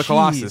 Shadow of the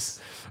Colossus,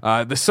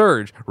 The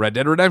Surge, Red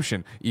Dead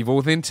Redemption, Evil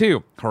Within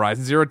 2,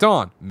 Horizon Zero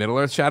Dawn,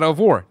 Middle-earth Shadow of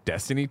War,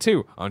 Destiny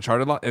 2,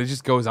 Uncharted. It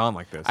just goes on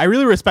like this. I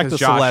really respect the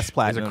Josh Celeste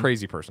platinum. He's a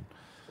crazy person.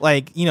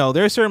 Like,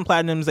 there are certain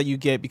platinums that you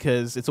get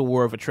because it's a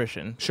war of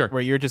attrition. Sure.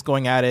 Where you're just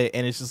going at it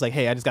and it's just like,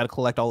 hey, I just got to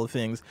collect all the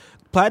things.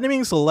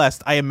 Platinuming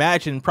Celeste, I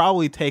imagine,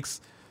 probably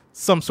takes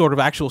some sort of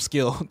actual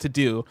skill to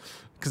do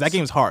because that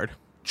game's hard.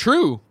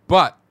 True,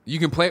 but you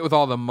can play it with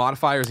all the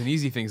modifiers and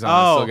easy things on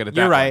and still get it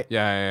that you're right.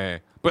 Yeah.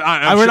 But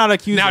we're not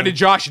accusing. Now, did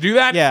Josh do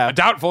that? Yeah.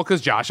 Doubtful,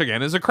 because Josh,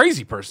 again, is a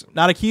crazy person.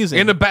 Not accusing.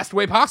 In the best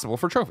way possible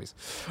for trophies.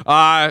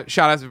 Shout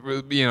out to,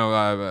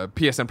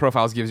 PSN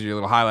Profiles gives you a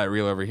little highlight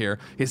reel over here.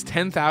 His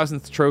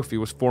 10,000th trophy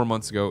was 4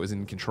 months ago. It was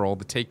in Control,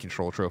 the Take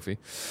Control trophy.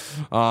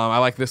 I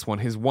like this one.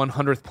 His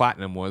 100th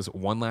platinum was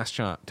One Last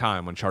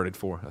Time, Uncharted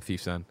 4, A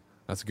Thief's End.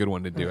 That's a good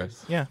one to do it.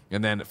 Yeah.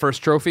 And then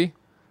first trophy,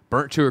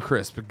 Burnt to a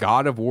Crisp,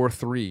 God of War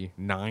 3,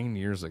 9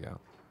 years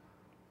ago.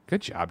 Good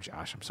job,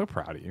 Josh. I'm so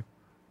proud of you.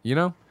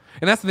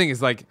 And that's the thing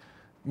is, like,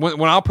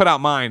 when I'll put out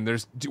mine,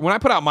 when I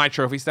put out my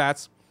trophy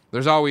stats,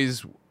 there's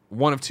always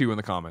one of two in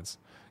the comments.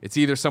 It's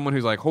either someone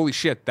who's like, holy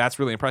shit, that's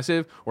really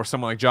impressive, or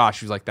someone like Josh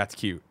who's like, that's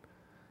cute.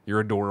 You're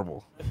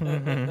adorable.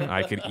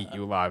 I could eat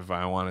you alive if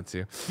I wanted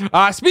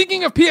to.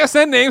 Speaking of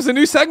PSN names, a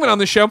new segment on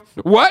the show.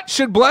 What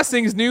should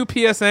Blessing's new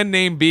PSN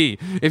name be?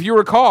 If you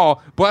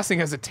recall, Blessing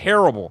has a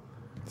terrible,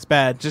 it's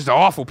bad, just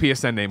awful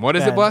PSN name. What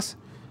is it, Bless?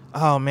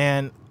 Oh,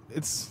 man.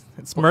 It's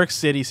Merc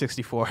City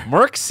 64.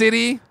 Merc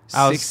City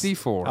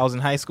 64. I was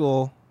in high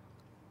school.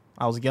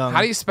 I was young.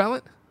 How do you spell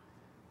it?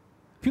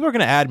 People are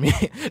going to add me.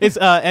 It's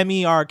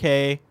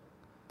MERKCITY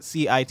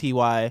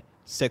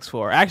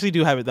 64. I actually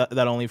do have it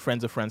that only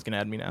friends of friends can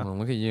add me now. Oh,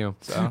 look at you.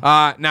 So.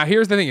 Now,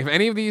 here's the thing. If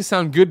any of these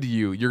sound good to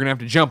you, you're going to have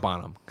to jump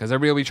on them because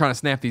everybody will be trying to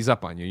snap these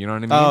up on you. You know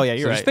what I mean? Oh, yeah,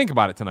 you're so right. Just think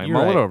about it tonight. You're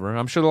Mull it right. over.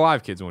 I'm sure the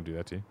live kids won't do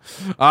that to you.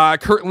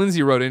 Kurt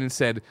Lindsay wrote in and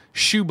said,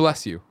 "Shoe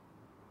bless you."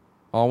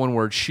 All one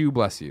word, shoe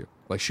bless you.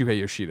 Like Shuhei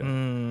Yoshida. I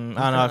don't know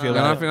how I feel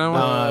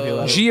about it.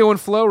 Gio and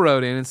Flo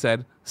wrote in and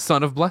said,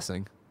 "Son of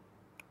Blessing."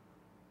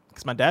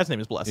 Because my dad's name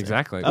is Blessing.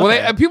 Exactly. Okay.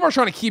 Well, people are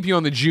trying to keep you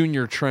on the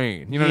junior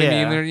train. You know what I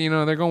Yeah.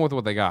 mean? They're going with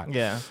what they got.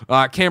 Yeah.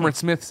 Cameron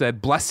Smith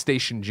said, "Bless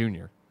Station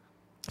Junior."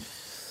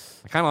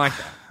 I kind of like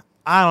that.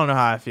 I don't know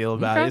how I feel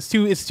about it.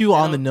 It's too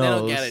on the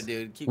nose. They don't get it,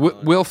 dude. Keep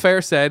going. Will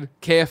Fair said,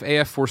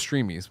 "KFAF for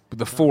Streamies," with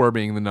the 4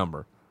 being the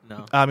number.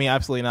 No. I mean,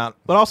 absolutely not.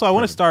 But also, I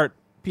want to start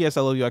PS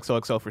I Love You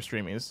XOXO for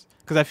streamers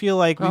because I feel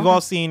like we've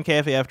all seen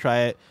KFAF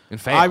try it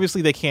and fail.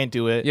 Obviously, they can't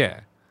do it.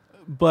 Yeah,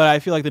 but I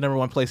feel like the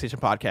 #1 PlayStation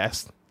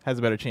podcast has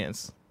a better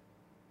chance.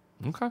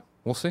 Okay,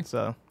 we'll see.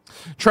 So,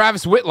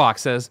 Travis Whitlock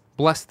says,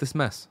 "Bless this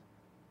mess."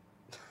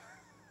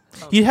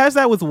 He has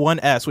that with one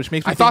S, which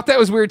makes me. I thought that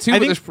was weird too.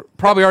 But there's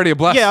probably already a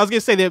bless. Yeah, I was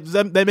gonna say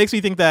that makes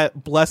me think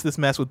that "bless this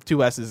mess" with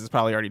 2 S's is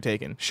probably already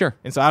taken. Sure.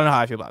 And so I don't know how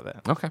I feel about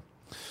that. Okay.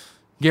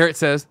 Garrett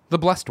says, "The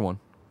blessed one."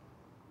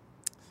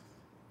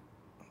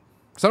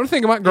 Something to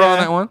think about, girl, on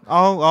that one.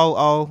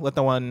 I'll let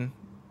the one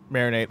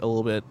marinate a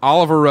little bit.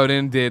 Oliver wrote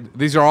in,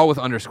 these are all with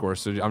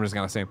underscores, so I'm just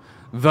going to say them.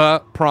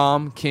 The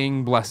prom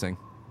king blessing.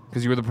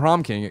 Because you were the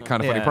prom king at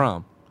Kind of Funny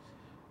Prom.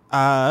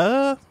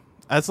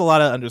 That's a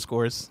lot of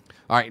underscores.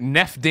 All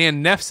right,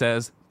 Dan Neff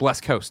says,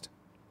 bless coast.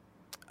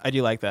 I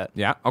do like that.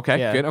 Yeah,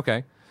 okay, good,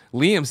 okay.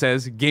 Liam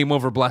says, game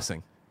over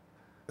blessing.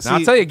 Now, See,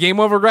 I'll tell you, game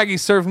over Greggy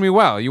served me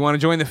well. You want to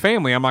join the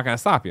family, I'm not going to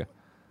stop you.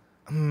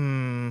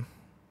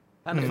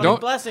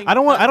 Blessing. I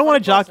don't want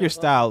to jock your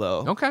style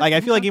though. Okay. Like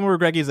I feel like Game Over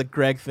Greggy is a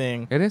Greg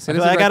thing. It is.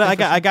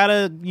 I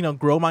gotta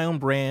grow my own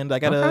brand. I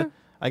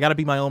gotta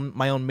be my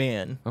own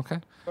man. Okay.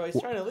 Bro, he's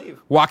trying to leave.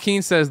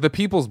 Joaquin says the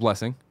people's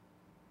blessing.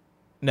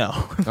 No.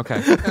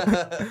 Okay.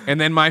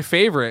 And then my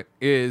favorite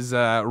is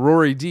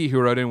Rory D, who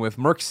wrote in with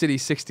Merc City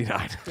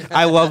 69.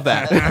 I love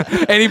that.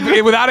 And he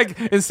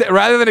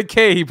rather than a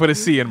K, he put a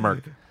C in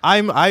Merc.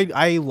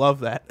 I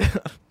love that.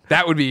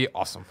 That would be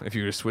awesome if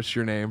you just switched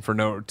your name to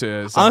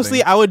something.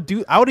 Honestly, I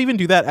would even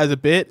do that as a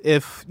bit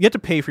if you have to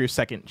pay for your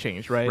second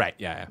change, right? Right.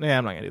 Yeah. Yeah,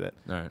 I'm not gonna do that.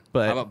 All right.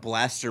 But How about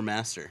Blaster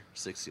Master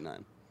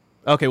 69?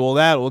 okay, well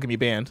that will get me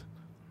banned.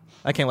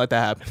 I can't let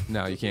that happen.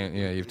 No, you can't.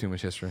 Yeah, you have too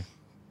much history.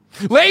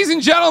 Ladies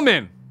and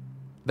gentlemen,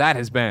 that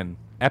has been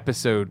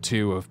episode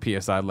 2 of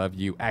PS I Love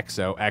You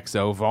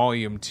XOXO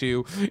Volume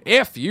 2.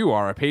 If you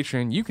are a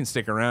patron, you can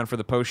stick around for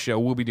the post show.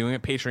 We'll be doing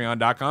it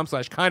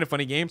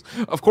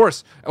patreon.com/kindoffunnygames. Of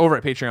course, over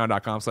at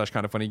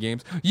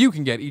patreon.com/kindoffunnygames, you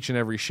can get each and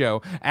every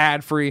show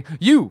ad-free.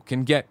 You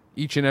can get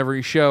each and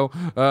every show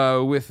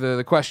with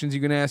the questions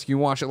you can ask. You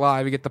can watch it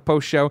live. You get the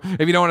post show.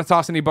 If you don't want to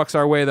toss any bucks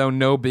our way, though,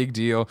 no big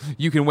deal.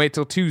 You can wait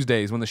till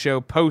Tuesdays when the show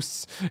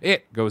posts.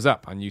 It goes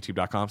up on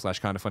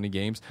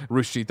youtube.com/kindoffunnygames,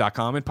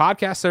 roosterteeth.com, and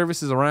podcast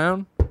services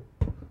around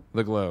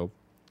the globe.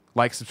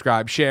 Like,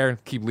 subscribe, share,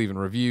 keep leaving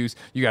reviews.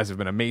 You guys have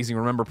been amazing.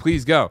 Remember,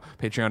 please go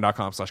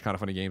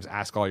patreon.com/kindoffunnygames.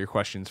 Ask all your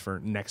questions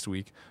for next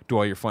week. Do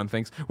all your fun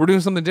things. We're doing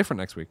something different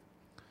next week.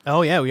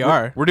 Oh yeah, we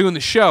are. We're doing the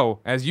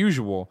show as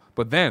usual,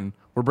 but then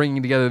we're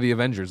bringing together the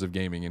Avengers of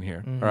gaming in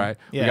here. All right.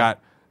 Yeah. We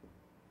got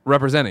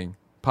representing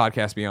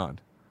Podcast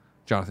Beyond,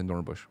 Jonathan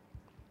Dornbush.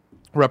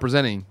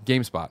 Representing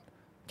GameSpot,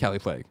 Callie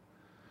Plague.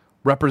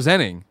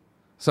 Representing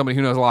somebody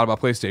who knows a lot about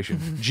PlayStation,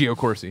 Gio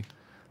Corsi.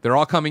 They're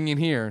all coming in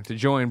here to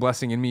join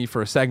Blessing and me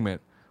for a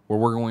segment where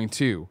we're going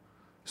to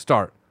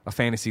start a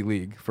fantasy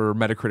league for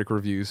Metacritic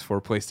reviews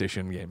for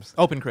PlayStation games.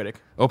 Open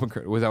Critic.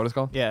 Was that what it's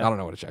called? Yeah. I don't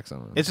know what it checks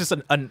on. It's just a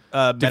Different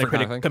Metacritic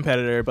kind of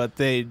competitor, but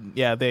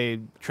they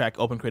track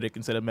Open Critic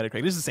instead of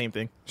Metacritic. This is the same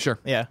thing. Sure.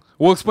 Yeah.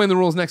 We'll explain the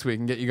rules next week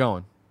and get you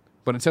going.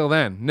 But until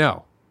then,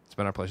 no. It's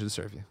been our pleasure to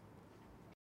serve you.